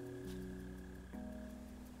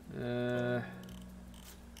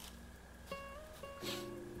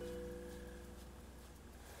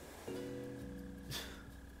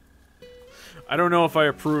 I don't know if I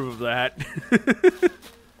approve of that.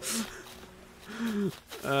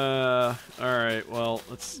 Alright, well,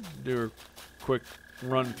 let's do a quick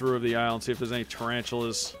run through of the island, see if there's any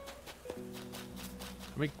tarantulas.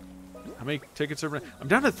 How many tickets are... I'm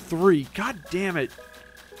down to 3. God damn it.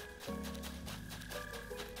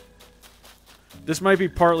 This might be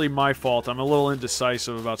partly my fault. I'm a little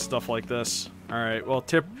indecisive about stuff like this. Alright, well,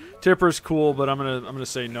 Tipper's cool, but I'm gonna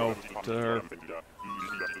say no to her.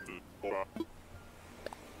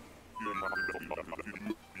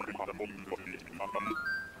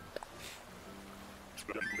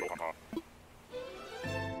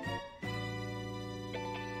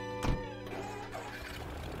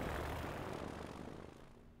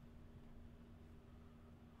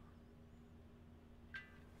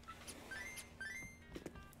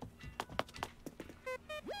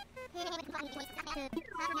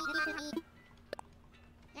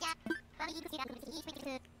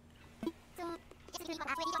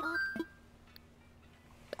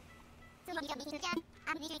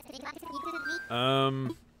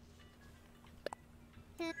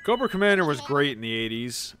 Cobra Commander was great in the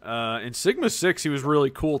 80s. In Sigma 6, he was really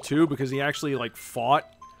cool too because he actually like fought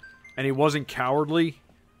and he wasn't cowardly.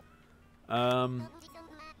 In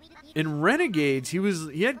Renegades,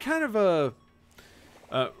 he had kind of a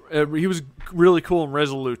he was really cool and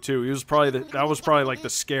resolute too. He was probably that was probably like the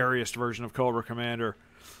scariest version of Cobra Commander.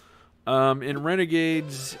 In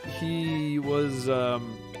Renegades, he was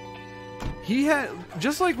he had,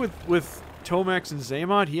 just like with Tomax and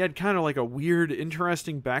Zaymot, he had kind of like a weird,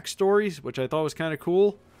 interesting backstories, which I thought was kind of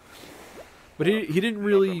cool. But he didn't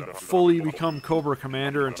really fully become Cobra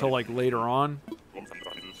Commander until like later on.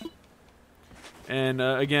 And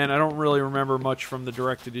again, I don't really remember much from the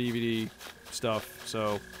direct-to-DVD stuff,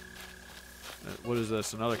 so... what is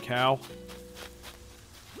this, another cow?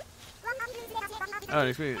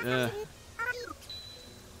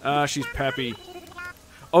 Oh, she's Peppy.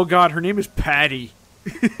 Oh god, her name is Patty.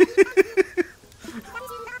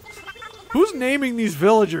 Who's naming these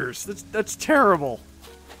villagers? That's terrible.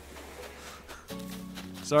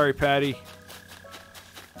 Sorry, Patty.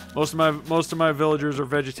 Most of my villagers are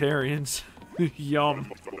vegetarians.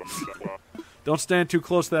 Yum. Don't stand too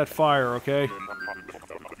close to that fire, okay?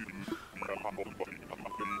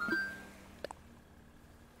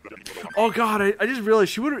 Oh god, I just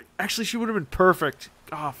realized she would have been perfect.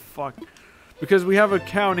 Oh fuck. Because we have a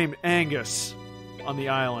cow named Angus on the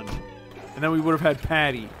island. And then we would have had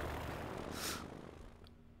Patty.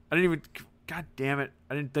 I didn't even, god damn it.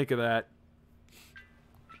 I didn't think of that.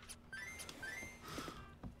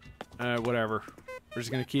 Whatever. We're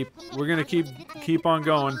just gonna keep on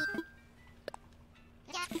going.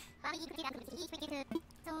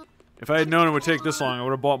 If I had known it would take this long, I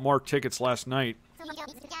would have bought more tickets last night.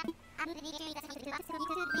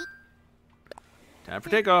 Time for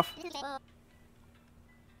takeoff.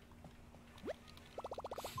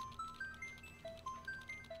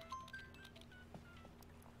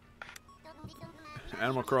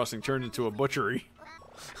 Animal Crossing turned into a butchery.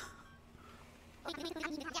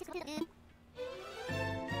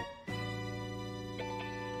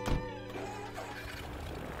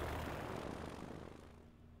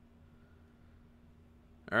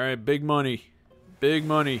 Alright, big money. Big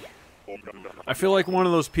money. I feel like one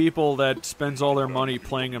of those people that spends all their money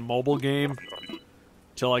playing a mobile game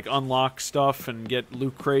to, like, unlock stuff and get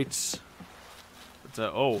loot crates. It's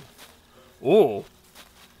a... oh. Oh!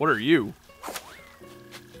 What are you?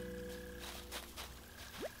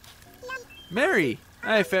 Mary!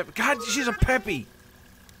 Hi, God, she's a Peppy!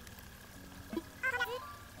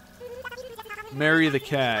 Mary the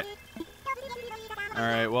cat.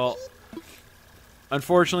 Alright, well...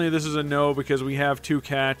 unfortunately, this is a no because we have 2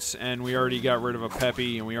 cats and we already got rid of a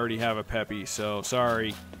Peppy and we already have a Peppy, so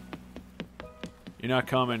sorry. You're not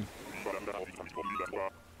coming.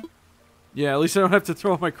 Yeah, at least I don't have to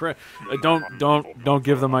throw my crap. Don't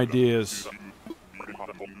give them ideas.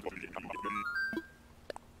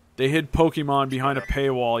 They hid Pokemon behind a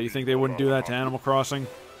paywall. You think they wouldn't do that to Animal Crossing?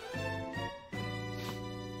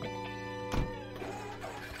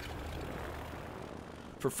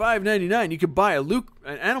 For $5.99, you could buy an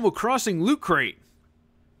Animal Crossing loot crate.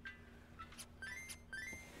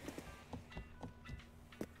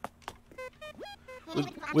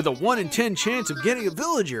 With a 1 in 10 chance of getting a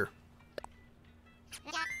villager.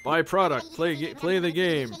 Buy product, play the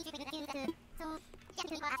game.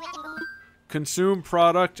 Consume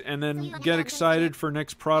product, and then get excited for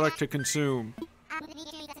next product to consume.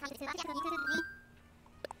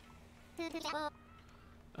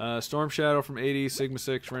 Storm Shadow from 80s, Sigma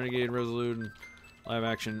 6, Renegade, Resolute, and live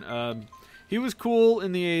action. He was cool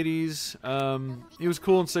in the 80s. He was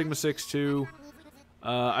cool in Sigma 6 too.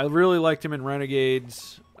 I really liked him in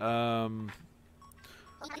Renegades.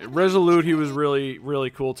 Resolute, he was really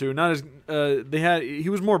cool too. Not as he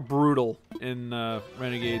was more brutal in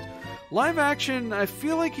Renegades. Live action, I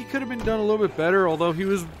feel like he could have been done a little bit better, although he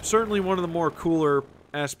was certainly one of the more cooler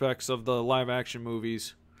aspects of the live action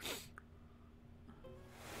movies.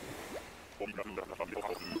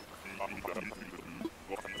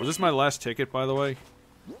 Was this my last ticket, by the way?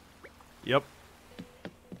 Yep.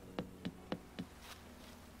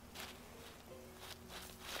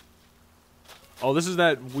 Oh, this is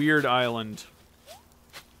that weird island.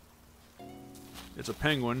 It's a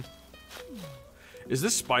penguin. Is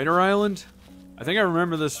this Spider Island? I think I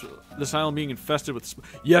remember this island being infested with...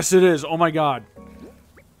 yes, it is! Oh my god.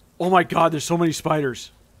 Oh my god, there's so many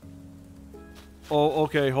spiders. Oh,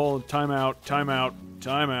 okay, hold on. Time out. Time out.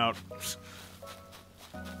 Time out.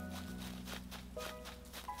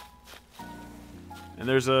 And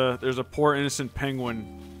there's a poor innocent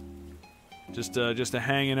penguin just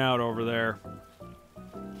hanging out over there.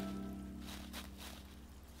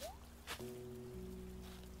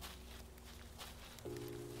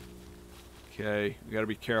 Okay, we gotta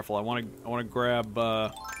be careful. I wanna grab.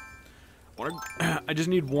 I just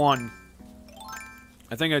need one.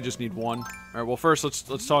 I think I just need one. All right. Well, first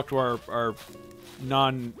let's talk to our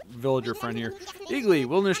non-villager friend here. Igly,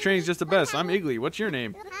 wilderness training's just the best. I'm Igly. What's your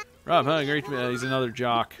name? Rob, huh? Great to meet you. He's another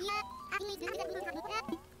jock.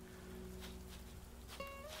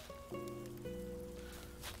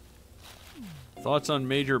 Thoughts on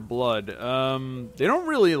Major Blood? They don't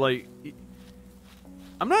really like.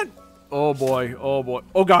 I'm not. Oh boy. Oh boy.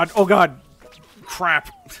 Oh god. Oh god.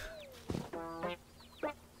 Crap.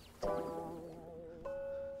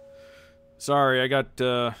 Sorry, I got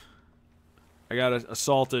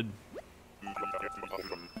assaulted.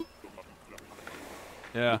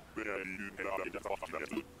 Yeah.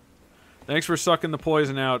 Thanks for sucking the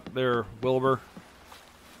poison out there, Wilbur.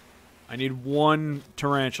 I need one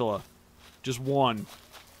tarantula. Just one.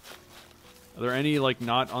 Are there any, like,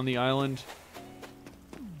 not on the island?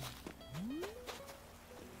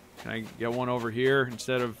 Can I get one over here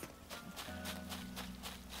instead of...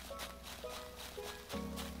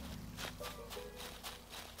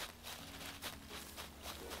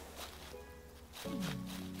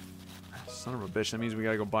 Son of a bitch, that means we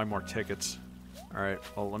gotta go buy more tickets. Alright,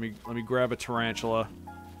 well, let me grab a tarantula.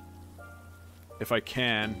 If I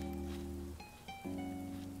can.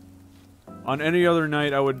 On any other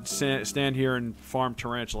night, I would stand here and farm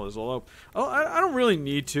tarantulas, although... Oh, I don't really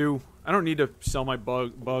need to. I don't need to sell my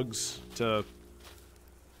bugs to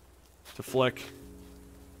Flick.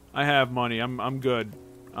 I have money. I'm good.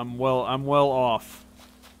 I'm well off.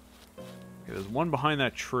 Okay, there's one behind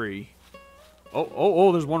that tree.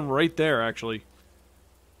 Oh, there's one right there, actually.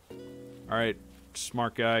 Alright,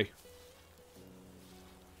 smart guy.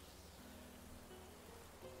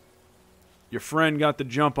 Your friend got the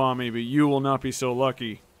jump on me, but you will not be so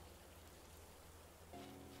lucky.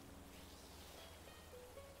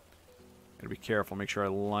 Gotta be careful, make sure I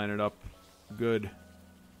line it up good.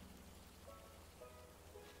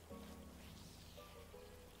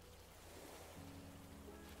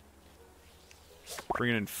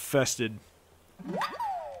 Friggin' infested.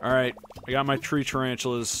 Alright, I got my tree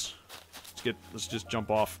tarantulas. Let's just jump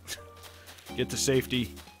off. Get to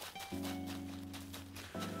safety.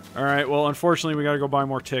 Alright, well, unfortunately, we gotta go buy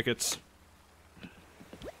more tickets.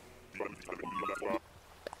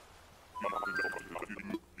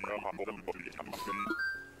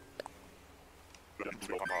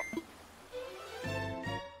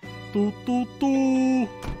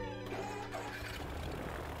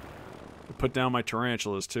 Put down my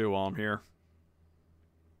tarantulas, too, while I'm here.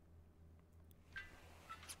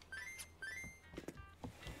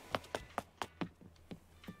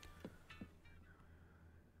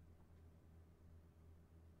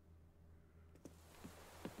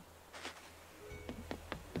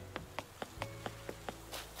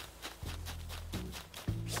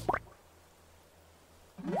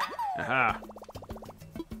 Aha.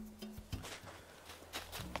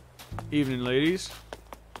 Evening, ladies.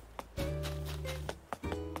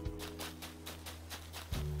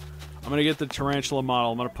 I'm gonna get the tarantula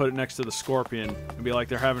model. I'm gonna put it next to the scorpion and be like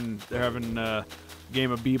they're having a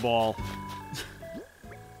game of b-ball.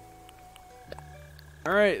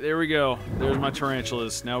 All right, there we go. There's my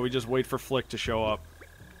tarantulas. Now we just wait for Flick to show up.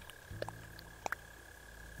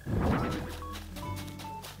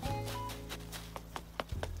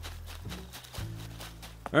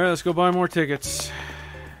 Alright, let's go buy more tickets.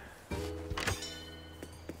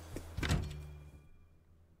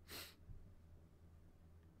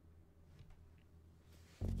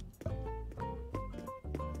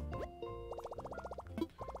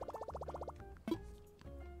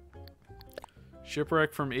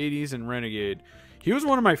 Shipwreck from 80s and Renegade. He was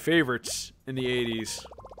one of my favorites in the 80s.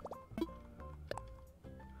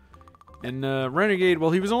 And Renegade,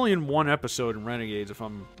 well, he was only in one episode in Renegades, if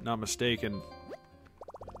I'm not mistaken.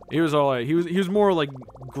 He was alright. He was more like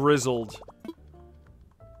grizzled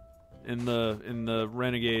in the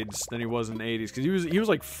Renegades than he was in the 80s, because he was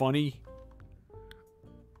like funny.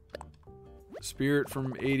 Spirit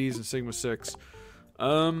from 80s and Sigma 6.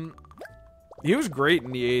 He was great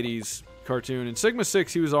in the 80s cartoon. In Sigma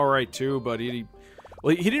 6 he was alright too, but he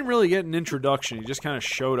didn't really get an introduction. He just kind of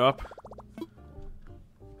showed up.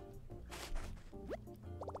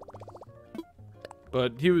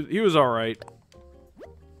 But he was alright.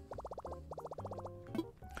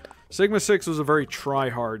 Sigma 6 was a very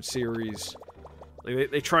try-hard series. Like,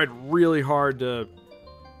 they tried really hard to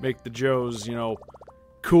make the Joes, you know,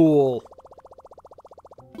 cool.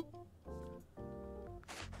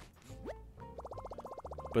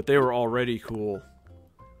 but they were already cool.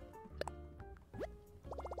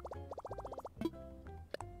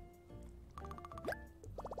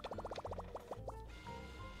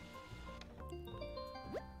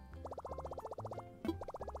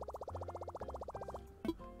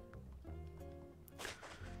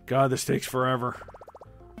 God, this takes forever.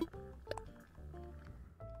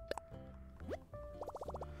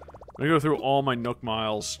 I'm gonna go through all my Nook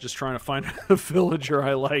Miles, just trying to find a villager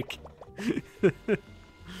I like.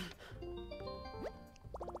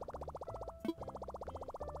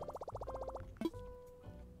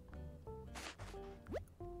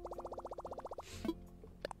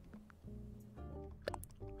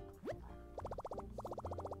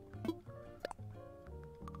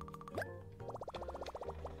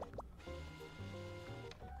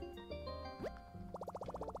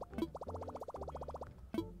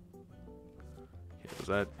 Was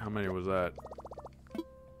that, how many was that?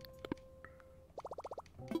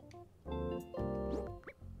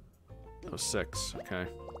 That was 6, okay.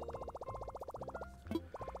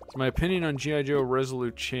 Has my opinion on G.I. Joe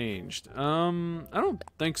Resolute changed? I don't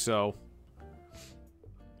think so.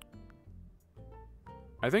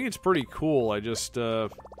 I think it's pretty cool. I just, it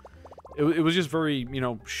was just very, you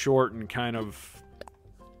know, short and kind of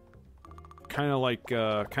like,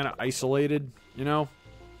 kind of isolated, you know?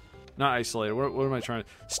 Not isolated. What am I trying to...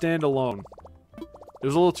 Standalone. It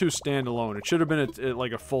was a little too standalone. It should have been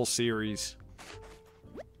like a full series.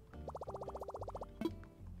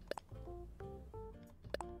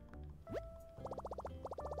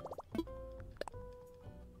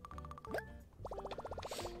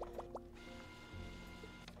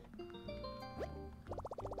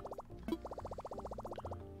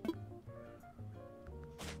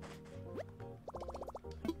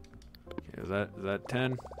 Okay, is that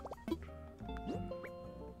 10?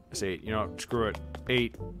 It's 8. You know, screw it.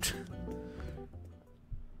 8.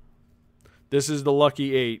 This is the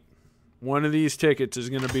lucky 8. One of these tickets is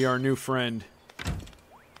going to be our new friend.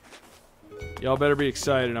 Y'all better be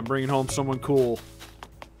excited. I'm bringing home someone cool.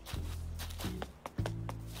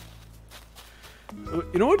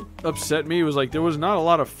 You know what upset me was, like, there was not a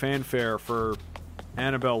lot of fanfare for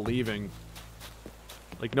Annabelle leaving.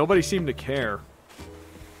 Like, nobody seemed to care.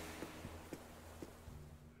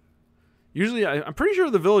 Usually, I'm pretty sure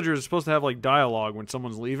the villagers are supposed to have, like, dialogue when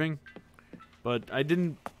someone's leaving. But I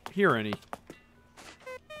didn't hear any.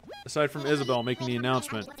 Aside from Isabelle making the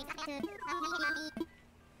announcement.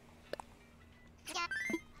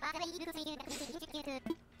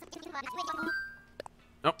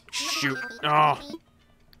 Oh, shoot. Oh.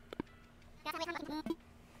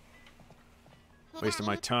 Wasting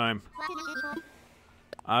my time.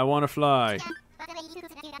 I want to fly.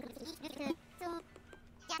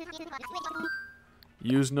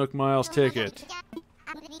 Use Nook Miles ticket.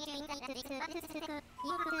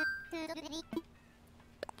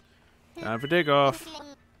 Time for takeoff.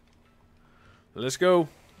 Let's go.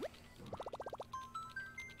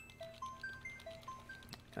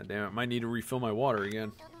 God damn it, might need to refill my water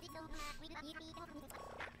again.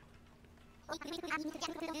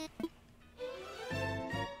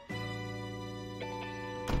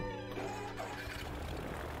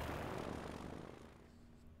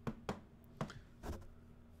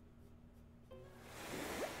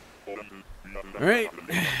 Alright.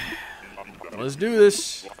 Let's do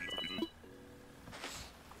this.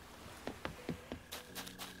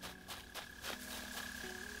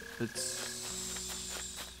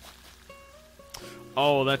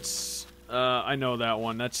 Oh, that's... I know that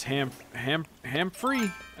one. That's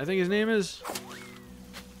Hamfrey, I think his name is.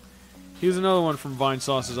 He was another one from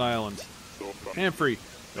Vinesauce's Island. Hamfrey.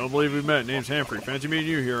 Don't believe we met. Name's Hamfrey. Fancy meeting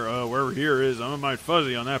you here. Wherever here is, I'm a mite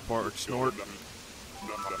fuzzy on that part. Snort.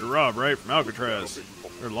 You're Rob, right? From Alcatraz.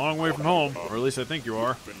 You're a long way from home, or at least I think you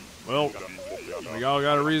are. Well, we all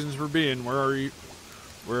got our reasons for being. Where are you?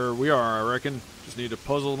 Where we are, I reckon. Just need to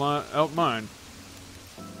puzzle out mine.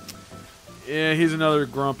 Yeah, he's another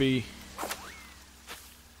grumpy.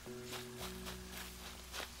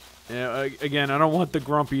 Yeah, again, I don't want the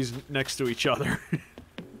grumpies next to each other.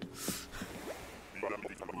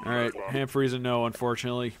 Alright, Hamfrey's a no,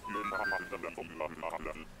 unfortunately.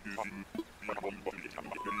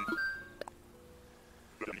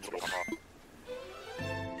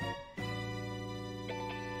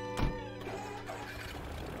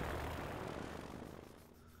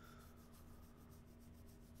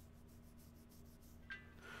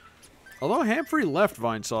 Although Hamfrey left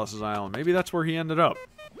Vinesauce's Island, maybe that's where he ended up.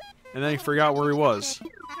 And then he forgot where he was.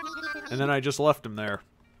 And then I just left him there.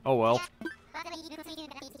 Oh well.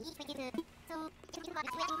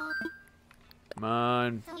 Come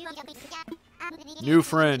on. New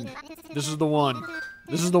friend. This is the one.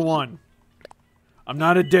 This is the one. I'm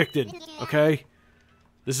not addicted, okay?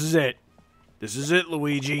 This is it. This is it,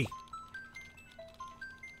 Luigi.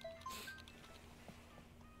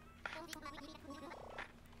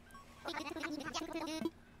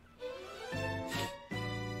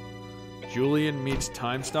 Julian meets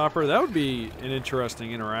Time Stopper. That would be an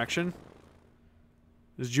interesting interaction.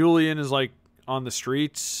 Because Julian is like on the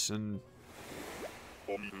streets and,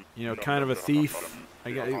 you know, kind of a thief.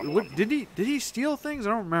 What, did he steal things? I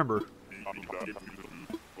don't remember.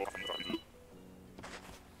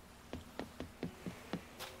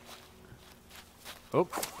 Oh,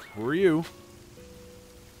 who are you?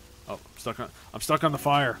 Oh, I'm stuck on the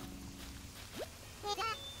fire.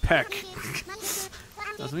 Peck.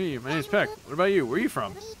 That's me. My name's Peck. What about you? Where are you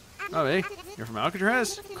from? Oh, hey. You're from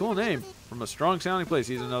Alcatraz? Cool name. From a strong sounding place.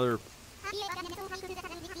 He's another...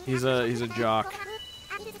 He's a jock.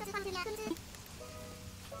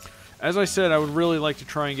 As I said, I would really like to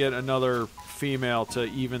try and get another female to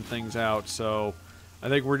even things out, so I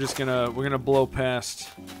think we're gonna blow past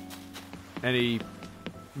any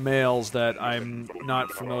males that I'm not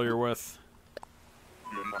familiar with.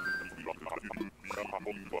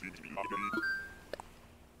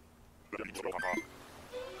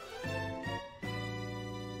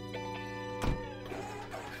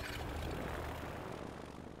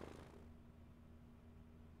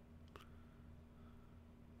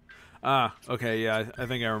 Ah, okay, yeah, I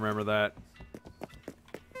think I remember that.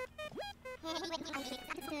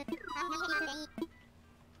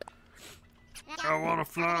 I wanna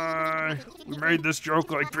fly! We made this joke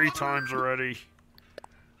like 3 times already.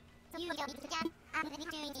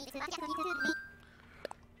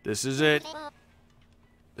 This is it.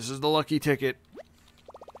 This is the lucky ticket.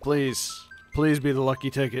 Please. Please be the lucky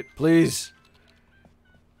ticket. Please.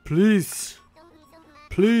 Please.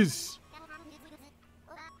 Please.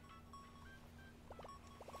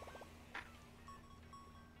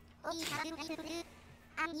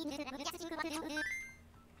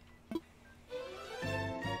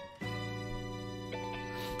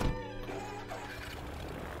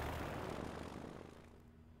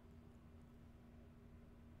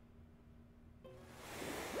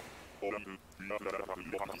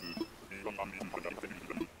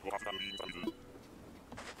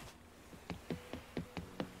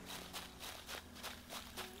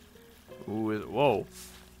 Whoa.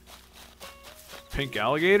 Pink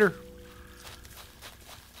alligator?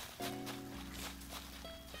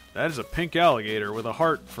 That is a pink alligator with a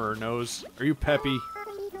heart for a nose. Are you Peppy?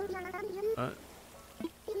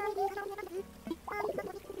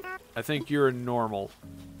 I think you're a normal.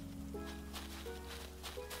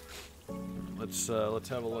 Let's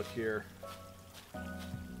have a look here.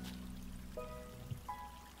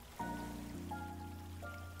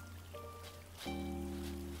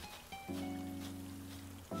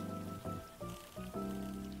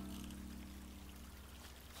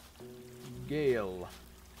 Gale.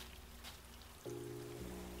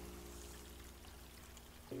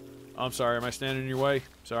 I'm sorry, am I standing in your way?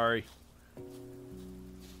 Sorry.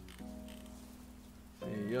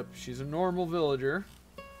 Yep, she's a normal villager.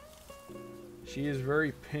 She is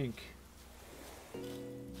very pink.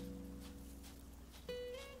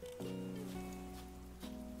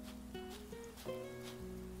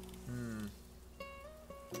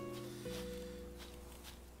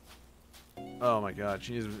 Oh my god,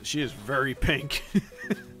 she is very pink.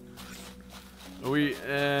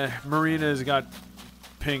 Marina's got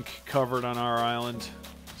pink covered on our island.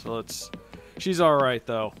 So she's all right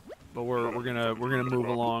though. But we're gonna move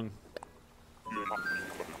along.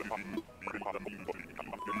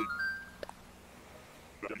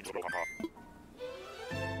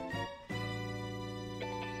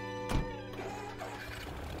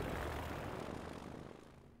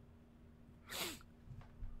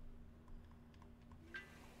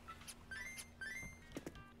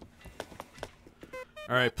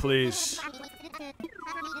 All right, please.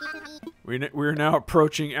 We're now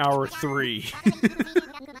approaching hour 3.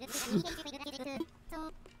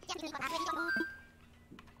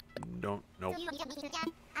 Nope.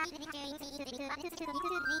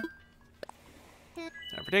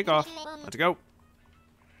 Time for takeoff. Let's go.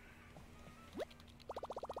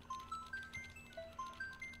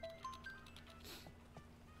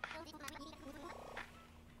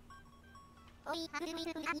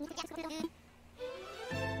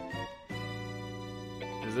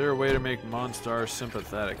 Is there a way to make Monstar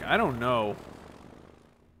sympathetic? I don't know.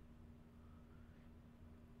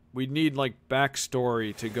 We'd need, like,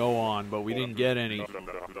 backstory to go on, but we didn't get any.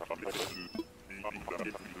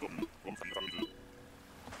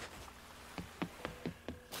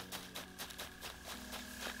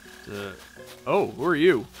 Oh, who are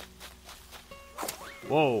you?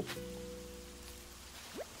 Whoa.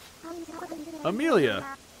 Amelia!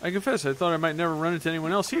 I confess, I thought I might never run into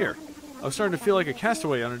anyone else here. I was starting to feel like a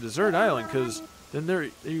castaway on a desert island, because then there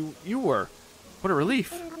you were. What a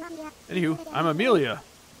relief. Anywho, I'm Amelia.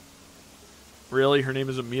 Really? Her name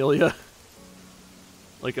is Amelia?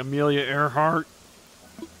 Like Amelia Earhart?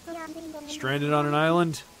 Stranded on an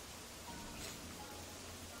island?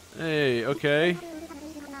 Hey, okay.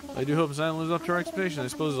 I do hope this island lives up to our expectations. I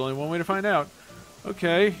suppose there's only one way to find out.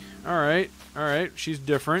 Okay, alright, alright. She's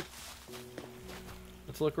different.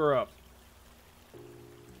 Let's look her up.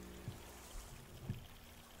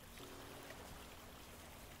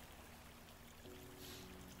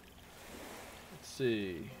 Let's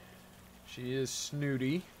see. She is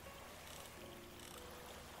snooty.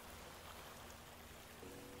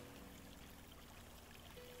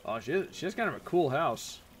 Oh, she has kind of a cool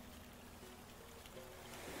house.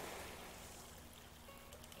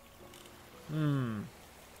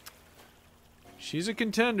 She's a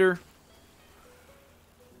contender.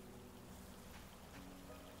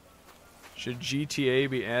 Should GTA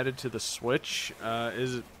be added to the Switch?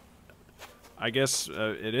 Is it? I guess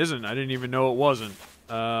it isn't. I didn't even know it wasn't.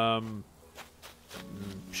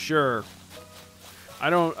 Sure.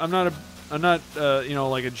 I'm not you know,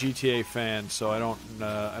 like a GTA fan, so I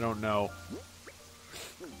don't know.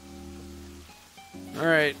 All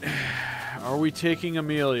right. Are we taking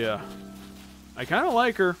Amelia? I kind of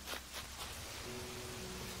like her.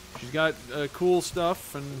 She's got cool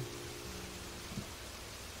stuff, and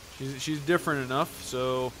she's different enough.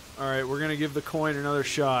 So, all right, we're gonna give the coin another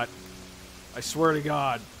shot. I swear to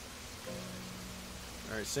God.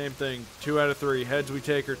 All right, same thing. 2 out of 3. Heads we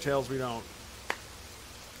take her, tails we don't.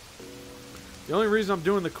 The only reason I'm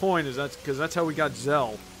doing the coin is because that's how we got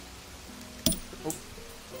Zell.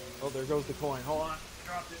 Oh, there goes the coin. Hold on, I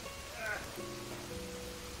dropped it.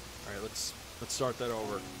 All right, let's start that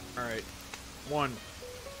over. All right, 1.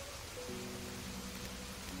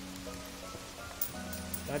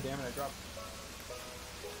 God damn it, I dropped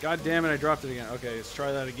it. God damn it, I dropped it again. Okay, let's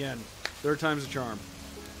try that again. 3rd time's the charm.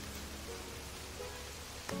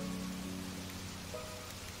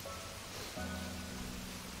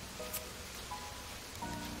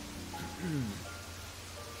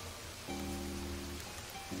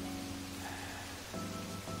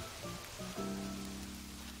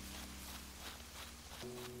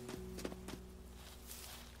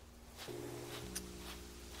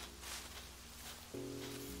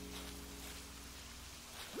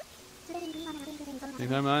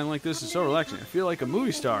 Anytime an island like this is so relaxing. I feel like a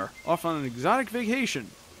movie star, off on an exotic vacation.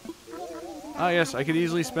 Ah, yes, I could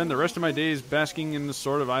easily spend the rest of my days basking in this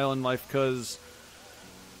sort of island life, cause...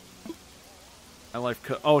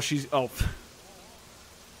 Oh, she's... Oh.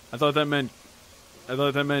 I thought that meant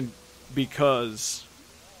because.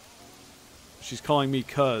 She's calling me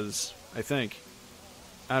cuz, I think.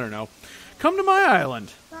 I don't know. Come to my island!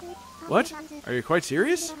 What? Are you quite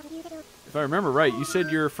serious? If I remember right, you said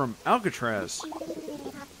you're from Alcatraz.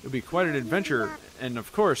 It would be quite an adventure, and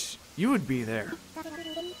of course, you would be there.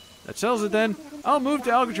 That settles it then. I'll move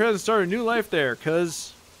to Alcatraz and start a new life there,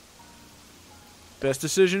 cuz... Best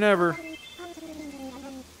decision ever.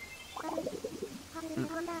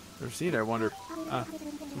 Receipt, I wonder.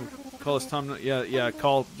 Call this Tom. Yeah,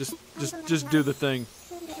 call. Just do the thing.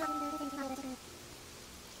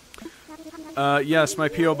 Yes, my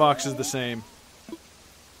P.O. box is the same.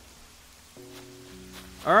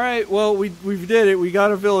 Alright, well, we did it. We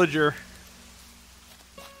got a villager.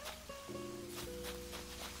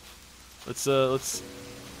 Let's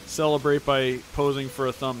celebrate by posing for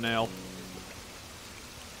a thumbnail.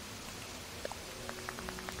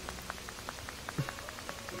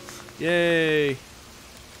 Yay!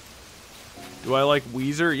 Do I like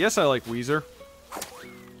Weezer? Yes, I like Weezer.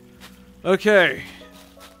 Okay.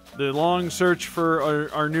 The long search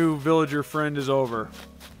for our new villager friend is over.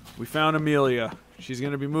 We found Amelia. She's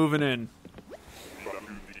gonna be moving in.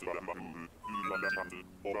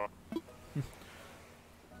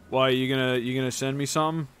 Why, you gonna send me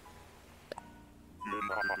something?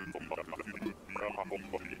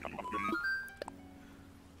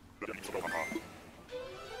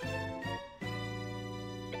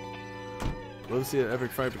 Let's see an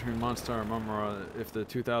epic fight between Monstar and Mumra if the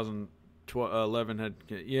 2011 had...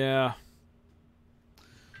 Yeah.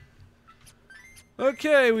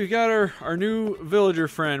 Okay, we've got our new villager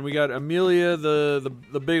friend. We got Amelia, the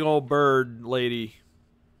big old bird lady.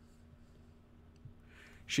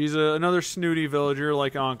 She's another snooty villager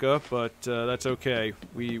like Anka, but that's okay.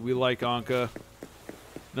 We like Anka.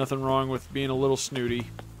 Nothing wrong with being a little snooty.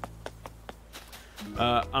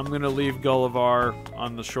 I'm gonna leave Gullivar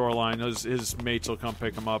on the shoreline. His mates will come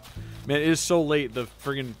pick him up. Man, it is so late. The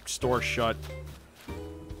friggin' store's shut.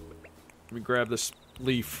 Let me grab this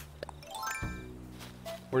leaf.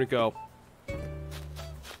 Where'd it go?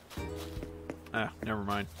 Ah, never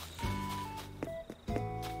mind.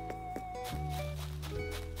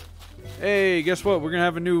 Hey, guess what? We're gonna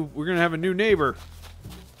have a new neighbor.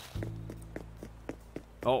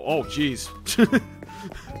 Oh, jeez.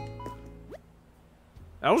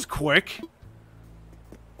 That was quick.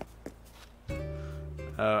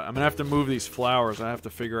 I'm gonna have to move these flowers. I have to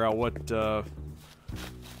figure out what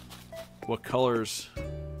colors.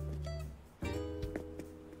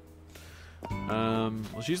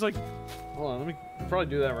 Well, she's like, hold on, let me probably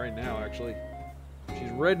do that right now, actually.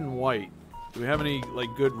 She's red and white. Do we have any, like,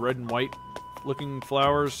 good red and white looking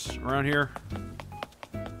flowers around here?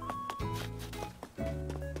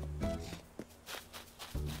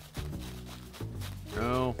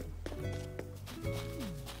 No.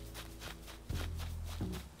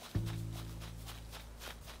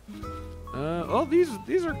 Oh, these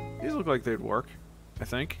look like they'd work, I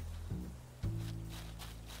think.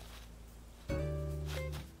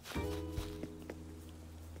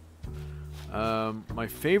 My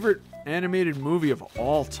favorite animated movie of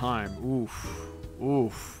all time. Oof.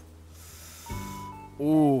 Oof.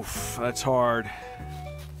 Oof. That's hard.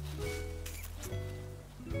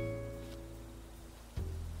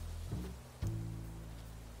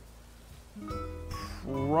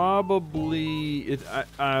 Probably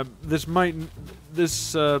this might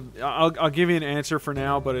I'll give you an answer for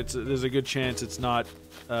now, but there's a good chance it's not.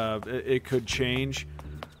 It could change.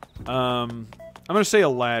 I'm gonna say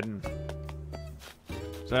Aladdin.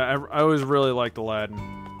 I always really liked Aladdin.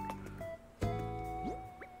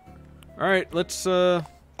 All right, let's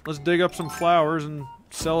dig up some flowers and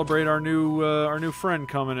celebrate our new friend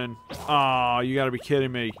coming in. Aw, you gotta be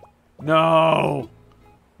kidding me! No,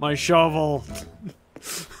 my shovel.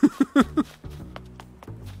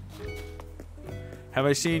 Have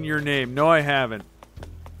I seen your name? No, I haven't.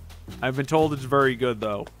 I've been told it's very good,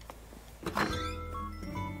 though.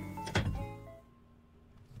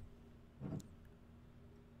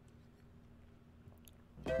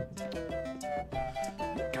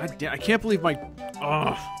 God damn, I can't believe my...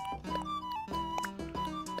 Ugh.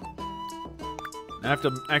 I have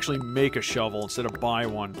to actually make a shovel instead of buy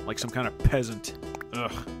one, like some kind of peasant.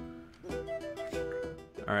 Ugh.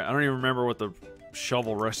 Alright, I don't even remember what the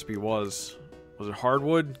shovel recipe was. Was it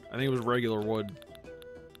hardwood? I think it was regular wood.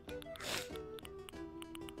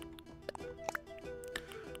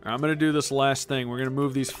 Alright, I'm gonna do this last thing. We're gonna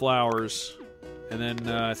move these flowers. And then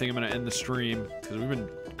I think I'm gonna end the stream, because we've been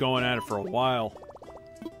going at it for a while.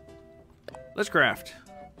 Let's craft.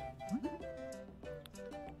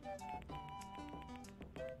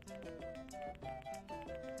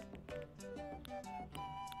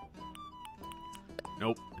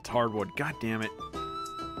 Nope, it's hardwood. God damn it.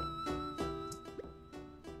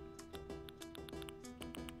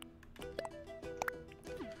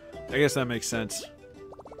 I guess that makes sense.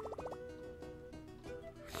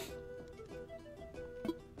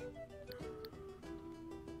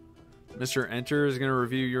 Mr. Enter is going to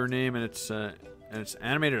review your name and its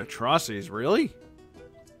animated atrocities. Really?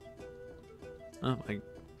 Oh,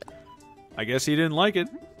 I guess he didn't like it.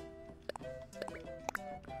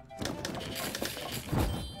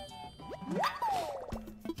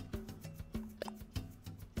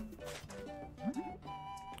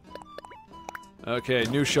 Okay,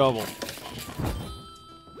 new shovel.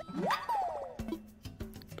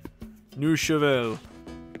 New shovel.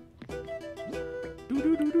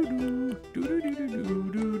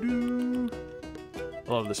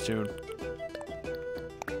 Love this tune.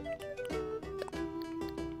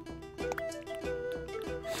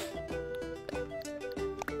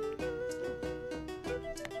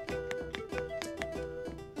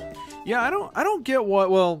 Yeah, I don't get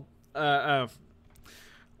what. Well,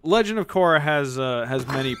 Legend of Korra has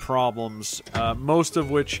many problems, most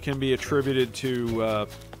of which can be attributed to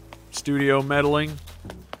studio meddling,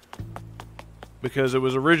 because it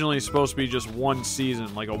was originally supposed to be just one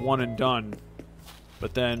season, like a one and done,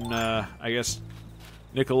 but then I guess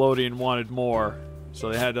Nickelodeon wanted more, so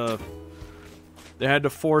they had to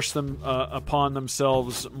force them upon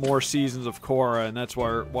themselves more seasons of Korra, and that's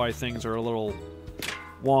why things are a little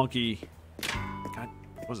wonky. God,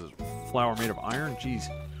 what was this flower made of iron? Jeez.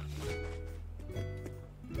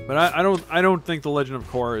 But I don't think The Legend of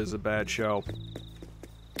Korra is a bad show.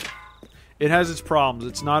 It has its problems.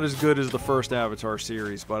 It's not as good as the first Avatar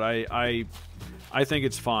series, but I think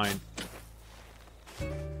it's fine.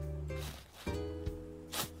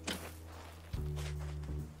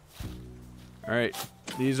 Alright,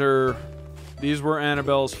 these were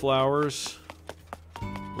Annabelle's flowers.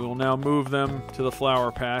 We will now move them to the flower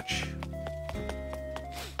patch.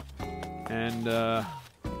 And, I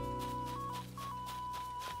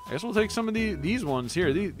guess we'll take some of these ones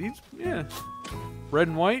here. These, yeah. Red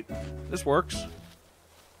and white. This works.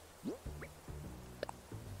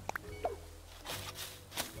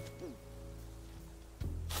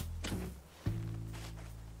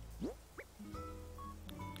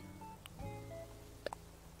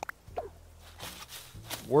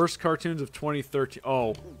 Worst cartoons of 2013.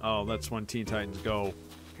 Oh, that's when Teen Titans Go.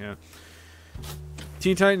 Yeah.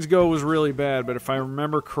 Teen Titans Go was really bad, but if I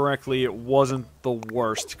remember correctly, it wasn't the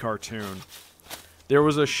worst cartoon. There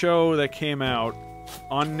was a show that came out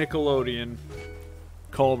on Nickelodeon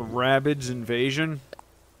called Rabbids Invasion.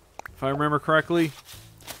 If I remember correctly,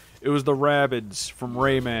 it was the Rabbids from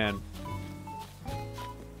Rayman.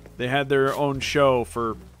 They had their own show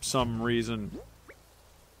for some reason.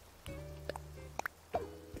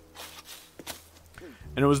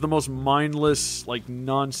 And it was the most mindless, like,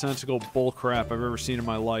 nonsensical bullcrap I've ever seen in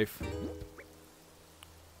my life.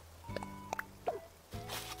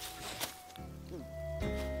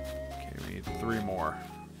 Okay, we need 3 more.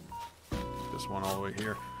 This one all the way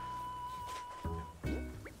here.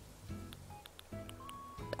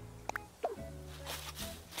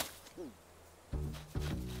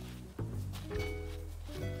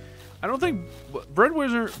 I don't think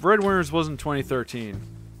Breadwinners wasn't 2013.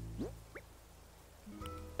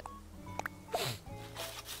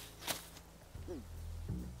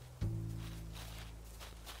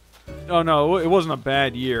 Oh no, it wasn't a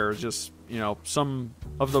bad year. It was just, you know, some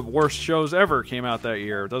of the worst shows ever came out that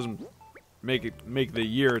year. It doesn't make the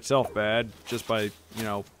year itself bad just by, you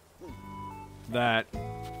know, that.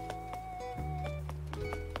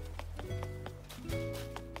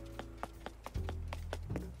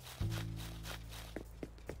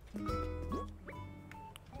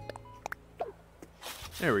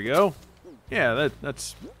 There we go. Yeah,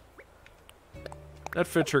 that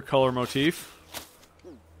fits her color motif.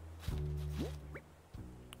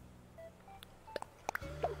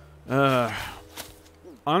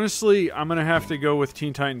 Honestly, I'm gonna have to go with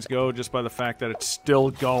Teen Titans Go just by the fact that it's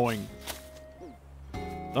still going.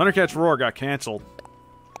 Thundercats Roar got canceled.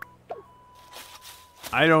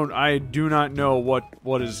 I do not know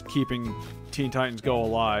what is keeping Teen Titans Go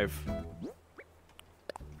alive.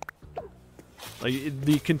 Like,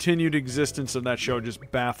 the continued existence of that show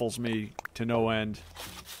just baffles me to no end.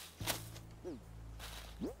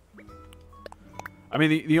 I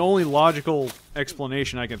mean, the only logical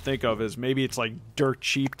explanation I can think of is maybe it's, like, dirt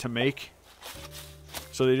cheap to make.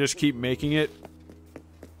 So they just keep making it.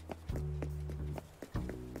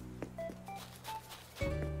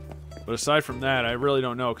 But aside from that, I really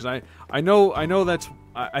don't know. Because I know that's...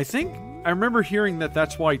 I think... I remember hearing that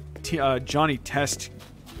that's why Johnny Test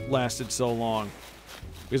lasted so long.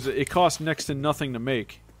 Because it cost next to nothing to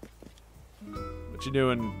make. What you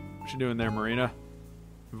doing there, Marina?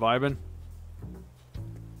 Vibing?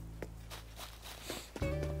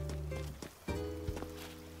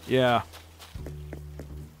 Yeah.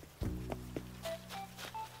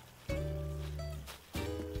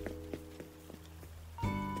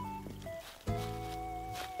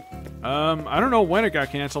 I don't know when it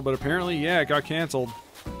got canceled, but apparently, yeah, it got canceled.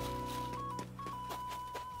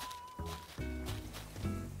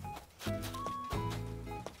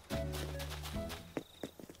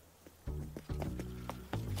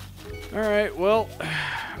 Alright, well,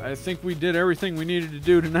 I think we did everything we needed to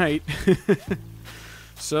do tonight.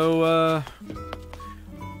 So,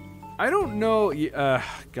 I don't know,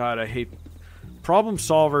 God, I hate... Problem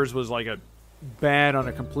Solvers was like bad on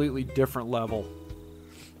a completely different level.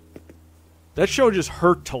 That show just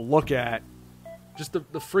hurt to look at. Just the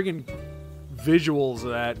friggin' visuals of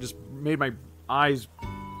that just made my eyes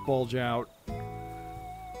bulge out.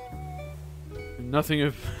 Nothing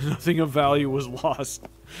of value was lost.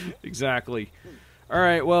 Exactly.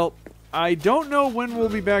 Alright, well, I don't know when we'll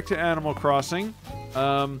be back to Animal Crossing.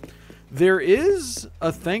 There is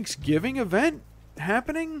a Thanksgiving event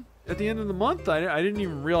happening at the end of the month. I didn't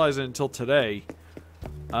even realize it until today.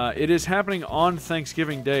 It is happening on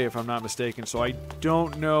Thanksgiving Day, if I'm not mistaken, so I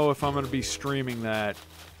don't know if I'm going to be streaming that.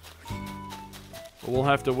 But we'll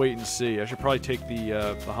have to wait and see. I should probably take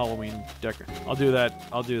the Halloween decor. I'll do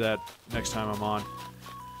that next time I'm on.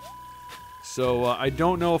 So, I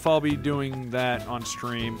don't know if I'll be doing that on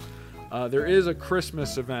stream. There is a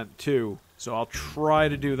Christmas event, too. So I'll try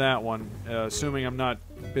to do that one, assuming I'm not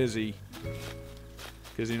busy.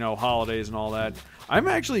 Because, you know, holidays and all that. I'm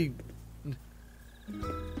actually...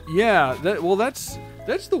 Yeah, that's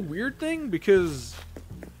the weird thing, because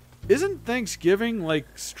isn't Thanksgiving, like,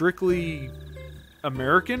 strictly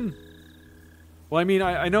American? Well, I mean,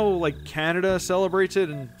 I know, like, Canada celebrates it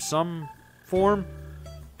in some form,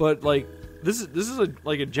 but, like, this is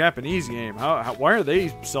like a Japanese game. Why are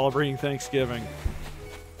they celebrating Thanksgiving?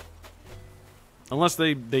 Unless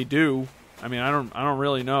they do. I mean, I don't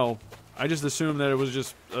really know. I just assumed that it was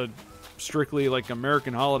just a strictly, like,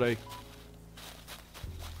 American holiday.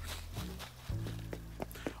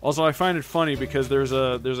 Also, I find it funny because there's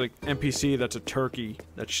a NPC that's a turkey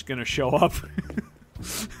that's gonna show up,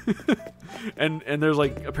 and there's,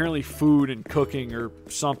 like, apparently food and cooking or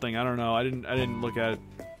something. I don't know. I didn't look at it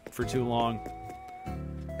for too long,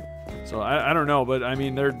 so I don't know. But I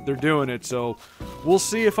mean, they're doing it, so we'll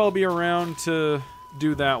see if I'll be around to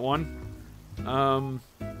do that one.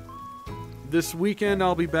 This weekend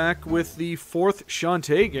I'll be back with the 4th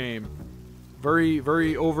Shantae game. Very,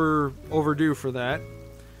 very overdue for that.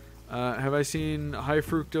 Have I seen High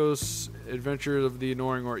Fructose Adventures of the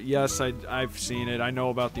Annoying Orange? Yes, I've seen it. I know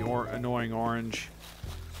about the Annoying Orange.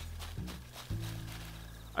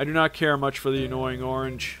 I do not care much for the Annoying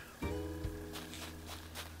Orange.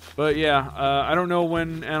 But yeah, I don't know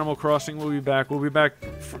when Animal Crossing will be back. We'll be back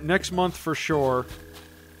next month for sure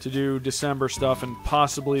to do December stuff and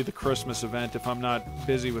possibly the Christmas event if I'm not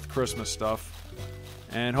busy with Christmas stuff.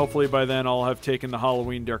 And hopefully by then I'll have taken the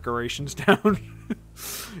Halloween decorations down.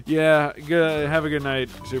 Yeah, good. Have a good night,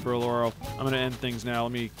 Super Laurel. I'm going to end things now.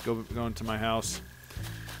 Let me go into my house.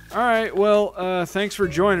 Alright, well, thanks for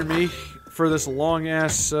joining me for this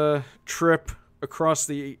long-ass trip across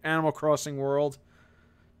the Animal Crossing world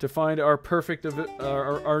to find our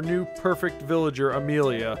our new perfect villager,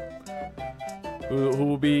 Amelia, who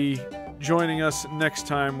will be joining us next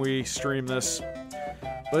time we stream this.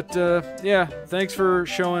 But, yeah, thanks for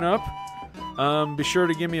showing up. Be sure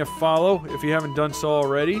to give me a follow if you haven't done so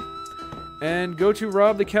already. And go to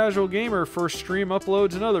Rob the Casual Gamer for stream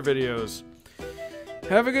uploads and other videos.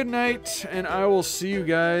 Have a good night, and I will see you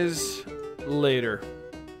guys later.